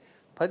కూర్చుంటే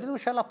 10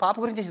 నిమిషాలు ఆ పాప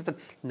గురించి చెప్తాడు.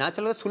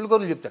 న్యాచురల్గా సొల్లు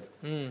కౌరులు చెప్తాడు.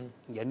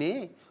 కానీ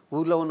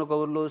ఊర్లో ఉన్న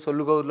కౌరులు,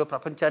 సొల్లు కౌరులు,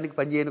 ప్రపంచానికి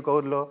పనిచేయని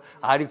కౌరులో,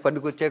 ఆడికి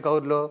పనికొచ్చే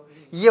కౌరులో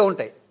ఇవే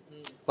ఉంటాయి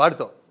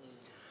వాడితో.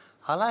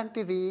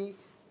 అలాంటిది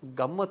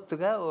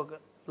గమ్మత్తుగా ఒక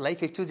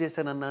లైఫ్ అచీవ్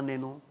చేశానన్నా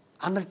నేను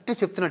అన్నట్టే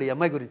చెప్తున్నాడు ఈ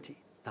అమ్మాయి గురించి.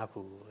 నాకు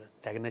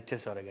తెగ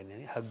నచ్చేసేవారు కానీ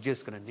హగ్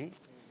చేసుకుని,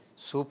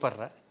 సూపర్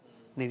రా,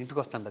 నేను ఇంటికి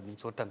వస్తాను రా, నేను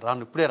చూడటాను,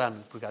 రాను ఇప్పుడే రాను,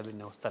 ఇప్పుడు కాదు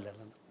నేను వస్తాను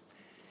రాను.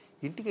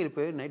 ఇంటికి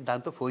వెళ్ళిపోయి నైట్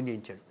దాంతో ఫోన్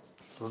చేయించాడు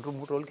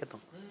 2-3 రోజుల క్రితం.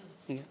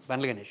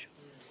 బండ్ల గణేష్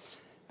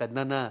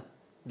పెద్దన్న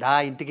దా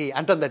ఇంటికి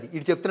అంటుంది. అది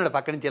ఇటు చెప్తున్నాడు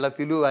పక్క నుంచి, ఇలా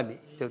పిలువు అని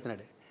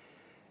చెప్తున్నాడు.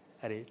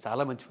 అరే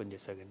చాలా మంచి పని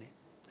చేశావు కానీ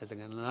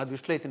నిజంగా నా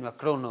దృష్టిలో అయితే నువ్వు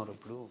అక్కడ ఉన్నావు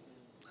ఇప్పుడు.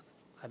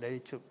 అదే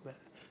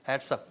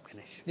హ్యాట్స్ ఆఫ్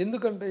గణేష్.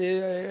 ఎందుకంటే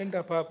ఏంటి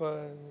ఆ పాప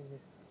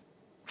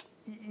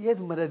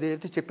ఏది మరి అది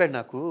అయితే చెప్పాడు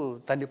నాకు.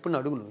 తను ఎప్పుడు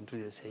అడుగును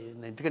ఇంటర్వ్యూ చేసి,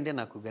 ఎందుకంటే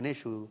నాకు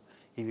గణేష్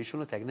ఈ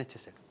విషయంలో తెగ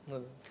నచ్చేశాడు.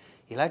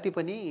 ఇలాంటి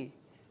పని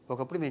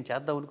ఒకప్పుడు మేము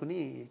చేద్దాం అనుకుని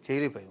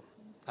చేయలేకపోయాం.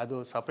 అదో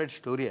సపరేట్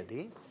స్టోరీ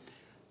అది.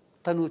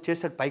 తను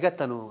చేశాడు. పైగా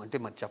తను అంటే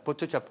మరి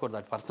చెప్పొచ్చో చెప్పకూడదు,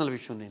 అది పర్సనల్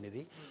విషయం. నేను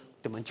ఇది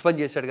అంటే మంచి పని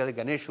చేశాడు కదా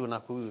గణేష్.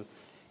 నాకు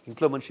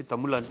ఇంట్లో మనిషి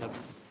తమ్ముళ్ళు అంటారు.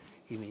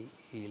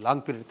 ఈ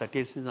లాంగ్ పీరియడ్ 30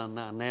 years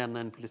అన్నయ్య అన్న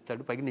అని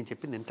పిలుస్తాడు. పైగా నేను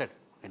చెప్పింది వింటాడు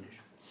గణేష్.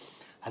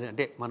 అదే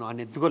అంటే మనం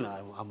ఆయన ఎత్తుకోలే,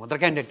 ఆ ముద్ర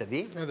క్యాండిడేట్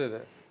అది.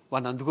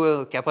 వాడిని అందుకో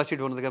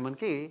కెపాసిటీ ఉన్నదిగా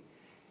మనకి.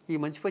 ఈ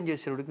మంచి పని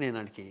చేసేవాడికి నేను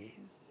వాడికి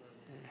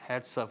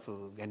హ్యాట్స్ ఆఫ్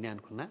గణ్య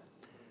అనుకున్నా.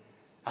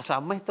 అసలు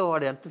అమ్మాయితో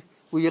వాడు ఎంత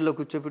ఊయల్లో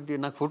కూర్చోబెట్టి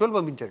నాకు ఫోటోలు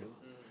పంపించాడు.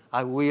 ఆ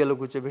ఊయల్లో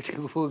కూర్చోబెట్టి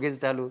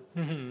ఊగించాలు,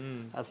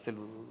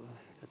 అసలు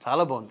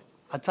చాలా బాగుంది.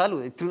 అది చాలు,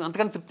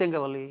 అంతకన్నా తృప్తి ఏం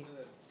కావాలి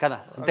కదా.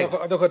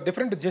 అదొక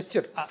డిఫరెంట్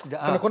జెస్చర్.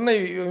 తనకున్న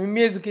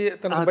ఇమేజ్కి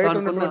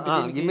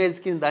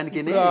ఇమేజ్కి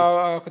దానికి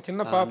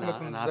చిన్న పాప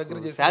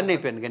ఫ్యాన్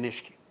అయిపోయాను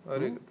గణేష్కి.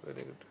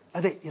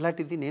 అదే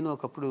ఇలాంటిది నేను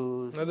ఒకప్పుడు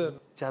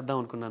చేద్దాం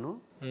అనుకున్నాను.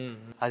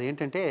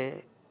 అదేంటంటే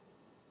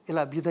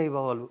ఇలా అభ్యుదయ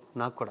భావాలు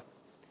నాకు కూడా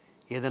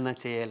ఏదన్నా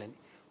చేయాలని.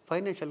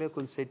 ఫైనాన్షియల్గా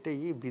కొంచెం సెట్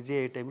అయ్యి బిజీ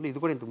అయ్యే టైంలో, ఇది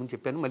కూడా ఇంతకుముందు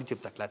చెప్పాను, మళ్ళీ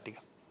చెప్తా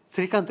క్లారిటీగా.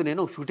 శ్రీకాంత్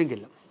నేను ఒక షూటింగ్కి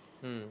వెళ్ళాం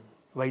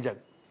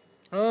వైజాగ్.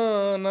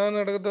 నాన్న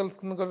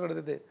అడగదలుచుకున్న కూడా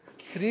అడిగితే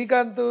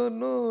శ్రీకాంత్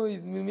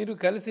మీరు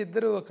కలిసి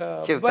ఇద్దరు ఒక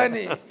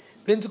అబ్బాయిని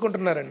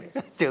పెంచుకుంటున్నారండి.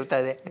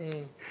 చెబుతాదే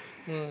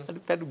అంటే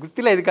పెద్ద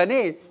గుర్తులేదు కానీ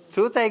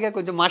చూతాయిగా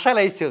కొంచెం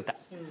మసాలా వేసి చెబుతా.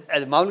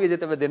 అది మామూలుగా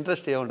చెప్తే పెద్ద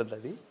ఇంట్రెస్ట్ ఏముంటుంది.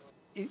 అది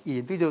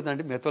ఎందుకు చెబుతా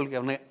అంటే మిగతా వాళ్ళకి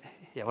ఏమన్నా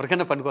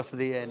ఎవరికైనా పనికి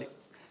వస్తుంది అని.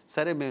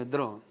 సరే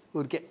మేమిద్దరం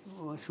ఊరికే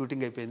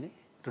షూటింగ్ అయిపోయింది.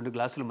 2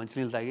 గ్లాసులు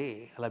మంచినీళ్ళు తాగి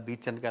అలా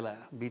బీచ్ వెనకాల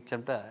బీచ్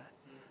అంతా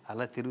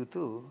అలా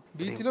తిరుగుతూ,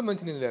 బీచ్లో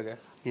మంచినీళ్ళు తాగా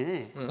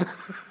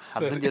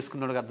అర్థం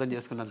చేసుకున్నాడు, అర్థం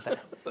చేసుకున్నంత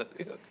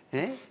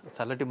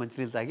చల్లటి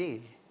మంచినీళ్ళు తాగి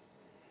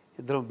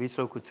ఇద్దరం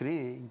బీచ్లో కూర్చుని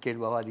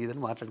ఇంకేంటి బాబా అది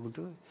ఇదని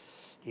మాట్లాడుకుంటూ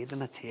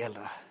ఏదన్నా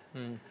చేయాలరా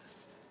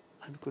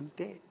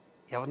అనుకుంటే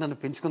ఎవరినన్నా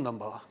పెంచుకుందాం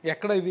బావా.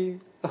 ఎక్కడ ఇది?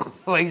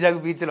 వైజాగ్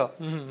బీచ్లో.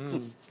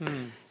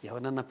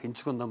 ఎవరినన్నా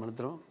పెంచుకుందాం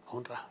అనంతరం.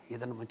 అవునరా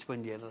ఏదన్నా మంచి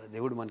పని చేయాలరా,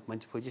 దేవుడు మనకి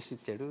మంచి పొజిషన్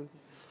ఇచ్చాడు.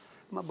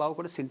 మా బావ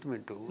కూడా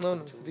సెంటిమెంటు,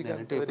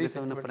 నేనంటే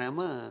ఎప్పుడైతే ప్రేమ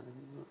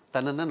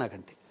తనన్నా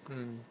నాకంతే.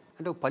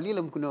 అంటే ఒక పల్లీలు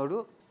అమ్ముకునేవాడు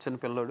చిన్న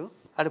పిల్లోడు.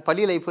 ఆడు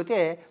పల్లీలు అయిపోతే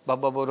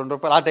బాబాబు 2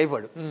 రూపాయలు ఆట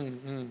అయిపోయాడు.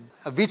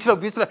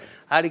 బీచ్లో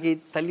ఆడికి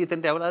తల్లి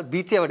తండ్రి ఎవరు,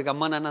 బీచే వాడికి,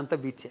 అమ్మా నాన్న అంతా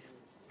బీచే.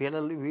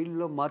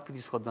 వీళ్ళలో మార్పు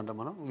తీసుకొద్దాంట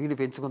మనం, వీడిని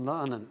పెంచుకుందాం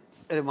అన్నాను.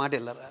 అరే మాట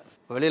వెళ్ళారా,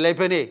 పల్లీలు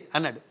అయిపోయినాయి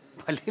అన్నాడు.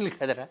 పల్లీలు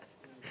కదరా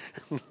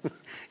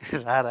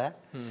రారా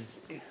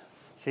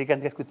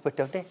శ్రీకాంత్ గారు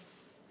గుర్తుపెట్టావుంటే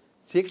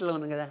చీకట్లో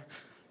ఉన్నాం కదా,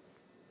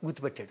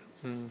 గుర్తుపెట్టాడు.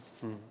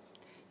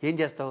 ఏం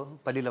చేస్తావు?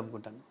 పల్లీలు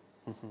అమ్ముకుంటాను.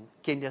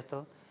 ఇంకేం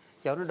చేస్తావు?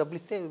 ఎవరైనా డబ్బులు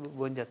ఇస్తే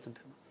భోజనం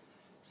చేస్తుంటాను.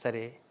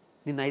 సరే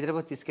నిన్ను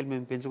హైదరాబాద్ తీసుకెళ్ళి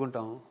మేము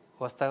పెంచుకుంటాము,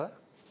 వస్తావా?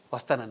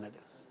 వస్తానన్నాడు.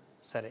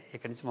 సరే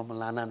ఇక్కడి నుంచి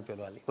మమ్మల్ని నాన్న అని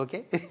పిలవాలి. ఓకే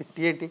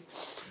ఏంటి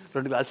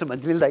 2 గ్లాసులు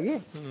మంచినీళ్ళు తాగి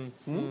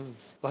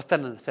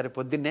వస్తానన్నాడు. సరే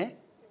పొద్దున్నే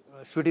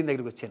షూటింగ్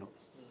దగ్గరికి వచ్చాను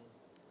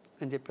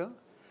అని చెప్పావు.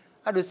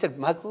 ఆడు వచ్చాడు,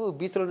 మాకు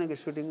బీచ్లోనే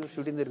షూటింగ్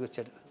దగ్గరికి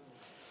వచ్చాడు.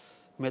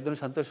 మీ ఇద్దరం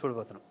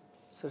సంతోషపడిపోతున్నాం.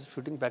 సరే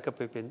షూటింగ్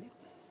ప్యాకప్ అయిపోయింది.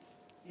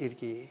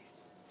 వీడికి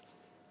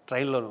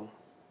ట్రైన్లోను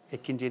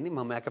ఎక్కించి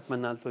మా మేకప్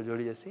మన్నాలతో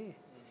జోడి చేసి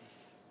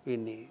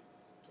వీడిని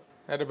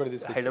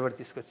హైదరాబాద్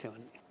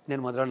తీసుకొచ్చేవాడిని.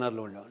 నేను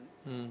మధురానగర్లో ఉండేవాడిని,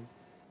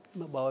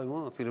 మా బావ ఏమో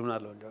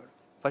ఫిలింనగర్లో ఉండేవాడు.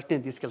 ఫస్ట్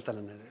నేను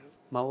తీసుకెళ్తానన్నాడు.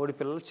 మా ఊడి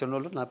పిల్లలు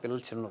చిన్నోళ్ళు, నా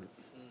పిల్లలు చిన్నోళ్ళు.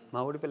 మా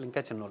ఊడి పిల్లలు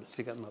ఇంకా చిన్నోళ్ళు,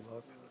 శ్రీకాంత్ మా బావ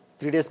పిల్లలు.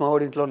 3 days మా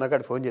ఊడి ఇంట్లో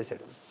ఉన్నాక ఫోన్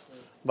చేశాడు,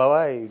 బావా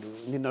ఇడు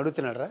నిన్ను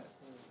అడుగుతున్నాడు రా,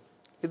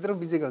 ఇద్దరం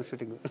బిజీగా ఉంది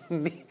షూటింగ్,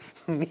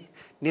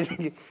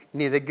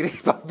 నీ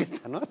దగ్గరికి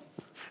పంపిస్తాను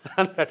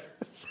అన్నాడు.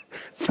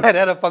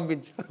 సరేరా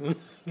పంపించు.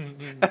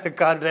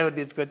 కార్ డ్రైవర్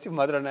తీసుకొచ్చి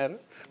మధురనగర్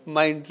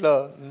మా ఇంట్లో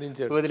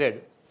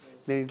వదిలాడు.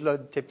 నేను ఇంట్లో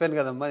చెప్పాను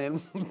కదమ్మా నేను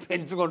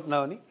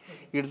పెంచుకుంటున్నామని.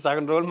 ఇటు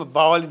సగం రోజులు మా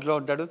బావాళ్ళ ఇంట్లో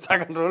ఉంటాడు,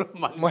 సగం రోజులు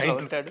మా ఇంట్లో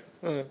ఉంటాడు.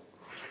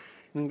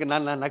 ఇంకా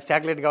నాకు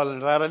చాక్లెట్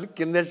కావాలని రారని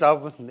కిందే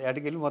షాప్ ఉంది,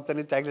 అటుకి వెళ్ళి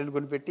మొత్తాన్ని చాక్లెట్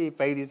కొనిపెట్టి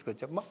పైకి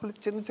తీసుకొచ్చాం. మా వాళ్ళు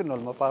చిన్న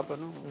వాళ్ళు, మా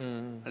పాపను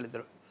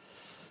వాళ్ళిద్దరు.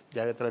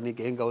 జాగ్రత్తగా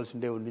నీకేం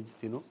కావాల్సిందే వండించి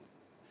తిను,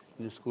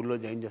 నేను స్కూల్లో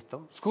జాయిన్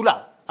చేస్తాం. స్కూలా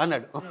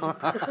అన్నాడు.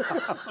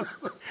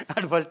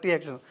 అటు ఫస్ట్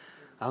రియాక్షన్,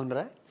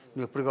 అవునరా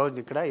నువ్వు ఎప్పుడు కావచ్చు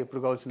ఇక్కడ, ఎప్పుడు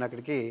కావాల్సిన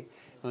అక్కడికి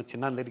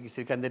చిన్న దగ్గరికి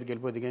శ్రీకాంత్ దగ్గరికి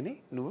వెళ్ళిపోద్ది కానీ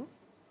నువ్వు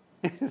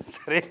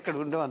సరే ఇక్కడ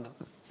ఉండవు అన్నావు.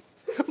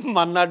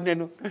 మన్నాడు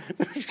నేను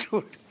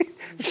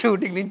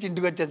షూటింగ్ నుంచి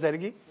ఇంటికి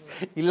వచ్చేసరికి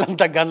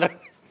ఇల్లంతా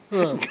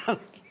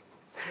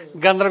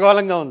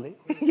గందరగోళంగా ఉంది.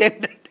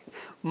 ఏంటంటే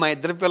మా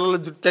ఇద్దరు పిల్లలు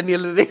జుట్టు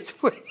నీళ్ళు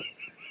తెచ్చిపోయి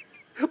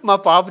మా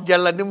పాప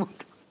జల్లన్నీ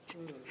ముందు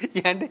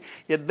అంటే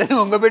ఇద్దరిని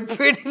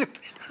వంగబెట్టిపోయి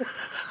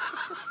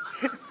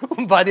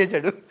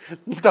బాధేశాడు.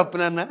 తప్పు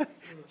నాన్న,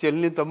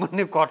 చెల్లిని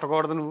తమ్ముడిని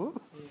కొట్టకూడదు నువ్వు,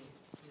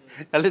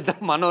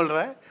 వాళ్ళిద్దరు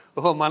మనోళ్ళరా.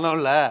 ఓహో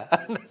మనోళ్ళా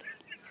అన్నాడు.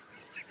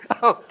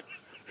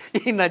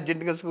 ఈయన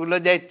అర్జెంటుగా స్కూల్లో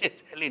జాయిన్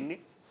చేసేయాలి. ఇన్ని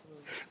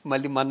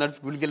మళ్ళీ మన్నాడు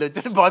స్కూల్కి వెళ్ళి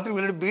వచ్చాడు, బాత్రూమ్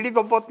వెళ్ళి బీడీ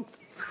కొప్పవుతుంది.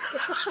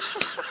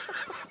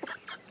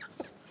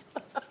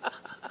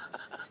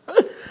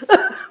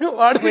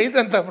 వాడు వయసు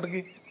ఎంత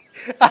అప్పటికి?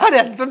 ఆడు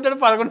ఎంత ఉంటాడు?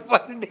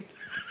 11-12.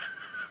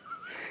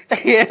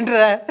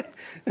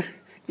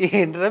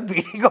 ఏంట్రా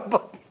బీడీ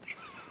కొప్పవుతుంది.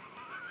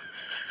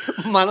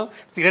 మనం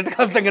సిగరెట్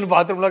కాలుతాం కానీ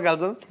బాత్రూంలో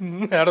కాలుతాం,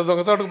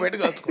 దొంగ చోటుకు బయట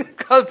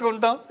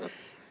కాల్చుకుంటాం.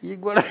 ఈ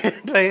కూడా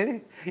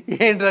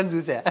ఏంట్రా అని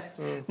చూసా.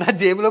 నా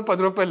జేబులో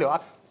 10 రూపాయలు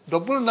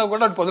డబ్బులు ఉన్నా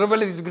కూడా 10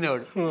 రూపాయలు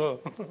తీసుకునేవాడు.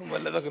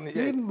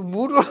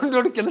 3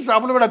 రోజులు కింద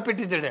షాపులు కూడా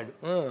పెట్టించాడు ఆడు.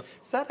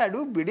 సార్ ఆడు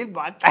బిడీలు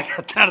బాగా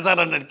తాగేస్తున్నాడు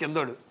సార్ అన్నాడు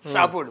కిందోడు,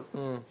 షాపోడు.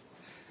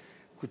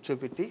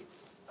 కూర్చోపెట్టి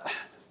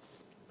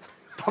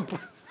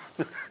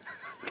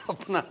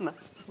తప్పు నాన్న,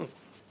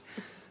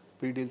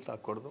 బీడీలు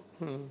తాగకూడదు,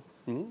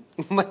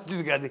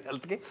 మంచిది కాదు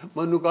హెల్త్కి.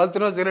 మరి నువ్వు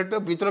కాలుతున్నావు సిగరెట్,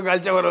 బీచ్లో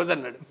కాల్చేవారు రోజు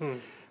అన్నాడు.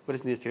 మరి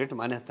నేను సిగరెట్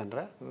మానేస్తాను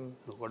రా,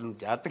 నువ్వు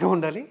జాగ్రత్తగా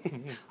ఉండాలి.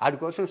 ఆడి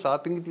కోసం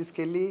షాపింగ్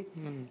తీసుకెళ్ళి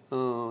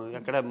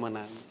ఎక్కడ మన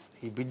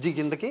ఈ బ్రిడ్జి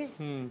కిందకి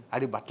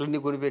ఆడి బట్టలన్నీ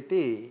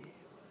కొనిపెట్టి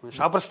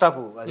షాపర్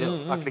స్టాప్ అదే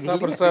అక్కడికి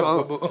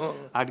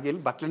ఆడికి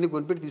వెళ్ళి బట్టలన్నీ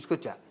కొనిపెట్టి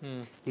తీసుకొచ్చా.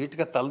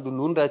 నీట్గా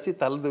నూనె రాసి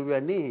తల దువ్వి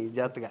అని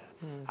జాగ్రత్తగా.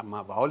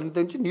 మా బావుల ఇంటి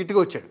నుంచి నీట్గా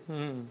వచ్చాడు.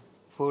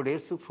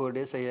 4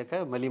 days అయ్యాక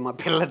మళ్ళీ మా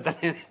పిల్లలతో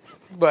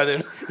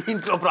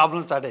ఇంట్లో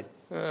ప్రాబ్లం స్టార్ట్ అయింది.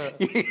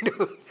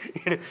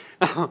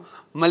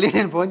 మళ్ళీ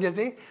నేను ఫోన్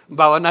చేసి,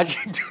 బావా నా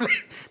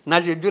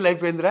షెడ్యూల్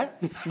అయిపోయిందిరా,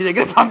 నీ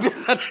దగ్గర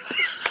పంపిస్తాను.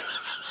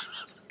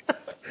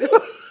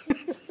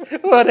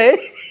 ఒరే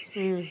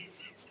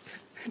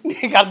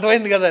నీకు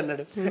అర్థమైంది కదా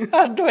అన్నాడు.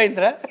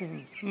 అర్థమైందిరా,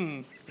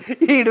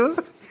 ఈడు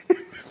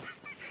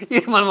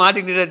మన మాట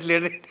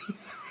వినట్లేడు.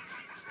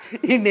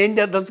 ఈయన ఏం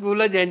చేద్దాం,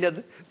 స్కూల్లో జాయిన్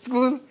చేద్దాం.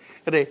 స్కూల్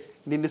రే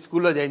నిన్ను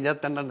స్కూల్లో జాయిన్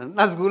చేస్తాను అన్నాడు.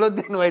 నా స్కూల్లో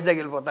నేను వైజాగ్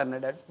వెళ్ళిపోతా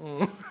అన్నాడు.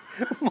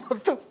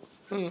 మొత్తం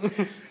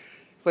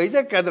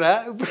వైజాగ్ కదరా,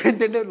 ఇప్పుడు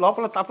ఏంటంటే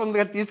లోపల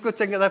తప్పనిగా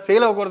తీసుకొచ్చాం కదా,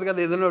 ఫెయిల్ అవ్వకూడదు కదా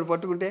ఏదైనా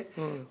పట్టుకుంటే.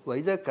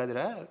 వైజాగ్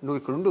కాదురా, నువ్వు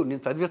ఇక్కడ ఉండు,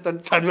 నేను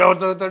చదివిస్తాను. చదివి ఎవరు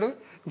చదువుతాడు,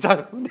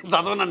 నేను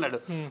చదవను అన్నాడు.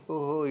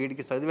 ఓహో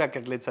వీడికి చదివి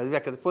ఎక్కట్లేదు, చదివి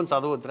ఎక్కదు, పోనీ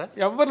చదవద్దురా.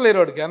 ఎవరు లేరు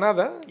వాడికి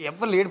అనాదా,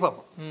 ఎవరు లేడు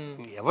పాపం,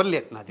 ఎవరు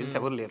లేరు, నాకు తెలిసి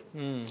ఎవరు లేరు.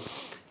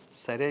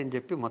 సరే అని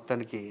చెప్పి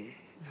మొత్తానికి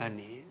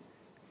అని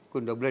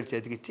కొన్ని డబ్బులు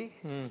చేతికిచ్చి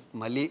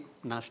మళ్ళీ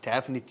నా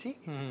స్టాఫ్ని ఇచ్చి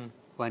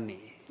వాడిని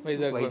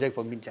వైజాగ్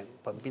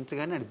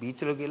పంపించగానే ఆడు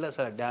బీచ్లోకి వెళ్ళి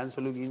అసలు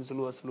డ్యాన్సులు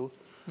గీన్సులు అసలు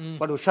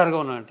వాడు హుషారుగా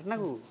ఉన్నాడు. అంటే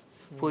నాకు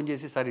ఫోన్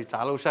చేసి, సార్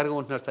చాలా హుషారుగా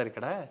ఉంటున్నాడు సార్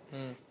ఇక్కడ,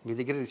 మీ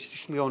దగ్గర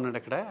రిస్ట్రిక్షన్గా ఉన్నాడు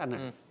అక్కడ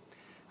అన్నాడు.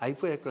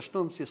 అయిపోయా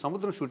కృష్ణవంశీ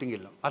సముద్రం షూటింగ్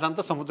వెళ్ళాం,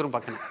 అదంతా సముద్రం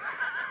పక్కన.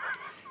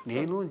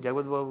 నేను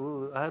జగద్బాబు,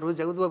 ఆ రోజు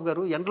జగద్బాబు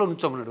గారు ఎండలో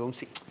నుంచోమన్నాడు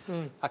వంశీ,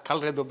 ఆ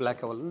కలర్ ఏదో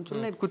బ్లాక్ అవ్వాలి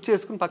నుంచి. నేను కుర్చీ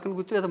వేసుకుని పక్కన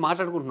కూర్చొని ఏదో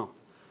మాట్లాడుకుంటున్నాం.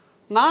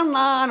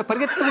 నాన్న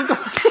పరిగెత్తుకుంటూ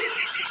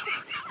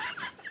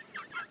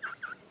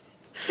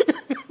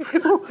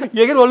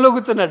ఎగిరి ఒళ్ళో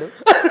కూర్చున్నాడు.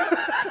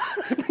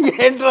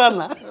 ఏంట్రా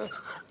అన్న,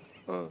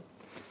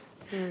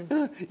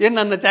 ఏం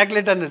నాన్న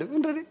చాక్లెట్ అన్నాడు.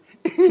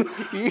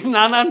 ఈ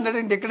నాన్న అంటాడు,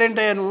 ఇంటి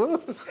ఎక్కడేంటయ్యా నువ్వు,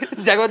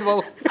 జగవత్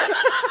బాబు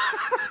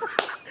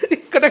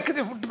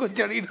ఇక్కడెక్కడే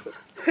పుట్టుకొచ్చాడు.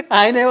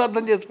 ఆయనే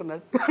అర్థం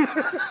చేసుకున్నాడు.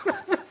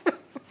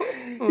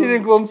 ఇది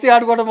వంశీ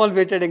ఆడుకోవడం మొదలు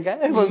పెట్టాడు. ఇంకా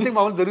వంశీ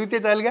మామూలు దొరికితే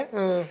చాలుగా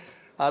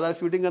అలా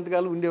షూటింగ్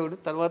అంతకాలం ఉండేవాడు.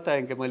 తర్వాత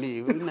ఇంకా మళ్ళీ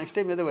నెక్స్ట్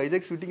టైం ఏదో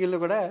వైజాగ్ షూటింగ్ వెళ్ళి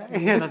కూడా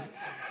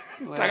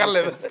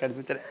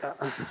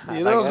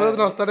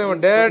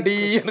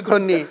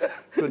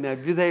కొన్ని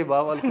అభ్యుదయ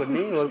భావాలు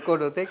కొన్ని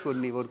వర్కౌట్ అవుతాయి,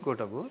 కొన్ని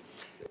వర్కౌట్ అవ్వు.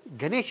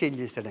 గణేష్ ఏం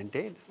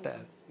చేస్తాడంటే,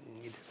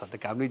 ఇది సొంత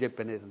కామెడీ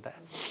చెప్పాను ఇదంతా,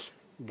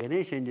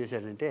 గణేష్ ఏం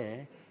చేశాడంటే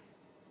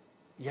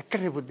ఎక్కడ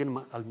రేపు పొద్దున్న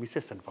వాళ్ళు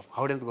మిస్సెస్ అని పాపం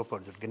ఆవిడెంత గొప్ప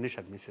గణేష్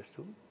అది మిస్సెస్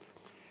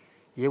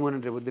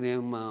ఏమోనండి రేపు పొద్దున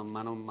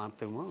మనం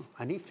మారుతామో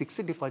అని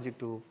ఫిక్స్డ్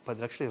డిపాజిట్ 10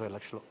 లక్షలు 20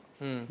 లక్షలు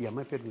ఈ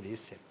అమ్మాయి పేరు మీద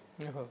వేసారు.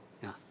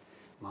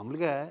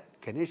 మామూలుగా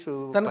గణేష్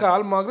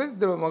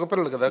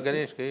మగపిల్లలు కదా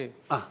గణేష్కి.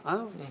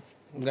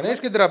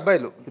 గణేష్కి ఇద్దరు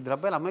అబ్బాయిలు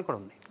అమ్మాయి కూడా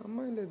ఉంది.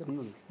 అమ్మాయి లేదు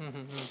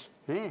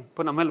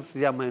పోనీ అమ్మాయిలు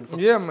ఇదే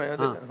అమ్మాయి ఏ అమ్మాయి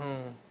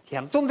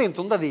ఎంత ఉంది? ఇంత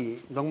ఉంది, అది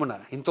దొంగ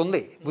ఇంత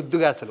ఉంది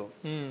బుద్ధిగా అసలు.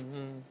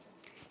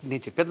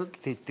 నేను చెప్పేది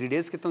 3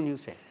 days క్రితం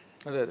న్యూసే.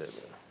 అదే అదే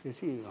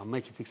చేసి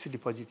అమ్మాయికి ఫిక్స్డ్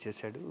డిపాజిట్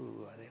చేశాడు.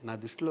 అదే నా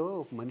దృష్టిలో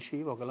ఒక మనిషి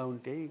ఒకలా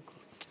ఉంటే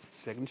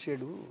సెకండ్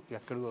షేడు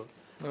ఎక్కడో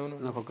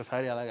నాకు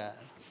ఒక్కసారి అలాగా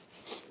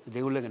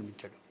దేవుళ్ళే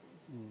కనిపించాడు.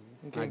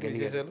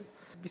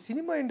 ఈ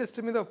సినిమా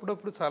ఇండస్ట్రీ మీద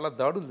అప్పుడప్పుడు చాలా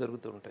దాడులు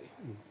జరుగుతూ ఉంటాయి.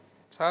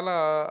 చాలా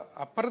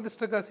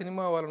అప్రదిష్టగా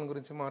సినిమా వాళ్ళని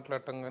గురించి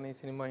మాట్లాడటం కానీ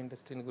సినిమా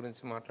ఇండస్ట్రీని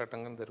గురించి మాట్లాడటం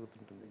కానీ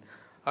జరుగుతుంటుంది.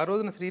 ఆ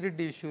రోజున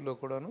శ్రీరెడ్డి ఇష్యూలో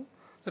కూడాను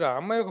సరే ఆ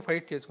అమ్మాయి ఒక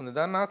ఫైట్ చేసుకుంది,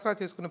 దాన్ని ఆసరా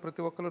చేసుకుని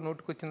ప్రతి ఒక్కరు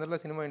నోటికి వచ్చిందల్లా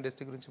సినిమా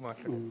ఇండస్ట్రీ గురించి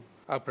మాట్లాడారు.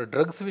 అప్పుడు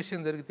డ్రగ్స్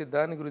విషయం జరిగితే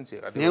దాని గురించి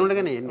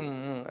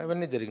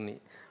అవన్నీ జరిగినాయి.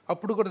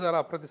 అప్పుడు కూడా చాలా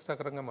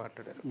అప్రతిష్టాకరంగా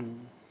మాట్లాడారు.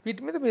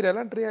 వీటి మీద మీరు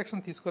ఎలాంటి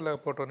రియాక్షన్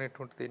తీసుకోలేకపోవడం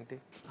అనేటువంటిది ఏంటి?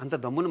 అంత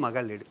దమ్మున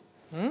మగాడు లేడు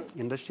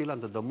ఇండస్ట్రీలో,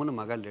 అంత దమ్మున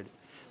మగాడు లేడు.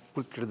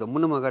 ఇప్పుడు ఇక్కడ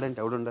దమ్మున మగాడంటే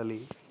ఎవడు ఉండాలి?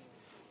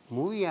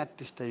 మూవీ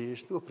ఆర్టిస్ట్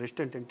అయ్యేసి ఒక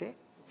ప్రెసిడెంట్ అంటే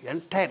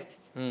ఎంటైర్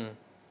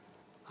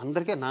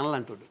అందరికీ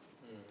నాన్నలాంటోడు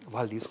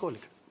వాళ్ళు తీసుకోవాలి.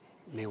 ఇక్కడ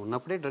నేను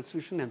ఉన్నప్పుడే డ్రగ్స్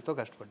విషయం నేను ఎంతో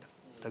కష్టపడ్డా.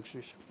 డ్రగ్స్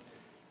విషయం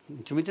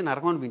ఇంచుమించు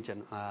నరకం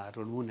అనిపించాను ఆ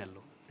 2-3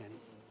 నెలలు. నేను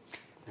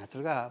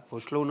నేచురల్గా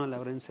పోస్ట్లో ఉన్న వాళ్ళు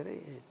ఎవరైనా సరే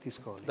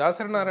తీసుకోవాలి.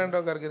 దాసరి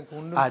నారాయణరావు గారికి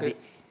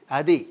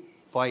అది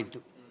పాయింట్.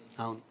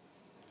 అవును,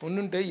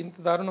 ఉండుంటే ఇంత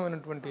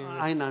దారుణమైనటువంటి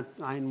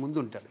ఆయన ముందు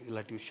ఉంటాడు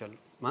ఇలాంటి విషయాలు.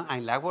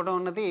 ఆయన లేకపోవడం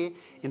అన్నది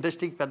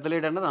ఇండస్ట్రీకి పెద్ద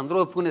లేడు అన్నది అందరూ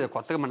ఒప్పుకునేది.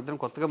 మన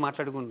ఇద్దరం కొత్తగా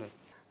మాట్లాడుకుంటారు.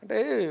 అంటే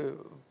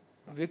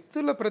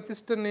వ్యక్తుల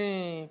ప్రతిష్టని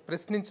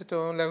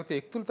ప్రశ్నించడం, లేకపోతే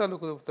వ్యక్తుల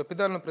తాలూకు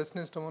తప్పిదాలను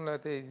ప్రశ్నించడం,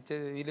 లేకపోతే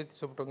వీలైతే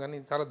చూపటం కానీ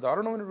చాలా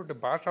దారుణమైనటువంటి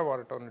భాష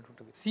వాడటం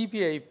అనేటువంటిది.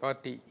 సిపిఐ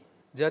పార్టీ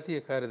జాతీయ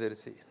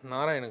కార్యదర్శి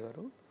నారాయణ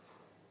గారు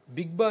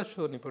బిగ్ బాస్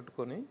షోని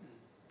పట్టుకొని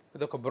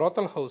ఇది ఒక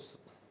బ్రోతల్ హౌస్,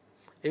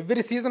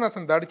 ఎవ్రీ సీజన్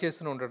అతను దాడి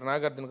చేస్తూనే ఉంటాడు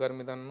నాగార్జున గారి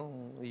మీద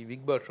ఈ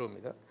బిగ్ బాస్ షో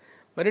మీద.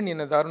 మరి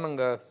నిన్న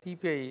దారుణంగా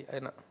సిపిఐ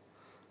అయిన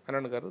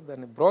అరణ్ గారు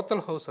దాన్ని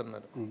బ్రోతల్ హౌస్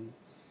అన్నారు.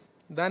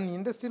 దాన్ని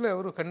ఇండస్ట్రీలో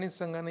ఎవరు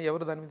ఖండించడం కానీ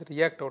ఎవరు దాని మీద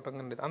రియాక్ట్ అవ్వటం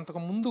కానీ లేదు.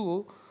 అంతకుముందు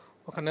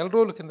ఒక 4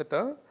 రోజుల కిందట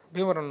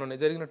భీమవరంలోనే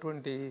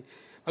జరిగినటువంటి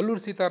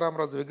అల్లూరి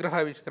సీతారామరాజు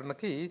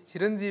విగ్రహావిష్కరణకి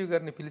చిరంజీవి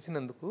గారిని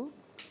పిలిచినందుకు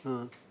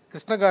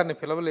కృష్ణ గారిని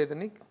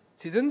పిలవలేదని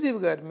చిరంజీవి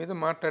గారి మీద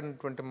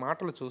మాట్లాడినటువంటి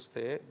మాటలు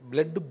చూస్తే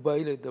బ్లడ్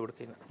బాయిల్ అయితే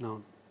ఎవరికైనా.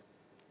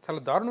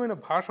 చాలా దారుణమైన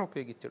భాష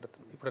ఉపయోగించాడు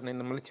అతను. ఇప్పుడు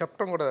నేను మళ్ళీ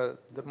చెప్పడం కూడా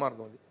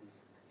దుర్మార్గం. అది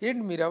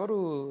ఏంటి, మీరు ఎవరు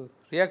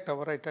రియాక్ట్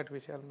అవ్వరా ఇట్లాంటి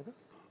విషయాల మీద?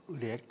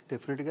 రియాక్ట్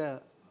డెఫినెట్గా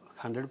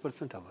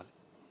 100% అవ్వాలి,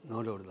 నో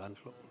డౌట్.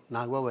 దాంట్లో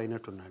నాగబాబు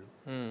అయినట్టున్నాడు.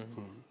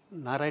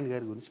 నారాయణ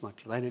గారి గురించి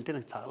మాట్లాడు. ఆయన అంటే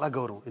నాకు చాలా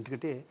గౌరవం.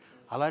 ఎందుకంటే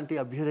అలాంటి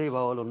అభ్యుదయ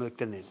భావాలు ఉన్న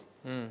వ్యక్తిని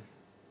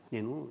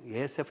నేను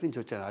ఏఎస్ఎఫ్ నుంచి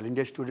వచ్చాను, ఆల్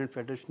ఇండియా స్టూడెంట్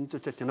ఫెడరేషన్ నుంచి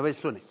వచ్చాను. చిన్న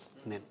వయసులోనే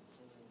నేను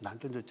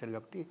దాంట్లో నుంచి వచ్చాను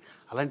కాబట్టి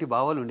అలాంటి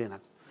భావాలు ఉండే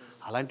నాకు.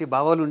 అలాంటి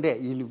భావాలు ఉండే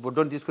వీళ్ళు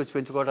బొడ్డోని తీసుకొచ్చి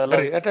పెంచుకోవడాలు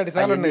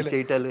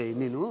చేయటాలు.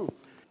 నేను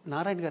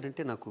నారాయణ గారు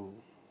అంటే నాకు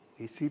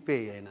ఈ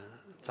సిపిఐ ఆయన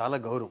చాలా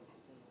గౌరవం.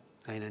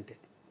 ఆయన అంటే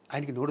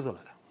ఆయనకి నోడుదోల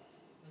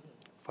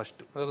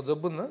ఫస్ట్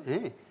జబ్బు ఉందా,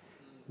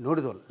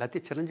 నోడుదోల. లేకపోతే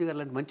చిరంజీవి గారు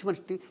లాంటి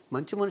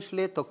మంచి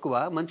మనుషులే తక్కువ,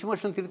 మంచి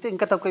మనుషులు తిరిగితే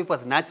ఇంకా తక్కువ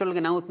అయిపోతుంది. న్యాచురల్గా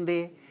ఏమవుతుంది,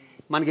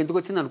 మనకి ఎందుకు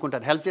వచ్చింది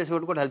అనుకుంటారు. హెల్ప్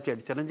చేసేవాడు కూడా హెల్ప్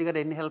చేయడు. చిరంజీవి గారు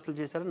ఎన్ని హెల్ప్లు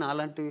చేశారో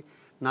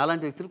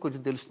నాలాంటి వ్యక్తులు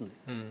కొంచెం తెలుస్తుంది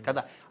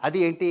కదా. అది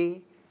ఏంటి,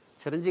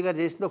 చిరంజీవి గారు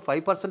చేసింది ఒక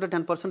 5%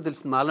 10%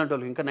 తెలుస్తుంది. మాలాంటి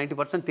వాళ్ళకి ఇంకా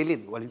 90%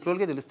 తెలియదు. వాళ్ళ ఇంట్లో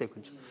వాళ్ళకే తెలుస్తాయి.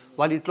 కొంచెం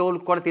వాళ్ళ ఇంట్లో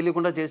వాళ్ళకి కూడా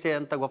తెలియకుండా చేసే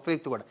అంత గొప్ప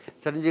వ్యక్తి కూడా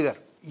చిరంజీవి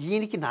గారు.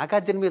 ఈయనకి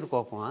నాగార్జున మీద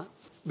కోపమా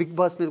బిగ్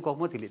బాస్ మీద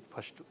కోపమో తెలియదు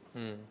ఫస్ట్.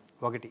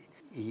 ఒకటి,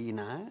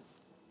 ఈయన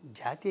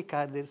జాతీయ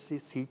కార్యదర్శి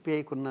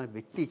సిపిఐకి ఉన్న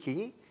వ్యక్తికి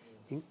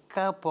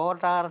ఇంకా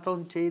పోరాటం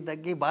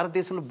చేయదగ్గి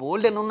భారతదేశంలో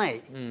బోల్డ్ అని ఉన్నాయి.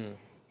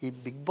 ఈ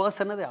బిగ్ బాస్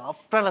అన్నది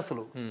ఆఫ్టర్ ఆల్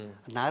అసలు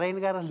నారాయణ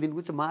గారు అసలు దీని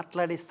గురించి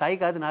మాట్లాడే స్థాయి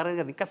కాదు. నారాయణ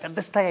గారు ఇంకా పెద్ద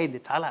స్థాయి అయింది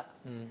చాలా.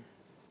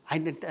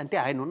 ఆయన అంటే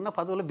ఆయన ఉన్న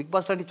పదవుల్లో బిగ్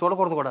బాస్ లాంటి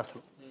చూడకూడదు కూడా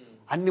అసలు.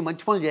 అన్ని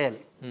మంచి పనులు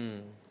చేయాలి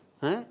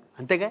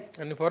అంతేగా,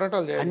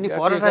 అన్ని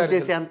పోరాటాలు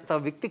చేసే అంత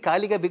వ్యక్తి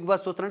ఖాళీగా బిగ్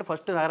బాస్ చూస్తున్నాడు.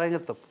 ఫస్ట్ నారాయణ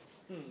గారు తప్పు.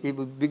 ఈ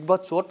బిగ్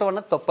బాస్ చూడటం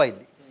అన్నది తప్పు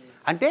అయింది.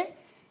 అంటే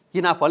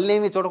ఈయన ఆ పనులు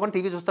ఏమీ చూడకుండా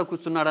టీవీ చూస్తా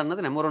కూర్చున్నాడు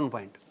అన్నది నెంబర్ 1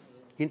 పాయింట్.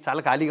 ఈయన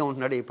చాలా ఖాళీగా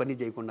ఉంటున్నాడు ఏ పని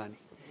చేయకుండా అని.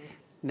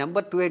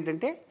 నెంబర్ 2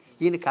 ఏంటంటే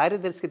ఈయన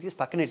కార్యదర్శిగా తీసి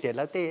పక్కనెట్టారు,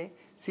 లేకపోతే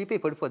సిపిఐ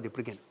పడిపోద్ది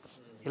ఇప్పటికైనా.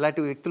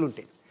 ఇలాంటి వ్యక్తులు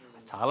ఉంటాయి.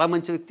 చాలా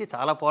మంచి వ్యక్తి,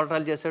 చాలా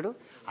పోరాటాలు చేశాడు,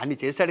 అన్ని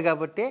చేశాడు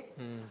కాబట్టి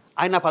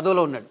ఆయన ఆ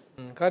పదవిలో ఉన్నాడు.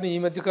 కానీ ఈ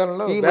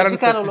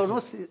మధ్యకాలంలోనూ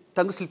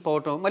టంగ్ స్లిప్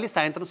అవటం, మళ్ళీ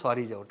సాయంత్రం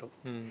సారీ చెప్పటం.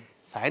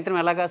 సాయంత్రం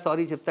ఎలాగా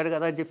సారీ చెప్తాడు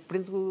కదా అని చెప్పి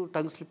ఎందుకు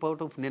టంగ్ స్లిప్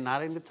అవటం. నేను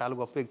నారాయణ గారు చాలా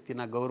గొప్ప వ్యక్తి,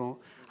 నాకు గౌరవం.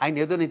 ఆయన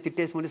ఏదో నేను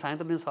తిట్టేసి మళ్ళీ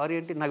సాయంత్రం నేను సారీ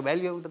అంటే నాకు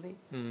వాల్యూ ఉంటుంది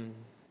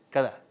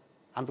కదా.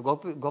 అంత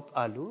గొప్ప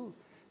వాళ్ళు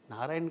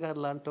నారాయణ గారు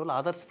లాంటి వాళ్ళు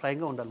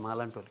ఆదర్శప్రాయంగా ఉండాలి మా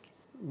లాంటి వాళ్ళకి.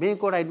 మేము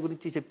కూడా ఆయన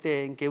గురించి చెప్తే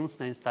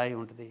ఇంకేముంటుంది, ఆయన స్థాయి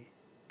ఉంటుంది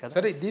కదా.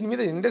 సరే, దీని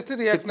మీద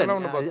ఇండస్ట్రీ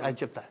అది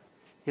చెప్తా.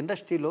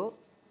 ఇండస్ట్రీలో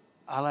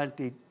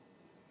అలాంటి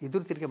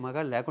ఎదురు తిరిగే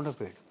మగాళ్ళు లేకుండా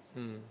పోయాడు.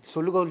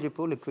 సొల్లుగోలు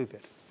చెప్పేవాళ్ళు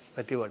ఎక్కువైపోయారు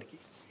ప్రతి వాడికి.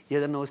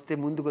 ఏదన్నా వస్తే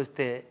ముందుకు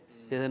వస్తే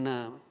ఏదన్నా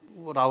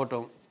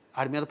రావటం,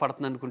 ఆడి మీద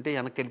పడుతుంది అనుకుంటే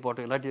వెనక్కి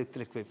వెళ్ళిపోవటం, ఇలాంటి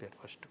వ్యక్తులు ఎక్కువైపోయారు.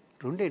 ఫస్ట్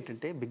రెండు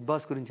ఏంటంటే బిగ్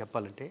బాస్ గురించి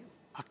చెప్పాలంటే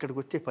అక్కడికి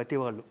వచ్చే ప్రతి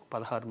వాళ్ళు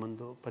 16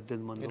 మంది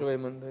 18 మంది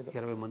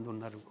 20 మంది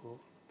ఉన్నారనుకో,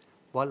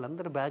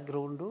 వాళ్ళందరి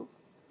బ్యాక్గ్రౌండ్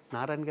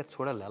నారాయణ గారు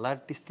చూడాలి.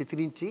 అలాంటి స్థితి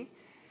నుంచి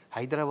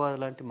హైదరాబాద్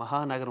లాంటి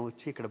మహానగరం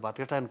వచ్చి ఇక్కడ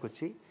బతకటానికి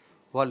వచ్చి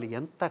వాళ్ళు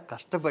ఎంత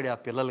కష్టపడి, ఆ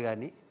పిల్లలు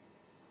కానీ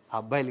ఆ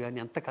అబ్బాయిలు కానీ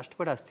ఎంత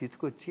కష్టపడి ఆ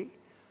స్థితికి వచ్చి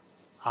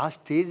ఆ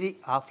స్టేజీ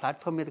ఆ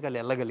ప్లాట్ఫామ్ మీదకి వాళ్ళు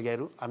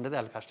వెళ్ళగలిగారు అన్నది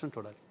వాళ్ళ కష్టం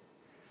చూడాలి.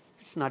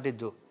 It's not a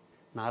joke.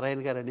 Narayana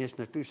గారు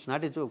అనేసినట్టు it's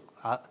not a joke.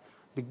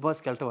 Big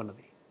బాస్కి వెళ్ళటం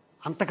అన్నది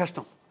అంత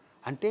కష్టం.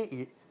 అంటే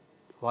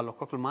వాళ్ళు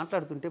ఒక్కొక్కరు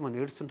మాట్లాడుతుంటే మనం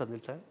ఏడుస్తుంటాం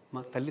తెలుసా. మా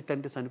తల్లి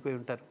తండ్రి చనిపోయి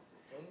ఉంటారు,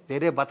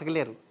 వేరే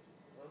బతకలేరు,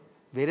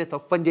 వేరే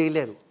తప్పు పని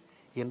చేయలేరు,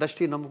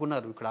 ఇండస్ట్రీ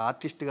నమ్ముకున్నారు. ఇక్కడ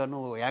ఆర్టిస్ట్ గాను,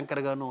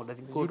 యాంకర్ గాను,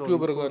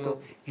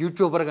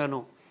 యూట్యూబర్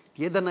గాను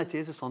ఏదన్నా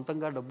చేసి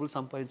సొంతంగా డబ్బులు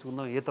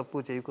సంపాదించుకుందాం, ఏ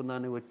తప్పు చేయకుండా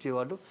అని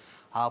వచ్చేవాడు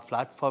ఆ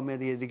ప్లాట్ఫామ్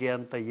మీద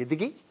ఎదిగేంత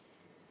ఎదిగి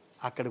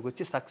అక్కడికి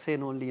వచ్చి సక్సెస్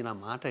అయిన వాళ్ళు ఈయన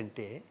మాట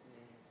అంటే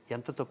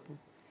ఎంత తప్పు.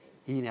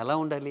 ఈయన ఎలా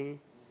ఉండాలి,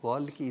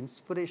 వాళ్ళకి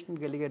ఇన్స్పిరేషన్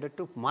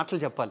కలిగేటట్టు మాటలు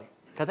చెప్పాలి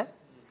కదా.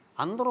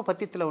 అందరూ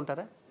పత్తిత్తులో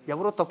ఉంటారా,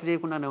 ఎవరో తప్పు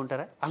చేయకుండానే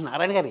ఉంటారా? వాళ్ళు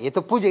నారాయణ గారు ఏ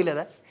తప్పు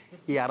చేయలేదా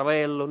ఈ 60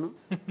 ఏళ్ళలోనూ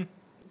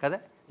కదా,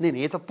 నేను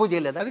ఏ తప్పు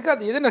చేయలేదా? అది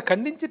కాదు, ఏదైనా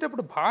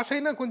ఖండించేటప్పుడు భాష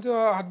అయినా కొంచెం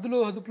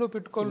అదుపులో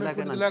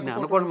పెట్టుకోవాలి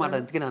అనుకోండి మాట.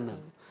 అందుకే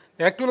అన్నాను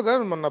యాక్చువల్గా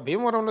మొన్న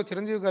భీమవరంలో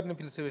చిరంజీవి గారిని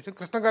పిలిచే విషయం,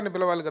 కృష్ణ గారిని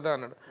పిలవాలి కదా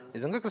అన్నాడు.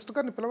 నిజంగా కృష్ణ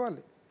గారిని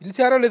పిలవాలి,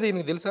 పిలిచారో లేదో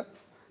ఈయనకు తెలుసా?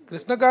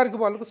 కృష్ణ గారికి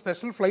వాళ్ళకు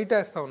స్పెషల్ ఫ్లైట్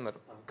వేస్తా ఉన్నారు,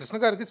 కృష్ణ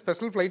గారికి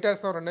స్పెషల్ ఫ్లైట్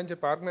వేస్తా ఉన్నాడు అని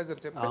చెప్పి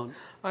ఆర్గనైజర్ చెప్పారు.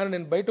 ఆయన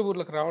నేను బయట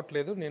ఊర్లకు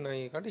రావట్లేదు, నేను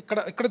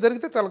ఇక్కడ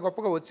జరిగితే చాలా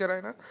గొప్పగా వచ్చారు.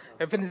 ఆయన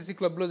FNCC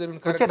క్లబ్లో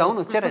జరిగిన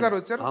కృష్ణ గారు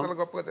వచ్చారు, చాలా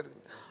గొప్పగా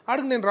జరిగింది.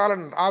 ఆడికి నేను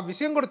రాలన్నాడు. ఆ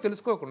విషయం కూడా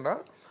తెలుసుకోకుండా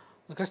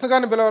కృష్ణ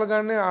గారిని పిలవాలి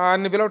కానీ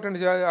ఆయన్ని పిలవటండి,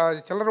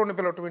 చిల్లరవాడిని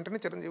పిలవటం ఏంటని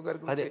చిరంజీవి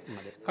గారికి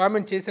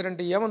కామెంట్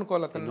చేశారంటే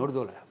ఏమనుకోవాలి అతను?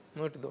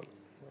 నోటిదోల.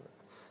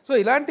 సో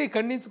ఇలాంటివి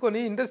ఖండించుకొని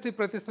ఇండస్ట్రీ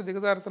ప్రతిష్ట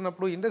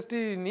దిగజారుతున్నప్పుడు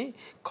ఇండస్ట్రీని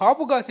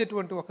కాపు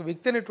కాసేటువంటి ఒక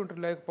వ్యక్తి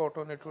అనేటువంటిది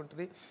లేకపోవటం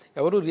అనేటువంటిది,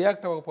 ఎవరు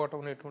రియాక్ట్ అవ్వకపోవటం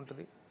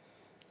అనేటువంటిది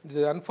ఇట్స్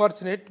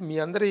అన్ఫార్చునేట్. మీ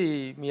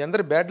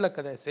అందరి బ్యాడ్ లక్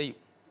కదా, సెయ్యి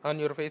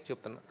ఆన్ యువర్ ఫేస్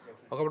చెప్తున్నా.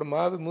 ఒకప్పుడు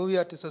మూవీ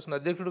ఆర్టిస్ట్ అసోసియేషన్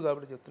అధ్యక్షుడు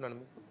కాబట్టి చెప్తున్నాను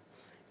మీకు.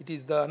 It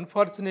is the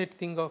unfortunate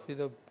thing of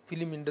the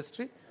film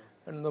industry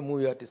and the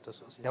movie artist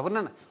association.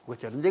 ఎవరినన్నా ఒక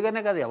చిరంజీవి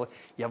గారినే కాదు,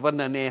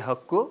 ఎవరిని అనే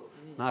హక్కు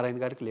నారాయణ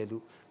గారికి లేదు,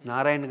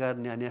 నారాయణ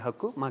గారిని అనే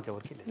హక్కు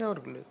మాకెవరికి లేదు.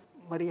 ఎవరికి లేదు.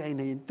 మరి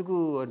ఆయన ఎందుకు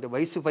అంటే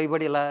వయసు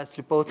పైబడి ఇలా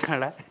స్లిప్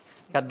అవుతున్నాడా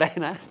పెద్ద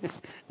ఆయన?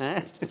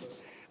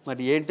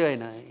 మరి ఏంటో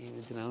ఆయన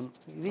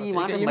ఇది ఈ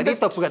మాట మరీ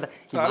తప్పు కదా.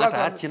 ఈ మాట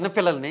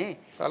చిన్నపిల్లల్ని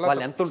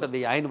వాళ్ళు ఎంత ఉంటుంది,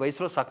 ఆయన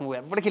వయసులో సగం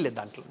ఎవరికి లేదు,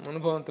 దాంట్లో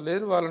అనుభవం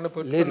లేదు, వాళ్ళని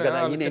లేదు కదా.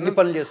 ఈయన ఎన్ని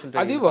పనులు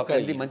చేస్తుంటారు, అది ఒక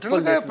మంచి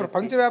పనులు.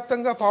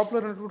 ప్రపంచవ్యాప్తంగా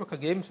పాపులర్ అయినటువంటి ఒక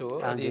గేమ్ షో.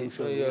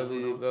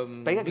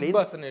 పైగా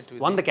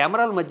 100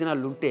 కెమెరాల మధ్యన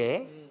వాళ్ళు ఉంటే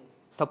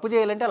తప్పు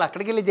చేయాలంటే వాళ్ళు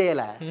అక్కడికి వెళ్ళి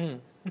చేయాలా,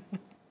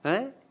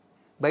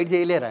 బయట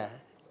చేయలేరా?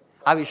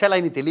 ఆ విషయాలు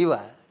ఆయన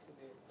తెలియవా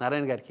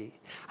నారాయణ గారికి?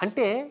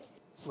 అంటే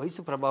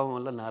వయసు ప్రభావం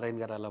వల్ల నారాయణ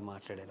గారు అలా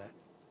మాట్లాడారా,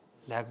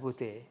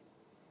 లేకపోతే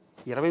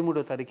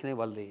 23వ తారీఖునే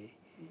వాళ్ళది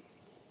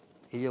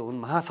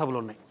మహాసభలు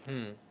ఉన్నాయి,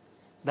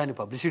 దాని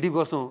పబ్లిసిటీ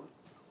కోసం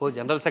ఓ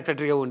జనరల్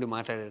సెక్రటరీగా ఉండి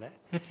మాట్లాడా?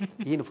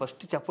 ఈయన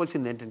ఫస్ట్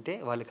చెప్పాల్సింది ఏంటంటే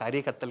వాళ్ళ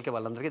కార్యకర్తలకి,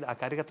 వాళ్ళందరికీ, ఆ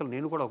కార్యకర్తలు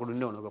నేను కూడా ఒకడు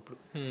ఉండేవాడు ఒకప్పుడు,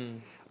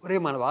 ఒరే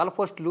మన వాళ్ళ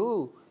పోస్టులు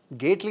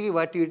గేట్లకి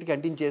వీటికి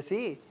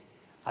అంటించేసి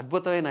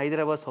అద్భుతమైన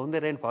హైదరాబాద్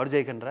సౌందర్యాన్ని పాడు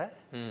చేయకండిరా,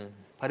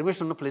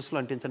 పర్మిషన్ ఉన్న ప్లేస్లో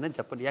అంటించండి అని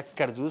చెప్పండి.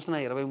 ఎక్కడ చూసినా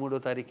 23వ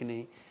తారీఖుని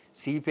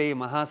సిపిఐ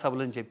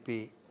మహాసభలు అని చెప్పి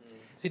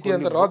సిటీ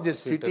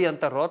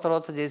అంతా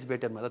రోత చేసి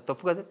పెట్టారు. మరి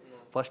తప్పు కదా.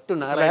 ఫస్ట్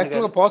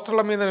నారాయణ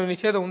పోస్టర్ల మీద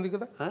నిషేధం ఉంది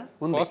కదా,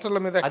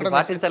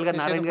 పాటించాలి కదా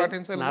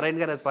నారాయణ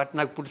గారు. అది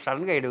నాకు ఇప్పుడు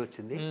సడన్ గా ఐడియా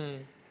వచ్చింది.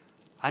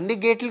 అన్ని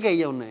గేట్లకి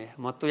అయ్యే ఉన్నాయి,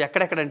 మొత్తం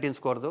ఎక్కడెక్కడ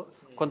అంటించకూడదు.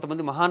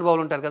 కొంతమంది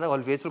మహానుభావులు ఉంటారు కదా,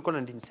 వాళ్ళ ఫేసులు కూడా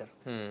అంటించారు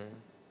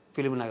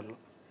ఫిలిం నగర్లో.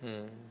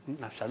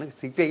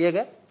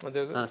 సిపిఐగా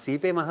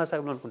సిపిఐ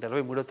మహాసభలు అనుకుంటా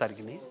 23వ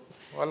తారీఖుని.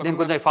 నేను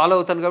కొంచెం ఫాలో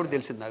అవుతాను కాబట్టి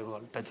తెలిసింది నాకు,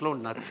 వాళ్ళు టచ్లో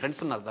నాకు ఫ్రెండ్స్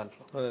ఉన్నారు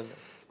దాంట్లో.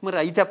 మరి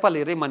అవి చెప్పాలి,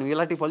 రే మనం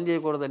ఇలాంటి పనులు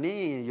చేయకూడదని,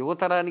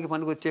 యువతరానికి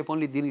పనికి వచ్చే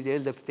పనులు దీనికి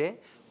చేయాలి తప్పితే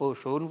ఓ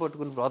షోని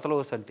పట్టుకుని బ్రోతలు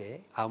వస్తుంటే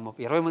ఆ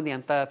 20 మంది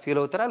ఎంత ఫీల్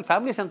అవుతారు, వాళ్ళ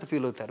ఫ్యామిలీస్ ఎంత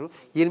ఫీల్ అవుతారు,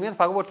 ఈయన మీద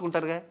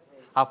పగబట్టుకుంటారుగా.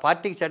 ఆ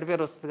పార్టీకి చెడ్డ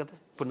పేరు వస్తుంది కదా.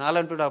 ఇప్పుడు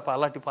నాలంటూ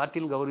అలాంటి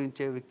పార్టీలు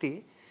గౌరవించే వ్యక్తి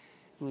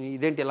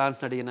ఇదేంటి ఎలా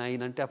అంటున్నాడు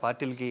ఈయన అంటే ఆ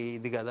పార్టీలకి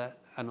ఇది కదా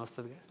అని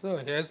వస్తుంది.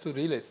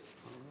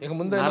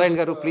 నారాయణ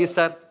గారు ప్లీజ్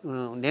సార్,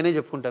 నేనే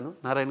చెప్పుకుంటాను,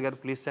 నారాయణ గారు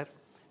ప్లీజ్ సార్,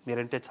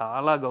 మీరంటే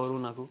చాలా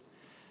గౌరవం నాకు.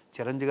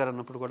 చిరంజీవి గారు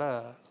అన్నప్పుడు కూడా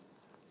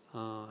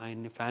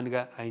ఆయన్ని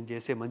ఫ్యాన్గా, ఆయన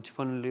చేసే మంచి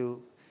పనులు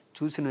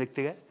చూసిన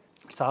వ్యక్తిగా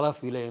చాలా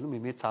ఫీల్ అయ్యాను. మీ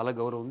మీద చాలా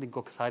గౌరవం ఉంది.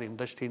 ఇంకొకసారి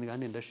ఇండస్ట్రీని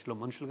కానీ, ఇండస్ట్రీలో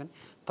మనుషులు కానీ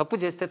తప్పు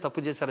చేస్తే తప్పు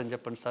చేశారని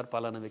చెప్పండి సార్.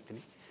 పలానా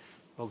వ్యక్తిని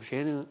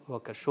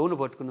ఒక షోను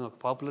పట్టుకుని, ఒక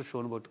పాపులర్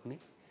షోను పట్టుకుని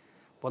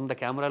 100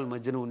 కెమెరాల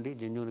మధ్యన ఉండి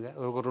జెన్యూన్గా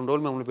ఒక 2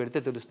 రోజులు మమ్మల్ని పెడితే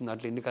తెలుస్తుంది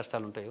దాంట్లో ఎన్ని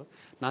కష్టాలు ఉంటాయో.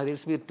 నాకు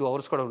తెలిసి మీరు 2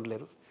 hours కూడా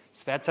ఉండలేరు,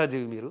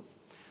 స్వేచ్ఛాజీవి మీరు.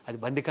 అది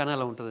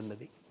బందికానాలా ఉంటుందండి.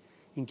 అది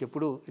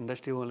ఇంకెప్పుడు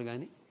ఇండస్ట్రీ వాళ్ళు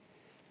కానీ,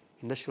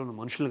 ఇండస్ట్రీలో ఉన్న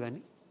మనుషులు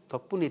కానీ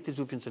తప్పుని ఎత్తి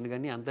చూపించండి,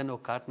 కానీ అందరినీ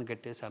ఒక కాటను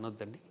కట్టేసి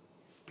అనొద్దండి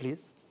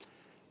ప్లీజ్.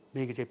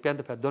 మీకు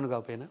చెప్పేంత పెద్దోను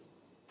కాకపోయినా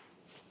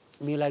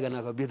మీలాగా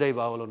నాకు అభ్యుదయ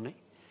భావాలు ఉన్నాయి,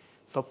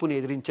 తప్పుని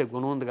ఎదిరించే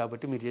గుణం ఉంది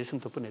కాబట్టి మీరు చేసిన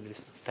తప్పుని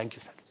ఎదిరిస్తాను. Thank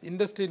you sir.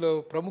 ఇండస్ట్రీలో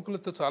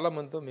ప్రముఖులతో చాలా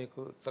మందితో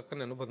మీకు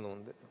చక్కని అనుబంధం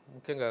ఉంది.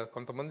 ముఖ్యంగా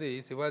కొంతమంది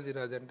శివాజీ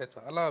రాజు అంటే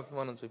చాలా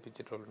అభిమానం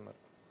చూపించేటోళ్ళు ఉన్నారు.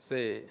 సే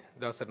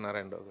దాసరి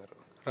నారాయణరావు గారు,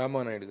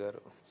 రామానాయుడు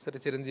గారు, సరే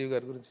చిరంజీవి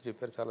గారి గురించి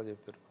చెప్పారు, చాలా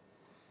చెప్పారు.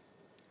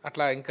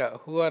 అట్లా ఇంకా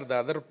who are the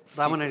other?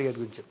 Ramanaidu గారి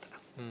గురించి చెప్తాను.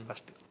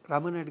 ఫస్ట్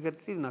రామానాయుడు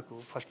గారికి నాకు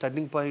first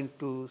turning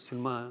point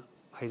cinema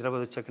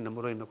Hyderabad వచ్చాక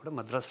నెంబర్ 1 కూడా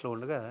మద్రాసులో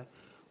ఉండగా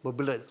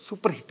బొబ్బిల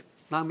సూపర్ హిట్.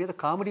 నా మీద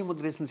కామెడీ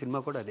ముద్ర వేసిన సినిమా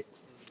కూడా అదే.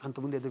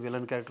 అంతకుముందు ఏదో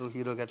విలన్ క్యారెక్టర్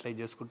హీరో క్యారెక్టర్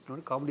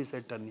చేసుకుంటున్నాడు, కామెడీ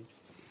సైడ్ టర్నింగ్.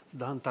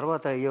 దాని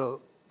తర్వాత అయ్యో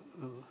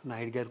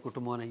నాయుడు గారి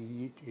కుటుంబం అని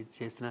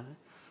చేసిన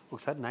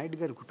ఒకసారి నాయుడు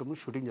గారి కుటుంబం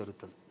షూటింగ్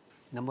జరుగుతుంది.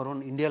 నెంబర్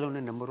 1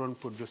 ఇండియాలోనే నెంబర్ 1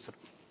 ప్రొడ్యూసర్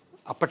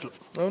అప్పట్లో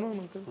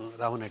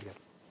రామానాయుడు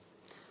గారు.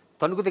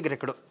 తణుకు దగ్గర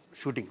ఎక్కడో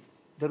షూటింగ్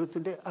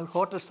జరుగుతుంటే అవి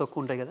హోటల్స్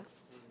తక్కువ ఉంటాయి కదా.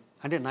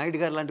 అంటే నాయుడు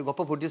గారు లాంటి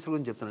గొప్ప ప్రొడ్యూసర్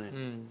గురించి చెప్తున్నాను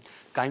నేను.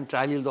 ఆయన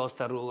ట్రాలీలు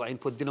దోస్తారు, ఆయన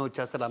పొద్దున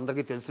వచ్చేస్తారు,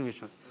 అందరికీ తెలిసిన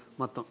విషయం.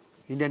 మొత్తం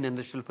ఇండియన్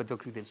ఇండస్ట్రీలో ప్రతి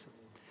ఒక్కరికి తెలుసు.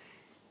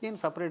 నేను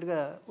సపరేట్గా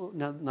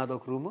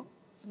నాదొక రూము,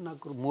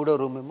 నాకు 3వ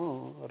రూమ్ ఏమో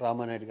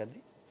రామానాయుడు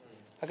గారిది.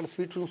 అక్కడ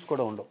స్వీట్ రూమ్స్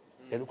కూడా ఉండవు,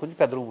 ఏదో కొంచెం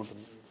పెద్ద రూమ్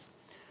ఉంటుంది.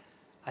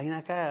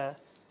 అయినాక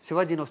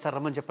శివాజీని వస్తారు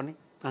రమ్మని చెప్పండి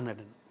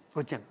అన్నాడు.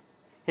 వచ్చాను.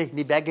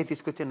 నీ బ్యాగ్ అయితే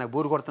తీసుకొచ్చి నాకు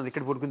బోరు కొడుతుంది,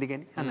 ఇక్కడ పడుకుంది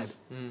కానీ అన్నాడు.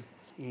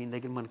 ఈయన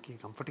దగ్గర మనకి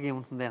కంఫర్ట్గా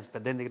ఏముంటుంది, అంత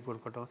పెద్ద దగ్గర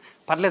పడుకోవటం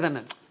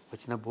పర్లేదన్నాను.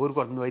 వచ్చిన బోరు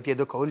కొడుతుంది, అయితే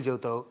ఏదో కౌలు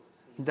చెబుతావు,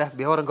 ఇంత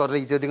భీవరం కౌరులో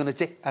ఈ చదువుకొని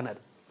వచ్చే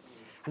అన్నారు.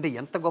 అంటే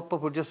ఎంత గొప్ప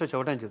ప్రొడ్యూసర్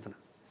చెప్పడానికి చెబుతున్నా.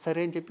 సరే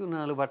అని చెప్పి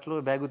 4 బట్టలు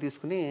బ్యాగు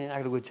తీసుకుని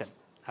అక్కడికి వచ్చాను.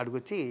 అక్కడికి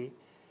వచ్చి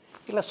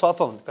ఇలా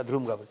సోఫా ఉంది, పెద్ద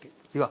రూమ్ కాబట్టి,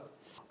 ఇవా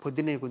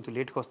పొద్దున్నే కొంచెం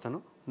లేట్గా వస్తాను,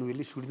 నువ్వు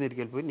వెళ్ళి షూటింగ్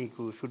దగ్గరికి వెళ్ళిపోయి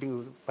నీకు షూటింగ్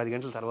 10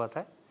 గంటల తర్వాత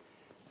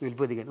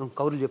వెళ్ళిపోద్ది కానీ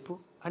కౌరులు చెప్పు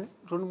అని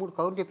 2-3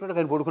 కౌరులు చెప్పినట్టు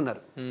ఆయన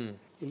పడుకున్నారు.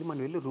 వెళ్ళి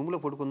మనం వెళ్ళి రూమ్లో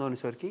పడుకుందాం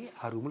అనేసరికి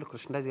ఆ రూమ్లో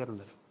కృష్ణరాజు గారు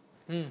ఉన్నారు.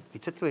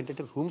 విచిత్రం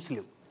ఏంటంటే రూమ్స్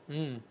లేవు.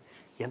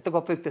 ఎంత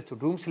గొప్ప వ్యక్తి,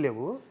 రూమ్స్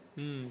లేవు.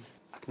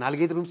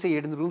 4-5 రూమ్స్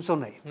 7 రూమ్స్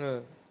ఉన్నాయి.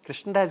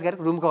 కృష్ణరాజు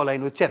గారికి రూమ్ కావాలి,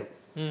 ఆయన వచ్చారు.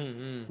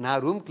 నా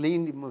రూమ్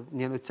క్లీన్,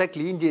 నేను వచ్చా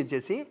క్లీన్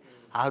చేసేసి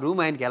ఆ రూమ్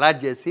ఆయనకి అలాట్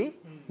చేసి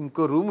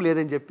ఇంకో రూమ్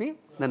లేదని చెప్పి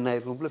నన్ను ఆ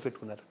రూమ్లో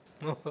పెట్టుకున్నారు.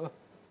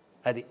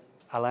 అది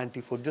అలాంటి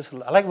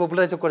ప్రొడ్యూసర్లు. అలాగే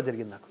బొబ్బులరాజు కూడా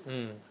జరిగింది నాకు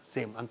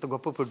సేమ్. అంత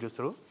గొప్ప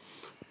ప్రొడ్యూసరు.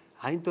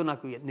 ఆయనతో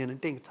నాకు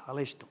నేనంటే ఇంక చాలా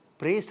ఇష్టం.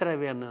 ప్రేయస్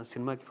రవి అన్న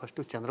సినిమాకి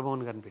ఫస్ట్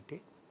చంద్రమోహన్ గారిని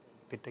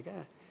పెట్టగా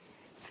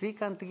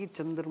శ్రీకాంత్కి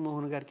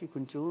చంద్రమోహన్ గారికి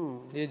కొంచెం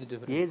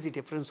ఏజ్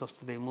డిఫరెన్స్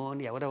వస్తుందేమో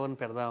అని ఎవరెవరిని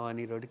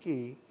పెడదామని రోడ్డుకి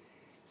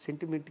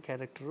సెంటిమెంట్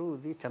క్యారెక్టరు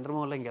ఇది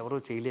చంద్రమోహన్లో ఇంకెవరో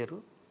చేయలేరు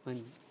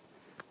అని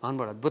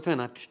మానవాడు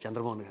అద్భుతమైన ఆర్టిస్ట్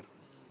చంద్రమోహన్ గారు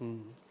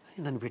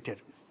నన్ను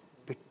పెట్టారు.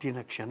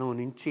 పెట్టిన క్షణం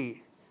నుంచి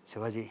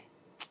శివాజీ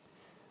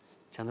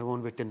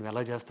చంద్రమోహన్ పెట్టి నువ్వు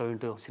ఎలా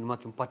చేస్తావేంటో,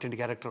 సినిమాకి ఇంపార్టెంట్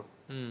క్యారెక్టర్,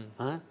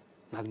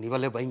 నాకు నీ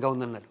వల్లే భయంగా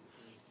ఉందన్నారు.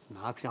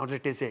 నాకు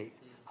చెమటలెట్టేసాయి.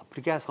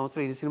 అప్పటికే ఆ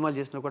సంవత్సరం 8 సినిమాలు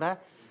చేసినా కూడా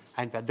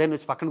ఆయన పెద్ద ఆయన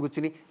వచ్చి పక్కన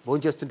కూర్చుని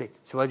భోజనం చేస్తుంటే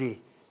శివాజీ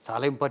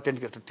చాలా ఇంపార్టెంట్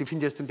క్యారెక్టర్,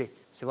 టిఫిన్ చేస్తుంటే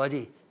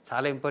శివాజీ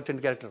చాలా ఇంపార్టెంట్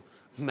క్యారెక్టర్,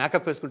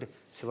 మేకప్ వేసుకుంటే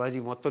శివాజీ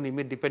మొత్తం నీ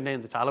మీద డిపెండ్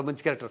అయింది, చాలా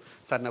మంచి క్యారెక్టర్,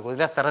 సార్ నాకు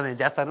వదిలేస్తారా నేను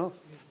చేస్తాను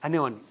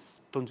అనేవాడిని.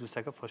 మొత్తం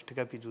చూశాక ఫస్ట్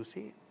కాపీ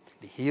చూసి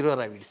హీరో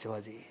రా వీడి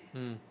శివాజీ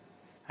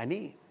అని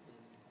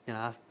నేను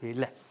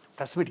వెళ్ళా.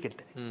 ప్రెస్ మీట్కి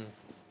వెళ్తే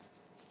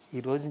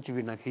ఈ రోజు నుంచి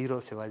వీడు నాకు హీరో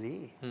శివాజీ,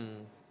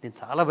 నేను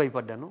చాలా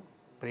భయపడ్డాను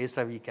ప్రేయస్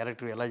రవి ఈ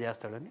క్యారెక్టర్ ఎలా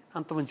చేస్తాడని.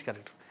 అంత మంచి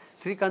క్యారెక్టర్.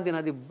 శ్రీకాంత్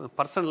నాది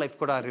పర్సనల్ లైఫ్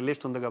కూడా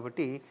రిలేషన్ ఉంది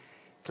కాబట్టి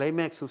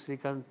క్లైమాక్స్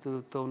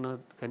శ్రీకాంత్తో ఉన్న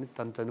కానీ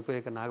తను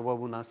చనిపోయాక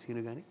నాగబాబు నా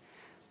సీన్ కానీ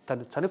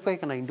తను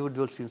చనిపోయాక నా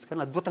ఇండివిజువల్ సీన్స్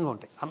కానీ అద్భుతంగా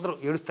ఉంటాయి. అందరూ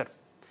ఏడుస్తారు.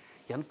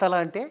 ఎంతలా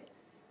అంటే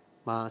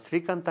మా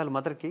శ్రీకాంత్ వాళ్ళ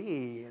మదర్కి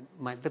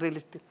మా ఇద్దరు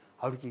రిలేషన్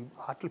ఆవిడకి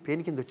హార్ట్లో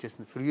పెయిన్ కింద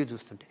వచ్చేసింది ప్రివ్యూ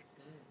చూస్తుంటే.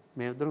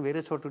 మేమిద్దరం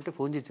వేరే చోట ఉంటే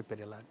ఫోన్ చేసి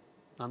చెప్పారు ఇలా.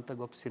 అంత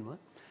గొప్ప సినిమా.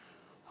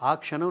 ఆ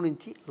క్షణం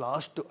నుంచి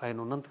లాస్ట్ ఆయన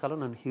ఉన్నంతకాలం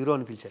నన్ను హీరో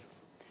అని పిలిచారు.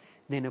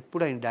 నేను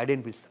ఎప్పుడు ఆయన డాడీ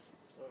అని పిలుస్తాను.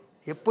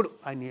 ఎప్పుడు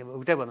ఆయన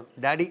ఒకటే పదం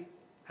డాడీ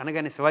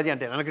అనగానే శివాజీ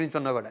అంటే వెనక నుంచి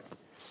ఉన్నా కూడా.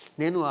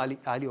 నేను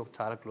ఆలీ ఒక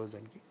చాలా క్లోజ్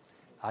ఆయనకి.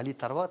 ఆలీ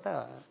తర్వాత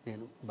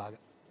నేను బాగా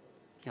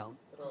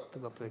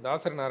గొప్ప.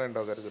 దాసరి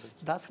నారాయణరావు గారి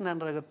గురించి. దాసరి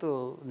నారాయణరావు గారితో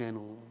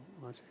నేను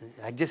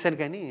యాక్ట్ చేశాను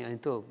కానీ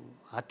ఆయనతో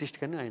ఆర్టిస్ట్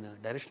కానీ ఆయన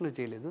డైరెక్షన్లో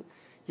చేయలేదు.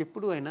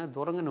 ఎప్పుడు ఆయన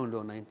దూరంగానే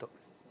ఉండేవాడిని ఆయనతో,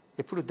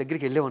 ఎప్పుడు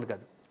దగ్గరికి వెళ్ళేవాడిని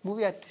కాదు.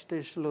 మూవీ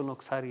ఆర్టిస్టేషన్లో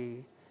ఒకసారి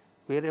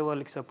వేరే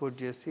వాళ్ళకి సపోర్ట్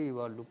చేసి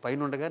వాళ్ళు పైన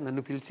ఉండగా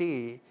నన్ను పిలిచి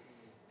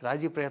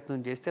రాజీ ప్రయత్నం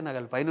చేస్తే నాకు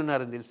వాళ్ళు పైన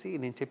ఉన్నారని తెలిసి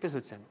నేను చెప్పేసి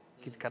వచ్చాను,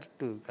 ఇది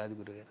కరెక్ట్ కాదు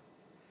గురుగారు,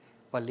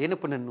 వాళ్ళు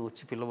లేనప్పుడు నన్ను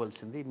వచ్చి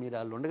పిలవలసింది, మీరు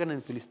వాళ్ళు ఉండగా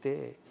నన్ను పిలిస్తే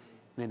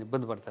నేను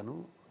ఇబ్బంది పడతాను,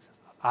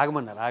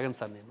 ఆగమన్నారు. ఆగను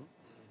సార్ నేను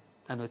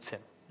అని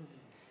వచ్చాను.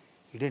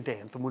 ఇదేంటే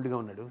ఎంత ముందుగా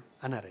ఉన్నాడు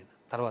అన్నారు ఆయన.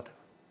 తర్వాత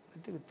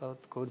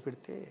కౌరు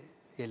పెడితే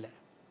వెళ్ళా.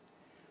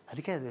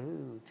 అది కాదు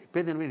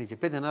చెప్పేది నేను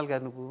చెప్పేది వినాలి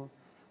కాదు, నువ్వు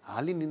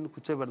ఆలీ నిన్ను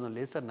కూర్చోబెడదాం.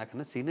 లేదు సార్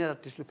నాకన్నా సీనియర్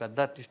ఆర్టిస్టులు పెద్ద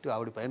ఆర్టిస్టు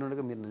ఆవిడ పైన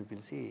ఉండగా మీరు నన్ను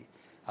పిలిచి,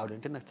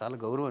 ఆవిడంటే నాకు చాలా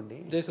గౌరవం అండి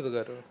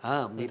గారు,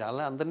 మీరు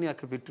అలా అందరినీ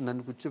అక్కడ పెట్టి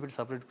నన్ను కూర్చోబెట్టి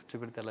సపరేట్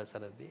కూర్చోబెడితే ఎలా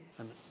సార్ అది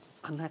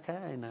అన్నాక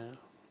ఆయన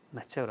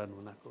నచ్చావురా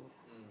నువ్వు నాకు,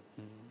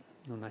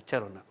 నువ్వు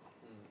నచ్చారు నాకు,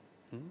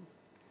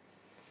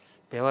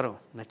 పేవరం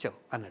నచ్చావు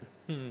అన్నాడు.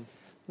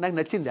 నాకు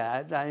నచ్చింది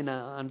ఆయన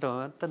అంటాం.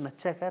 అంత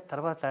నచ్చాక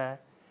తర్వాత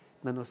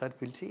నన్ను ఒకసారి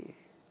పిలిచి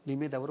నీ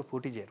మీద ఎవరు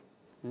పోటీ చేయరు,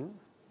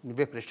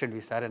 నువ్వే ప్రెసిడెంట్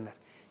ఈసారి అన్నారు.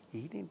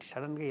 ఏంటి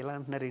సడన్గా ఇలా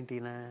అంటున్నారు ఏంటి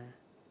ఈయన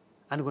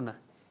అనుకున్నా.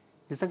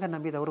 నిజంగా నా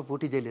మీద ఎవరో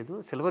పోటీ చేయలేదు.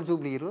 Silver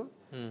Jubilee hero,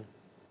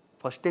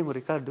 first time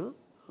record.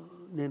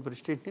 నేను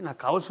ప్రెసిడెంట్ని, నాకు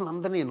కావాల్సిన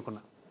అందరినీ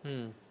ఎన్నుకున్నా.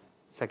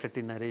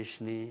 సెక్రటరీ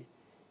నరేష్ని,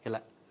 ఇలా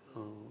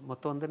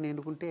మొత్తం అందరినీ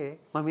ఎన్నుకుంటే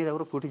మా మీద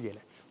ఎవరో పోటీ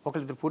చేయలే.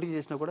 ఒకళ్ళిద్దరు పోటీ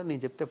చేసినా కూడా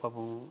నేను చెప్తే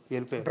పాపం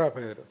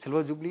వెళ్ళిపోయారు.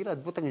 సిల్వర్ జూబ్లీలో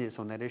అద్భుతంగా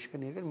చేసాం. నరేష్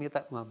కానీ మిగతా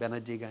మా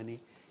బెనర్జీ కానీ,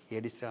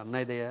 ఏడిశ్రీ,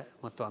 అన్నయ్యదయ్య,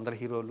 మొత్తం అందరు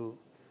హీరోలు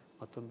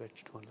మొత్తం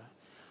పెట్టడం వల్ల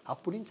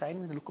అప్పటి నుంచి ఆయన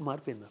మీద లుక్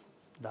మారిపోయింది.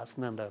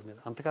 దాసనారాయణ మీద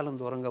అంతకాలం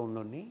దూరంగా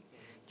ఉన్నోడిని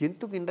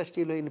ఎందుకు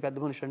ఇండస్ట్రీలో ఈయన పెద్ద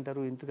మనిషి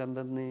అంటారు, ఎందుకు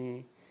అందరినీ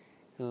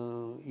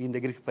ఈయన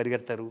దగ్గరికి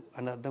పరిగెడతారు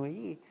అని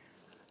అర్థమయ్యి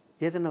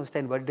ఏదైనా వస్తే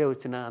ఆయన బర్త్డే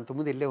వచ్చినా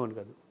అంతకుముందు వెళ్ళేవాడిని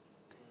కాదు.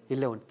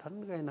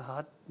 తనగా ఆయన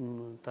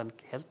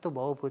తనకి హెల్త్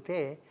బాగోపోతే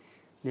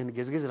నేను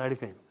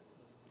గిజగిజలాడిపోయాను.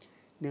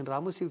 నేను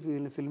రామోజీ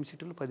ఫిల్మ్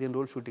సిటీలో 15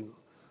 రోజులు షూటింగ్.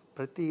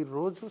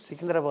 ప్రతిరోజు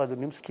సికింద్రాబాద్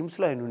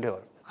కిమ్స్లో ఆయన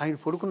ఉండేవారు. ఆయన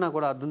పడుకున్నా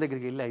కూడా అద్దం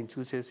దగ్గరికి వెళ్ళి ఆయన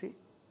చూసేసి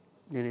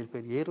నేను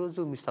వెళ్ళిపోయాను. ఏ రోజు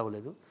మిస్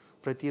అవ్వలేదు.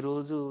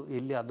 ప్రతిరోజు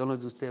వెళ్ళి అద్దంలో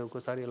చూస్తే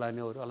ఒక్కోసారి ఇలా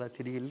అనేవారు. అలా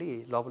తిరిగి వెళ్ళి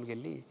లోపలికి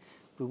వెళ్ళి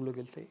రూమ్లోకి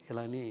వెళ్తే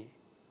ఇలానే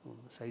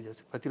సైజ్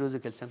చేసి ప్రతిరోజు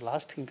కలిసాను.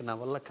 లాస్ట్ ఇంకా నా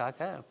వల్ల కాక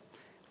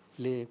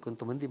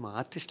కొంతమంది మా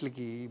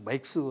ఆర్టిస్టులకి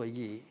బైక్స్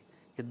అయ్యి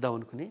ఇద్దాం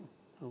అనుకుని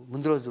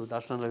ముందు రోజు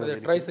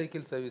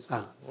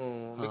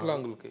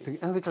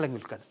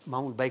వికలాంగులు కాదు,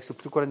 మామూలు బైక్స్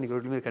ఇప్పుడు కూడా నీకు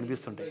రోడ్ల మీద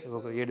కనిపిస్తుంటాయి.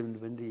 ఒక 7-8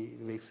 మంది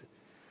బైక్స్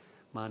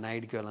మా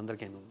నాయుడికి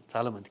వాళ్ళందరికీ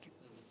చాలామందికి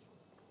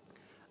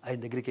ఆయన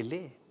దగ్గరికి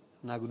వెళ్ళి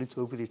నా గురించి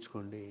ఓపి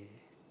తెచ్చుకోండి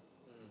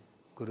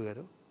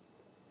గురుగారు,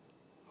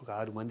 ఒక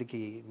 6 మందికి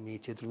మీ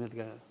చేతుల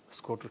మీదుగా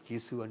స్కూటర్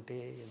కీసు అంటే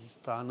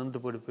ఎంత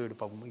ఆనందపడిపోయాడు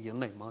పాపం. ఇవి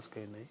ఉన్నాయి, మాస్క్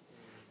ఉన్నాయి,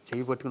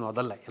 చెయ్యి పట్టుకుని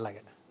వదల్లా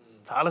ఇలాగా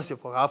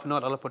చాలాసేపు ఒక హాఫ్ అన్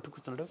అవర్ అలా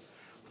పట్టుకుంటున్నాడు.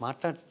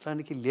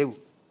 మాట్లాడటానికి లేవు.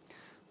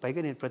 పైగా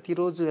నేను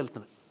ప్రతిరోజు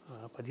వెళ్తున్నాను,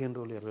 15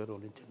 రోజులు 20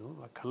 రోజులు నుంచాను.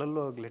 ఆ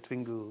కళ్ళల్లో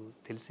గ్లిటరింగ్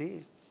తెలిసి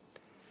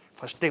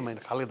ఫస్ట్ టైం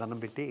ఆయన కాళ్ళకి దండం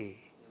పెట్టి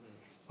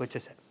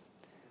వచ్చేసాను.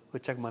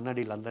 వచ్చాక మన్నాడు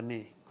వీళ్ళందరినీ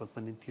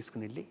కొంతమందిని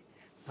తీసుకుని వెళ్ళి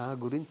నా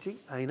గురించి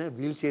ఆయన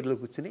వీల్ చైర్లో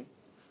కూర్చుని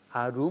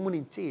ఆ రూము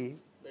నుంచి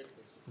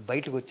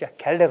బయటకు వచ్చి ఆ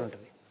క్యారిడర్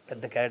ఉంటుంది,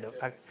 పెద్ద క్యారిడర్,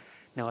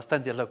 నేను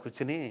వస్తాను జిల్లా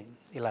కూర్చుని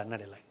ఇలా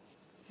అన్నాడు. ఇలా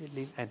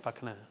వెళ్ళి ఆయన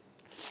పక్కన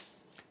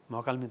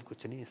మోకాల మీద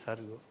కూర్చొని,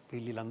 సార్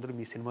వీళ్ళందరూ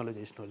మీ సినిమాలో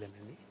చేసిన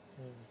వాళ్ళేనండి,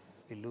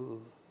 వీళ్ళు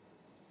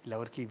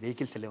ఎవరికి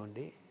వెహికల్స్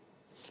లేవండి,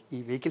 ఈ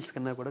వెహికల్స్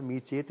కన్నా కూడా మీ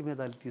చేతి మీద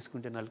వాళ్ళు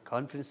తీసుకుంటే నాకు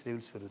కాన్ఫిడెన్స్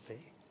లెవెల్స్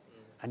పెరుగుతాయి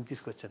అని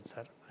తీసుకొచ్చాను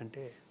సార్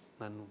అంటే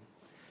నన్ను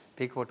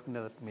పీక పట్టుకుని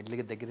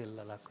మెల్లిగా దగ్గర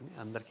వెళ్ళాలని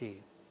అందరికీ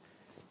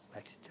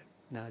బ్యాక్స్ ఇచ్చాడు.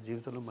 నా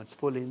జీవితంలో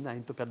మర్చిపోలేని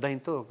ఆయనతో పెద్ద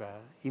ఆయనతో ఒక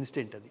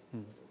ఇన్సిడెంట్ అది.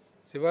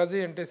 శివాజీ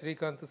అంటే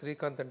శ్రీకాంత్,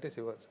 శ్రీకాంత్ అంటే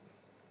శివాజీ.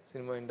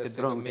 సినిమా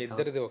ఇండస్ట్రీ మీ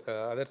ఇద్దరిది ఒక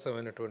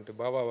ఆదర్శమైనటువంటి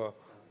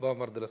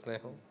బావమర్దుల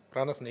స్నేహం,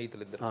 ప్రాణ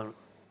స్నేహితులు ఇద్దరు.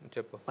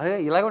 చెప్పు. అదే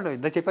ఇలాగ ఉండవు,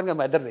 ఇద్దరు చెప్పాను కదా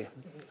మా ఇద్దరిది.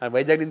 ఆ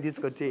వైజాగ్ నుంచి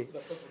తీసుకొచ్చి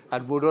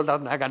అది 3 రోజుల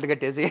తర్వాత నాకు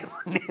అంటగట్టేసి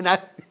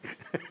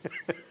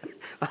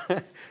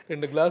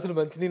 2 గ్లాసులు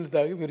మంచినీళ్ళు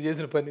తాగి మీరు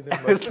చేసిన పని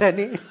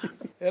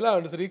ఎలా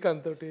ఉండు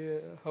శ్రీకాంత్ తోటి?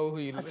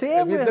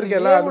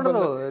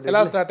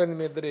 ఎలా స్టార్ట్ అయింది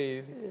మీ ఇద్దరి?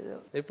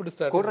 ఎప్పుడు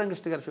స్టార్ట్?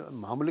 కోటరంకృష్ణ గారు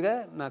మామూలుగా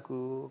నాకు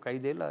ఒక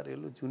 5 ఏళ్ళు 6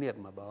 ఏళ్ళు జూనియర్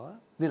మా బావ.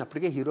 నేను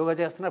అప్పటికే హీరోగా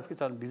చేస్తున్నా, అప్పటికి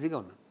చాలా బిజీగా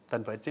ఉన్నాను.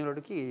 తను పరిచయం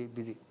వాడికి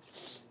బిజీ.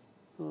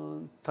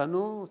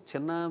 తను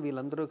చిన్న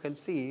వీళ్ళందరూ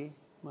కలిసి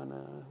మన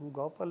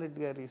గోపాల్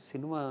రెడ్డి గారి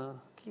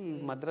సినిమాకి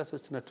మద్రాసు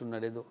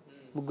వచ్చినట్టున్నాడు. ఏదో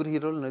 3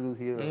 హీరోలు 4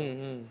 హీరోలు.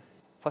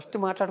 ఫస్ట్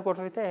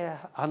మాట్లాడుకోవడం అయితే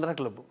ఆంధ్ర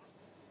క్లబ్.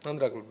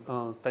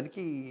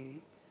 తనకి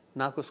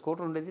నాకు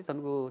స్కూటర్ ఉండేది,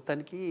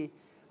 తనకి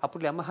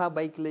అప్పుడు యమహా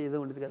బైక్లో ఏదో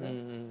ఉండేది కదా,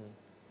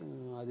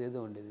 అదేదో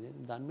ఉండేది.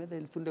 దాని మీద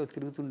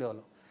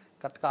తిరుగుతుండేవాళ్ళం.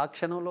 కరెక్ట్గా ఆ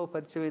క్షణంలో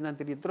పరిచయం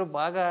అయిందంటే ఇద్దరు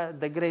బాగా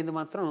దగ్గర అయింది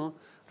మాత్రం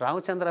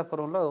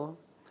రామచంద్రాపురంలో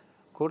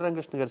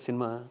కోటరంకృష్ణ గారి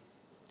సినిమా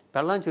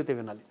పెళ్ళాం చూతే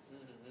వినాలి.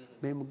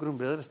 మేము 3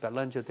 బ్రదర్స్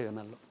పెళ్ళాం చూతే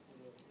వినాలి.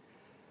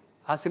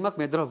 ఆ సినిమాకి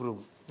మీ ఇద్దరు ఒక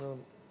రూమ్.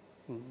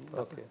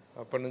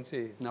 అప్పటి నుంచి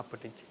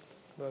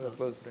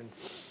close friends.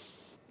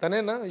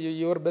 తనేనా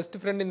your best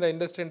friend in the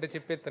industry అంటే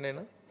చెప్పేది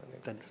తనేనా?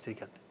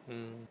 శ్రీకాంత్.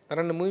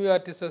 తనని మూవీ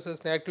ఆర్టిస్ట్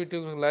అసోసియేషన్ యాక్టివిటీ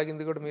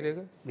లాగింది కూడా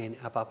మీరేగా? నేను.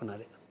 ఆ పాప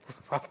నాదే.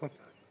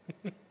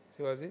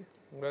 శివాజీ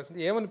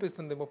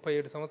ఏమనిపిస్తుంది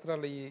 37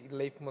 సంవత్సరాల ఈ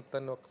లైఫ్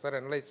మొత్తాన్ని ఒకసారి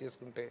అనలైజ్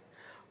చేసుకుంటే?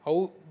 How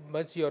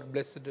much you are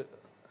blessed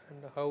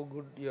and how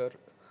good you are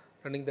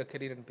running the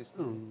career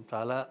అనిపిస్తుంది?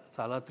 చాలా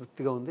చాలా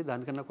తృప్తిగా ఉంది.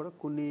 దానికన్నా కూడా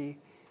కొన్ని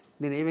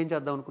నేను ఏమేం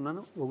చేద్దాం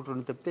అనుకున్నాను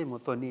 1-2 తప్పితే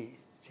మొత్తం అన్నీ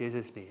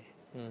చేసేసినాయి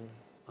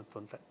మొత్తం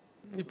అంతా.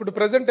 ఇప్పుడు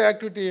ప్రజెంట్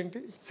యాక్టివిటీ ఏంటి?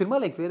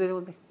 సినిమాలో వేరేదే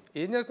ఉంది.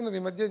 ఏం చేస్తున్నారు?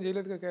 ఈ మధ్య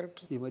చేయలేదు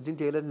క్యారెక్టర్? ఈ మధ్య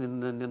చేయలేదు.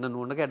 నిన్న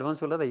ఉండగా అడ్వాన్స్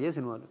వెళ్ళదు అయ్యే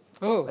సినిమాలు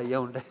అయ్యా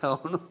ఉంటాయి.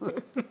 అవును,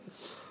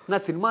 నా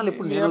సినిమాలు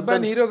ఇప్పుడు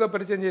నేను హీరోగా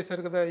పరిచయం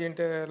చేశారు కదా,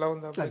 ఏంటి ఎలా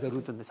ఉందా?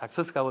 జరుగుతుంది,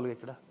 సక్సెస్ కావాలి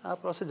ఇక్కడ, ఆ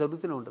ప్రాసెస్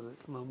జరుగుతూనే ఉంటుంది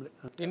మామూలు.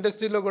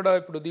 ఇండస్ట్రీలో కూడా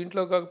ఇప్పుడు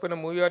దీంట్లో కాకపోయినా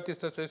మూవీ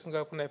ఆర్టిస్ట్ అసోసియేషన్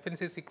కాకపోయినా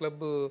FNCC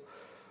క్లబ్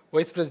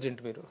వైస్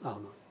ప్రెసిడెంట్ మీరు.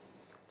 అవును,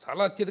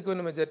 చాలా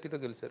అత్యధికమైన మెజార్టీతో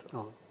గెలిచారు.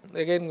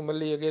 Again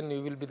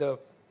you will be the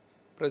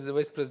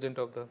vice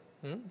president of the.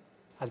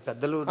 అది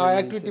పెద్దలు. ఆ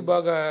యాక్టివిటీ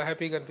బాగా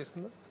హ్యాపీగా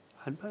అనిపిస్తుందా?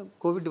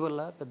 కోవిడ్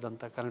వల్ల పెద్ద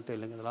అంతా కనెక్ట్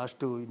అయ్యలేం కదా.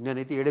 లాస్ట్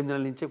నేనైతే 7-8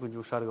 నెలల నుంచే కొంచెం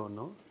హుషారుగా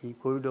ఉన్నాం. ఈ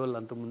కోవిడ్ వల్ల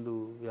అంతకుముందు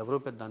ఎవరో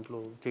పెద్ద దాంట్లో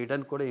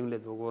చేయడానికి కూడా ఏం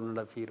లేదు.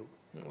 1.5 year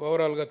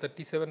ఓవరాల్గా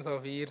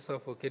 37 years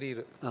ఆఫ్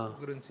కెరీర్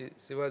గురించి,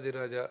 శివాజీ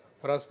రాజా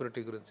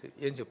ప్రాస్పెరిటీ గురించి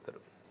ఏం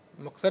చెప్తారు?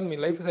 ఒకసారి మీ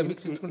లైఫ్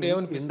సమీక్షించుకుంటే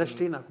ఏమనిపిస్తుంది?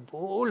 ఇండస్ట్రీ నాకు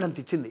బోల్డ్ అంత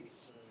ఇచ్చింది.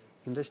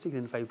 ఇండస్ట్రీకి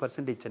నేను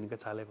 5% ఇచ్చాను, ఇంకా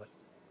చాలా ఇవ్వాలి.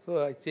 సో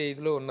ఇచ్చే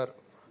ఇదిలో ఉన్నారు,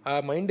 ఆ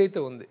మైండ్ అయితే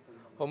ఉంది.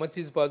 హౌ మచ్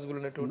ఈజ్ పాసిబుల్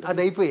అనేటువంటి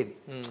అది అయిపోయేది.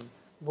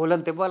 బోల్డ్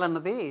అంత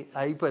ఇవ్వాలన్నది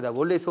అయిపోయేది. ఆ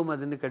ఓల్డ్ ఏజ్ హోమ్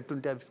అదన్నీ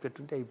కట్టుంటే, ఆఫీస్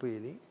కట్టుంటే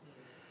అయిపోయేది.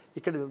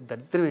 ఇక్కడ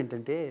దరిద్రం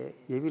ఏంటంటే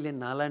ఏమీ లేని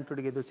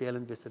నాలాంటికి ఏదో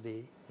చేయాలనిపిస్తుంది.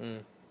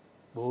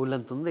 బోల్డ్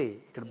అంత ఉంది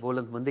ఇక్కడ, బోల్డ్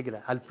అంత మంది దగ్గర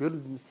వాళ్ళ పేరు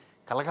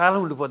కలకాలం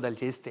ఉండిపోద్ది. వాళ్ళు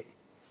చేస్తే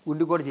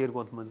ఉండి కూడా చేయరు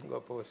కొంతమంది.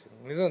 గొప్ప విషయం,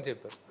 నిజం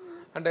చెప్పారు.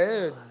 అంటే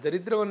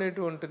దరిద్రం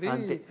అనేటువంటిది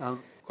అంతే.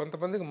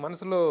 కొంతమందికి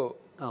మనసులో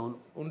అవును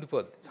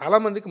ఉండిపోద్ది, చాలా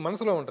మందికి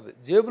మనసులో ఉంటుంది.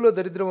 జేబులో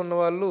దరిద్రం ఉన్న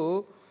వాళ్ళు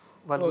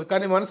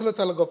కానీ మనసులో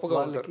చాలా గొప్పగా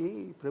వాళ్ళకి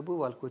ప్రభు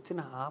వాళ్ళకి వచ్చిన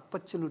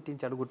ఆపర్చునిటీని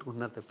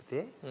చెడగొట్టుకుంటున్నారు తప్పితే,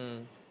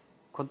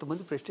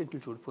 కొంతమంది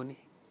ప్రెసిడెంట్లు చూడిపోని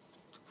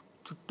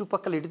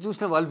చుట్టుపక్కల ఎటు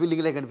చూసినా వాళ్ళు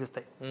బిల్డింగ్లే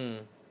కనిపిస్తాయి.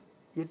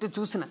 ఎటు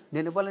చూసినా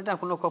నేను ఇవ్వాలంటే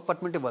నాకు ఒక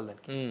అపార్ట్మెంట్ ఇవ్వాలి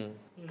దానికి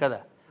కదా.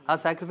 ఆ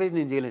సాక్రిఫైస్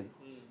నేను చేయలేను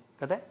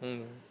కదా.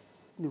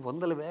 నీ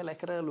 100,000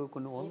 ఎకరాలు,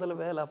 కొన్ని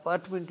 100,000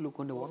 అపార్ట్మెంట్లు,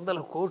 కొన్ని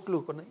 100 కోట్లు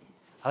కొన్నాయి,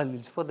 అలా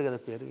నిలిచిపోద్ది కదా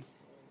పేరు.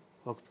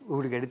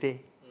 ఊడి గడితే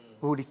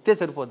ఊడిస్తే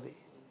సరిపోద్ది.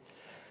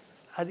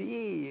 అది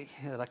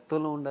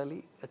రక్తంలో ఉండాలి,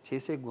 అది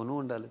చేసే గుణం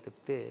ఉండాలి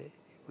తప్పితే.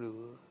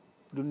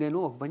 ఇప్పుడు నేను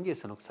ఒక పని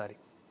చేశాను ఒకసారి.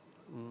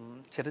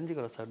 చిరంజీవి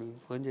గారు ఒకసారి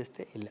ఫోన్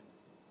చేస్తే వెళ్ళా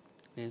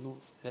నేను,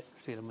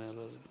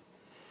 శ్రీరామయ్య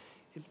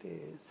వెళ్తే,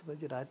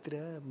 శివాజీ రాత్రి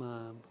మా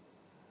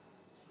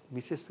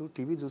మిస్సెస్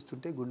టీవీ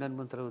చూస్తుంటే గుండె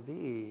హనుమంతరావుది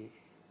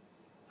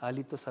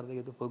ఆలీతో సరదాగా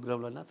ఏదో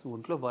ప్రోగ్రాంలో అతను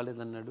ఒంట్లో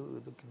బాగాలేదన్నాడు,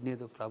 ఏదో కిడ్నీ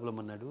ఏదో ప్రాబ్లం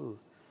అన్నాడు,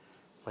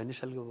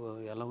 ఫైనాన్షియల్గా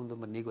ఎలా ఉందో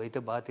మరి నీకు అయితే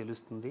బాగా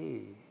తెలుస్తుంది,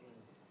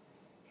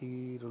 ఈ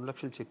 2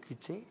 లక్షలు చెక్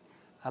ఇచ్చే,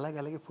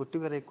 అలాగే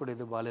పొట్టివీరయ్య కూడా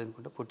ఏదో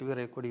బాగాలేదనుకుంటా,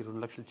 పొట్టివీరయ్య కూడా ఈ 2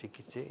 లక్షలు చెక్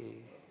ఇచ్చే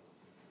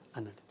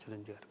అన్నాడు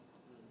చిరంజీవి గారు.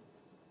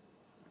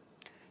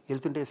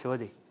 వెళ్తుంటే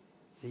శివాజీ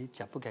ఇది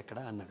చెప్పకు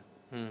ఎక్కడా అన్నాడు.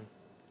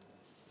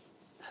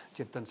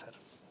 చెప్తాను సార్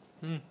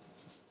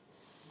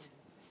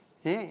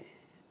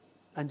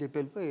అని చెప్పి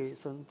వెళ్ళిపోయి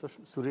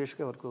సంతోషం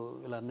సురేష్గా వరకు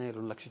ఇలా అన్నయ్య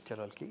 2 లక్షలు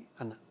ఇచ్చారు వాళ్ళకి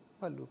అన్న.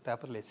 వాళ్ళు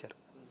పేపర్లు వేశారు.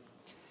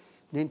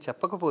 నేను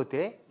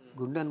చెప్పకపోతే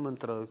గుండె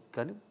హనుమంతరావు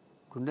కానీ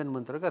గుండె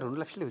హనుమంతరావుగా 2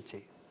 లక్షలు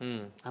వచ్చాయి.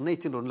 అన్న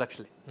ఇచ్చిన 2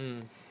 లక్షలే.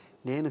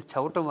 నేను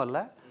చవటం వల్ల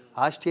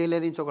ఆస్ట్రేలియా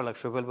నుంచి ఒక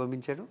 1,00,000 రూపాయలు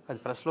పంపించాడు. అది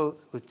ప్రెస్లో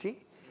వచ్చి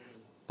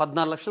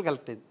 14 లక్షలు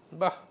కలెక్ట్ అయింది.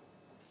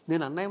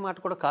 నేను అన్నయ్య మాట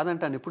కూడా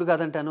కాదంటాను. ఎప్పుడు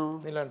కాదంటాను?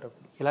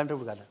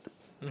 ఇలాంటప్పుడు కాదంటాను.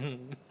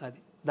 అది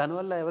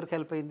దానివల్ల ఎవరికి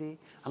హెల్ప్ అయింది?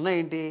 అన్న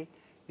ఏంటి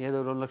ఏదో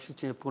 2 లక్షలు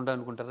చెప్పుకుంటా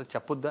అనుకుంటారు,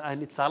 చెప్పొద్దు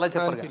ఆయన చాలా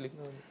చెప్పరు.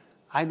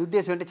 ఆయన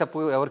ఉద్దేశం అంటే చెప్పు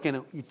ఎవరికైనా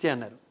ఇచ్చే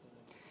అన్నారు.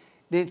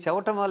 నేను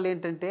చెప్పటం వల్ల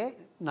ఏంటంటే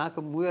నాకు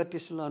మూవీ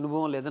ఆర్టిస్టుల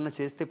అనుభవం ఏదైనా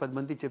చేస్తే 10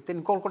 మందికి చెప్తే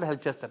ఇంకొకరు కూడా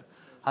హెల్ప్ చేస్తారు.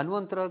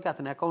 హనుమంతరావుకి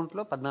అతని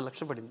అకౌంట్లో 14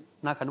 లక్షలు పడింది.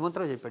 నాకు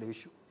హనుమంతరావు చెప్పాడు ఈ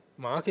విషయం.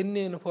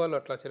 మాకెన్ని అనుభవాలు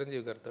అట్లా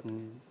చిరంజీవి గారితో.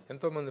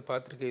 ఎంతో మంది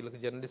పాత్రికేయులకు,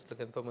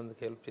 జర్నలిస్టులకు ఎంతో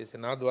మందికి హెల్ప్ చేసి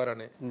నా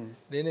ద్వారానే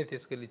నేనే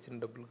తీసుకెళ్ళి ఇచ్చిన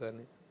డబ్బులు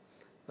కానీ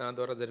నా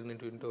ద్వారా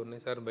జరిగినట్టు వింటూ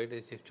ఉన్నాయి సార్. బయట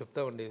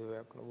చెప్తా ఉండే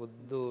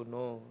వద్దు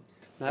నో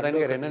నారాయణ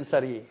గారు ఏంటంటే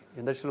సార్ ఈ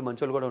ఇండస్ట్రీలో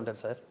మంచి వాళ్ళు కూడా ఉంటారు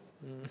sir.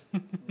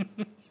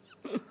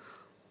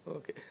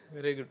 Okay,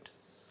 very good.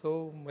 So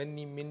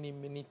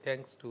many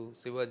thanks to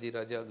Shivaji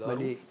రాజా గారు.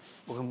 మళ్ళీ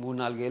ఒక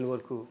 3-4 ఏళ్ళ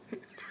వరకు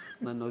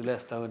నన్ను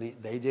వదిలేస్తామని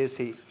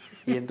దయచేసి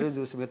ఈ ఇంటర్వ్యూ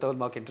చూసి మిగతా వాళ్ళు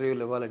మాకు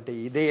ఇంటర్వ్యూలు ఇవ్వాలంటే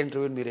ఇదే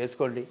ఇంటర్వ్యూని మీరు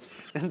వేసుకోండి,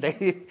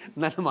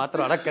 నన్ను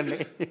మాత్రం అడగండి.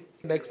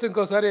 నెక్స్ట్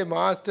ఇంకోసారి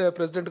మా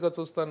ప్రెసిడెంట్గా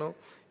చూస్తాను,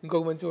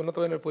 ఇంకొక మంచి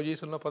ఉన్నతమైన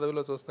పొజిషన్లో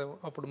పదవిలో చూస్తాము.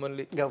 అప్పుడు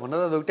మళ్ళీ ఇంకా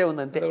ఉన్నది అదొకటే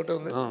ఉంది అంతే.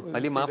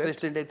 మళ్ళీ మా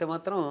ప్రెసిడెంట్ అయితే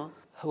మాత్రం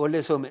old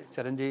age హోమే,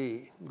 Chiranjeevi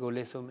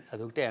old age హోమే,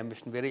 అదొకటే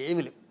అంబిషన్, వేరే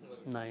ఏమి లేవు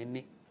నా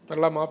ఎన్ని.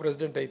 అలా మా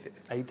ప్రెసిడెంట్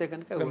అయితే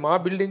కనుక మా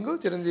బిల్డింగ్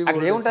చిరంజీవి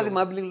అక్కడ ఏముంటుంది?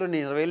 మా బిల్డింగ్లో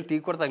నేను 20 ఏళ్ళు టీ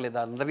కూడా తగలేదు,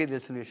 అందరికీ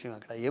తెలిసిన విషయం.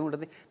 అక్కడ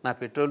ఏముంటుంది? నా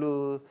పెట్రోలు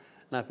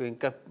నాకు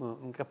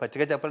ఇంకా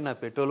పచ్చిగా చెప్పాలి, నా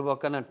పెట్రోల్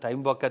బొక్క, నా టైం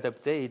బొక్క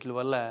తప్పితే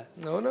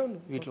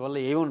వీటి వల్ల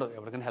ఏమి ఉండవు.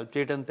 ఎవరికైనా హెల్ప్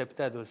చేయడం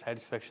తప్పితే అది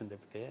సాటిస్ఫాక్షన్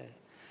తప్పితే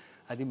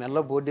అది మెల్ల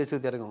బోర్డు వేసి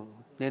తిరగం.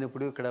 నేను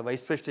ఇప్పుడు ఇక్కడ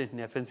వైస్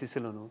ప్రెసిడెంట్ని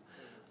ఎఫ్ఎన్సీసీలోను,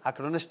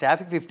 అక్కడ ఉన్న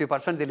స్టాఫ్కి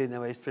 50% తెలియదు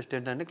నేను వైస్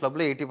ప్రెసిడెంట్ అని,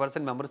 క్లబ్లో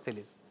 80% మెంబర్స్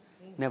తెలియదు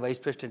నేను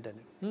వైస్ ప్రెసిడెంట్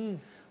అని.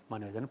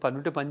 మనం ఏదైనా పని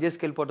ఉంటే పని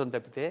చేసుకెళ్ళిపోవడం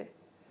తప్పితే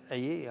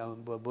అయ్యి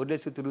బోర్డు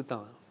వేసి తిరుగుతాం.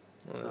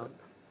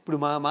 ఇప్పుడు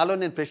మాలో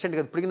నేను ప్రెసిడెంట్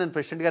కాదు, ఇప్పటికీ నన్ను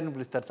ప్రెసిడెంట్ గారిని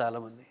పిలుస్తారు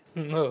చాలామంది.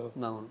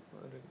 అవును,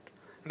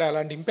 అంటే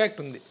అలాంటి ఇంపాక్ట్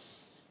ఉంది.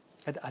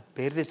 అది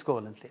పేరు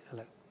తెచ్చుకోవాలంతే.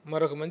 అలా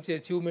మరొక మంచి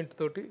అచీవ్మెంట్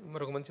తోటి,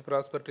 మరొక మంచి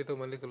ప్రాస్పరిటీతో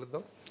మళ్ళీ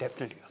కలుద్దాం.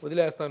 డెఫినెట్గా.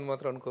 వదిలేస్తామని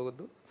మాత్రం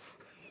అనుకోవద్దు.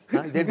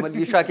 ఇదేంటి మళ్ళీ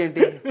ఈ షాక్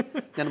ఏంటి?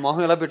 నేను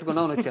మొహం ఎలా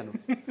పెట్టుకున్నామని వచ్చాను.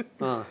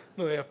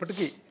 నువ్వు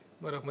ఎప్పటికీ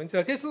మరొక మంచి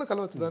అకేషన్లో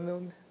కలవచ్చు, దాన్ని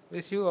ఉంది.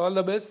 Wish you all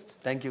the best.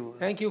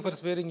 Thank you for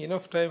sparing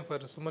enough time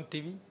for Suman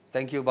TV.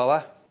 Thank you బావా.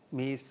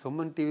 మీ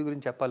సుమన్ టీవీ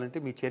గురించి చెప్పాలంటే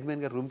మీ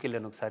చైర్మన్ గారు రూమ్కి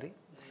వెళ్ళాను ఒకసారి.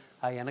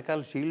 ఆ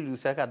వెనకాల షీల్డ్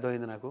చూశాక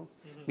అర్థమైంది నాకు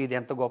మీది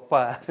ఎంత గొప్ప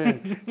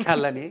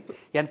చాలని,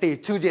 ఎంత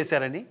అచీవ్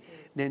చేశారని.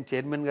 నేను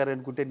చైర్మన్ గారు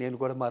అనుకుంటే నేను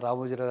కూడా మా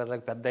రామోజీరావు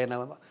గారు పెద్ద అయినా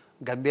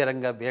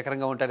గంభీరంగా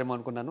భీకరంగా ఉంటారేమో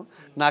అనుకున్నాను.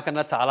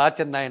 నాకన్నా చాలా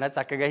చిన్న ఆయన,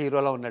 చక్కగా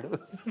హీరోలా ఉన్నాడు.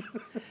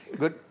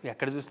 గుడ్.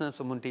 ఎక్కడ చూసినా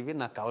సుమన్ టీవీ.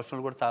 నాకు కావాల్సిన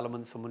వాళ్ళు కూడా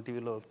చాలామంది సుమన్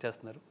టీవీలో వర్క్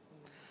చేస్తున్నారు.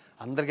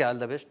 అందరికీ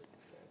ఆల్ ద బెస్ట్.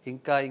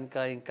 ఇంకా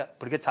ఇంకా ఇంకా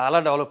ఇప్పటికే చాలా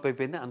డెవలప్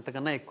అయిపోయింది,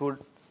 అంతకన్నా ఎక్కువ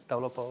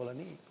డెవలప్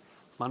అవ్వాలని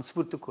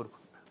మనస్ఫూర్తిగా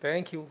కోరుకుంటున్నాను.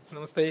 Thank you.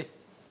 నమస్తే.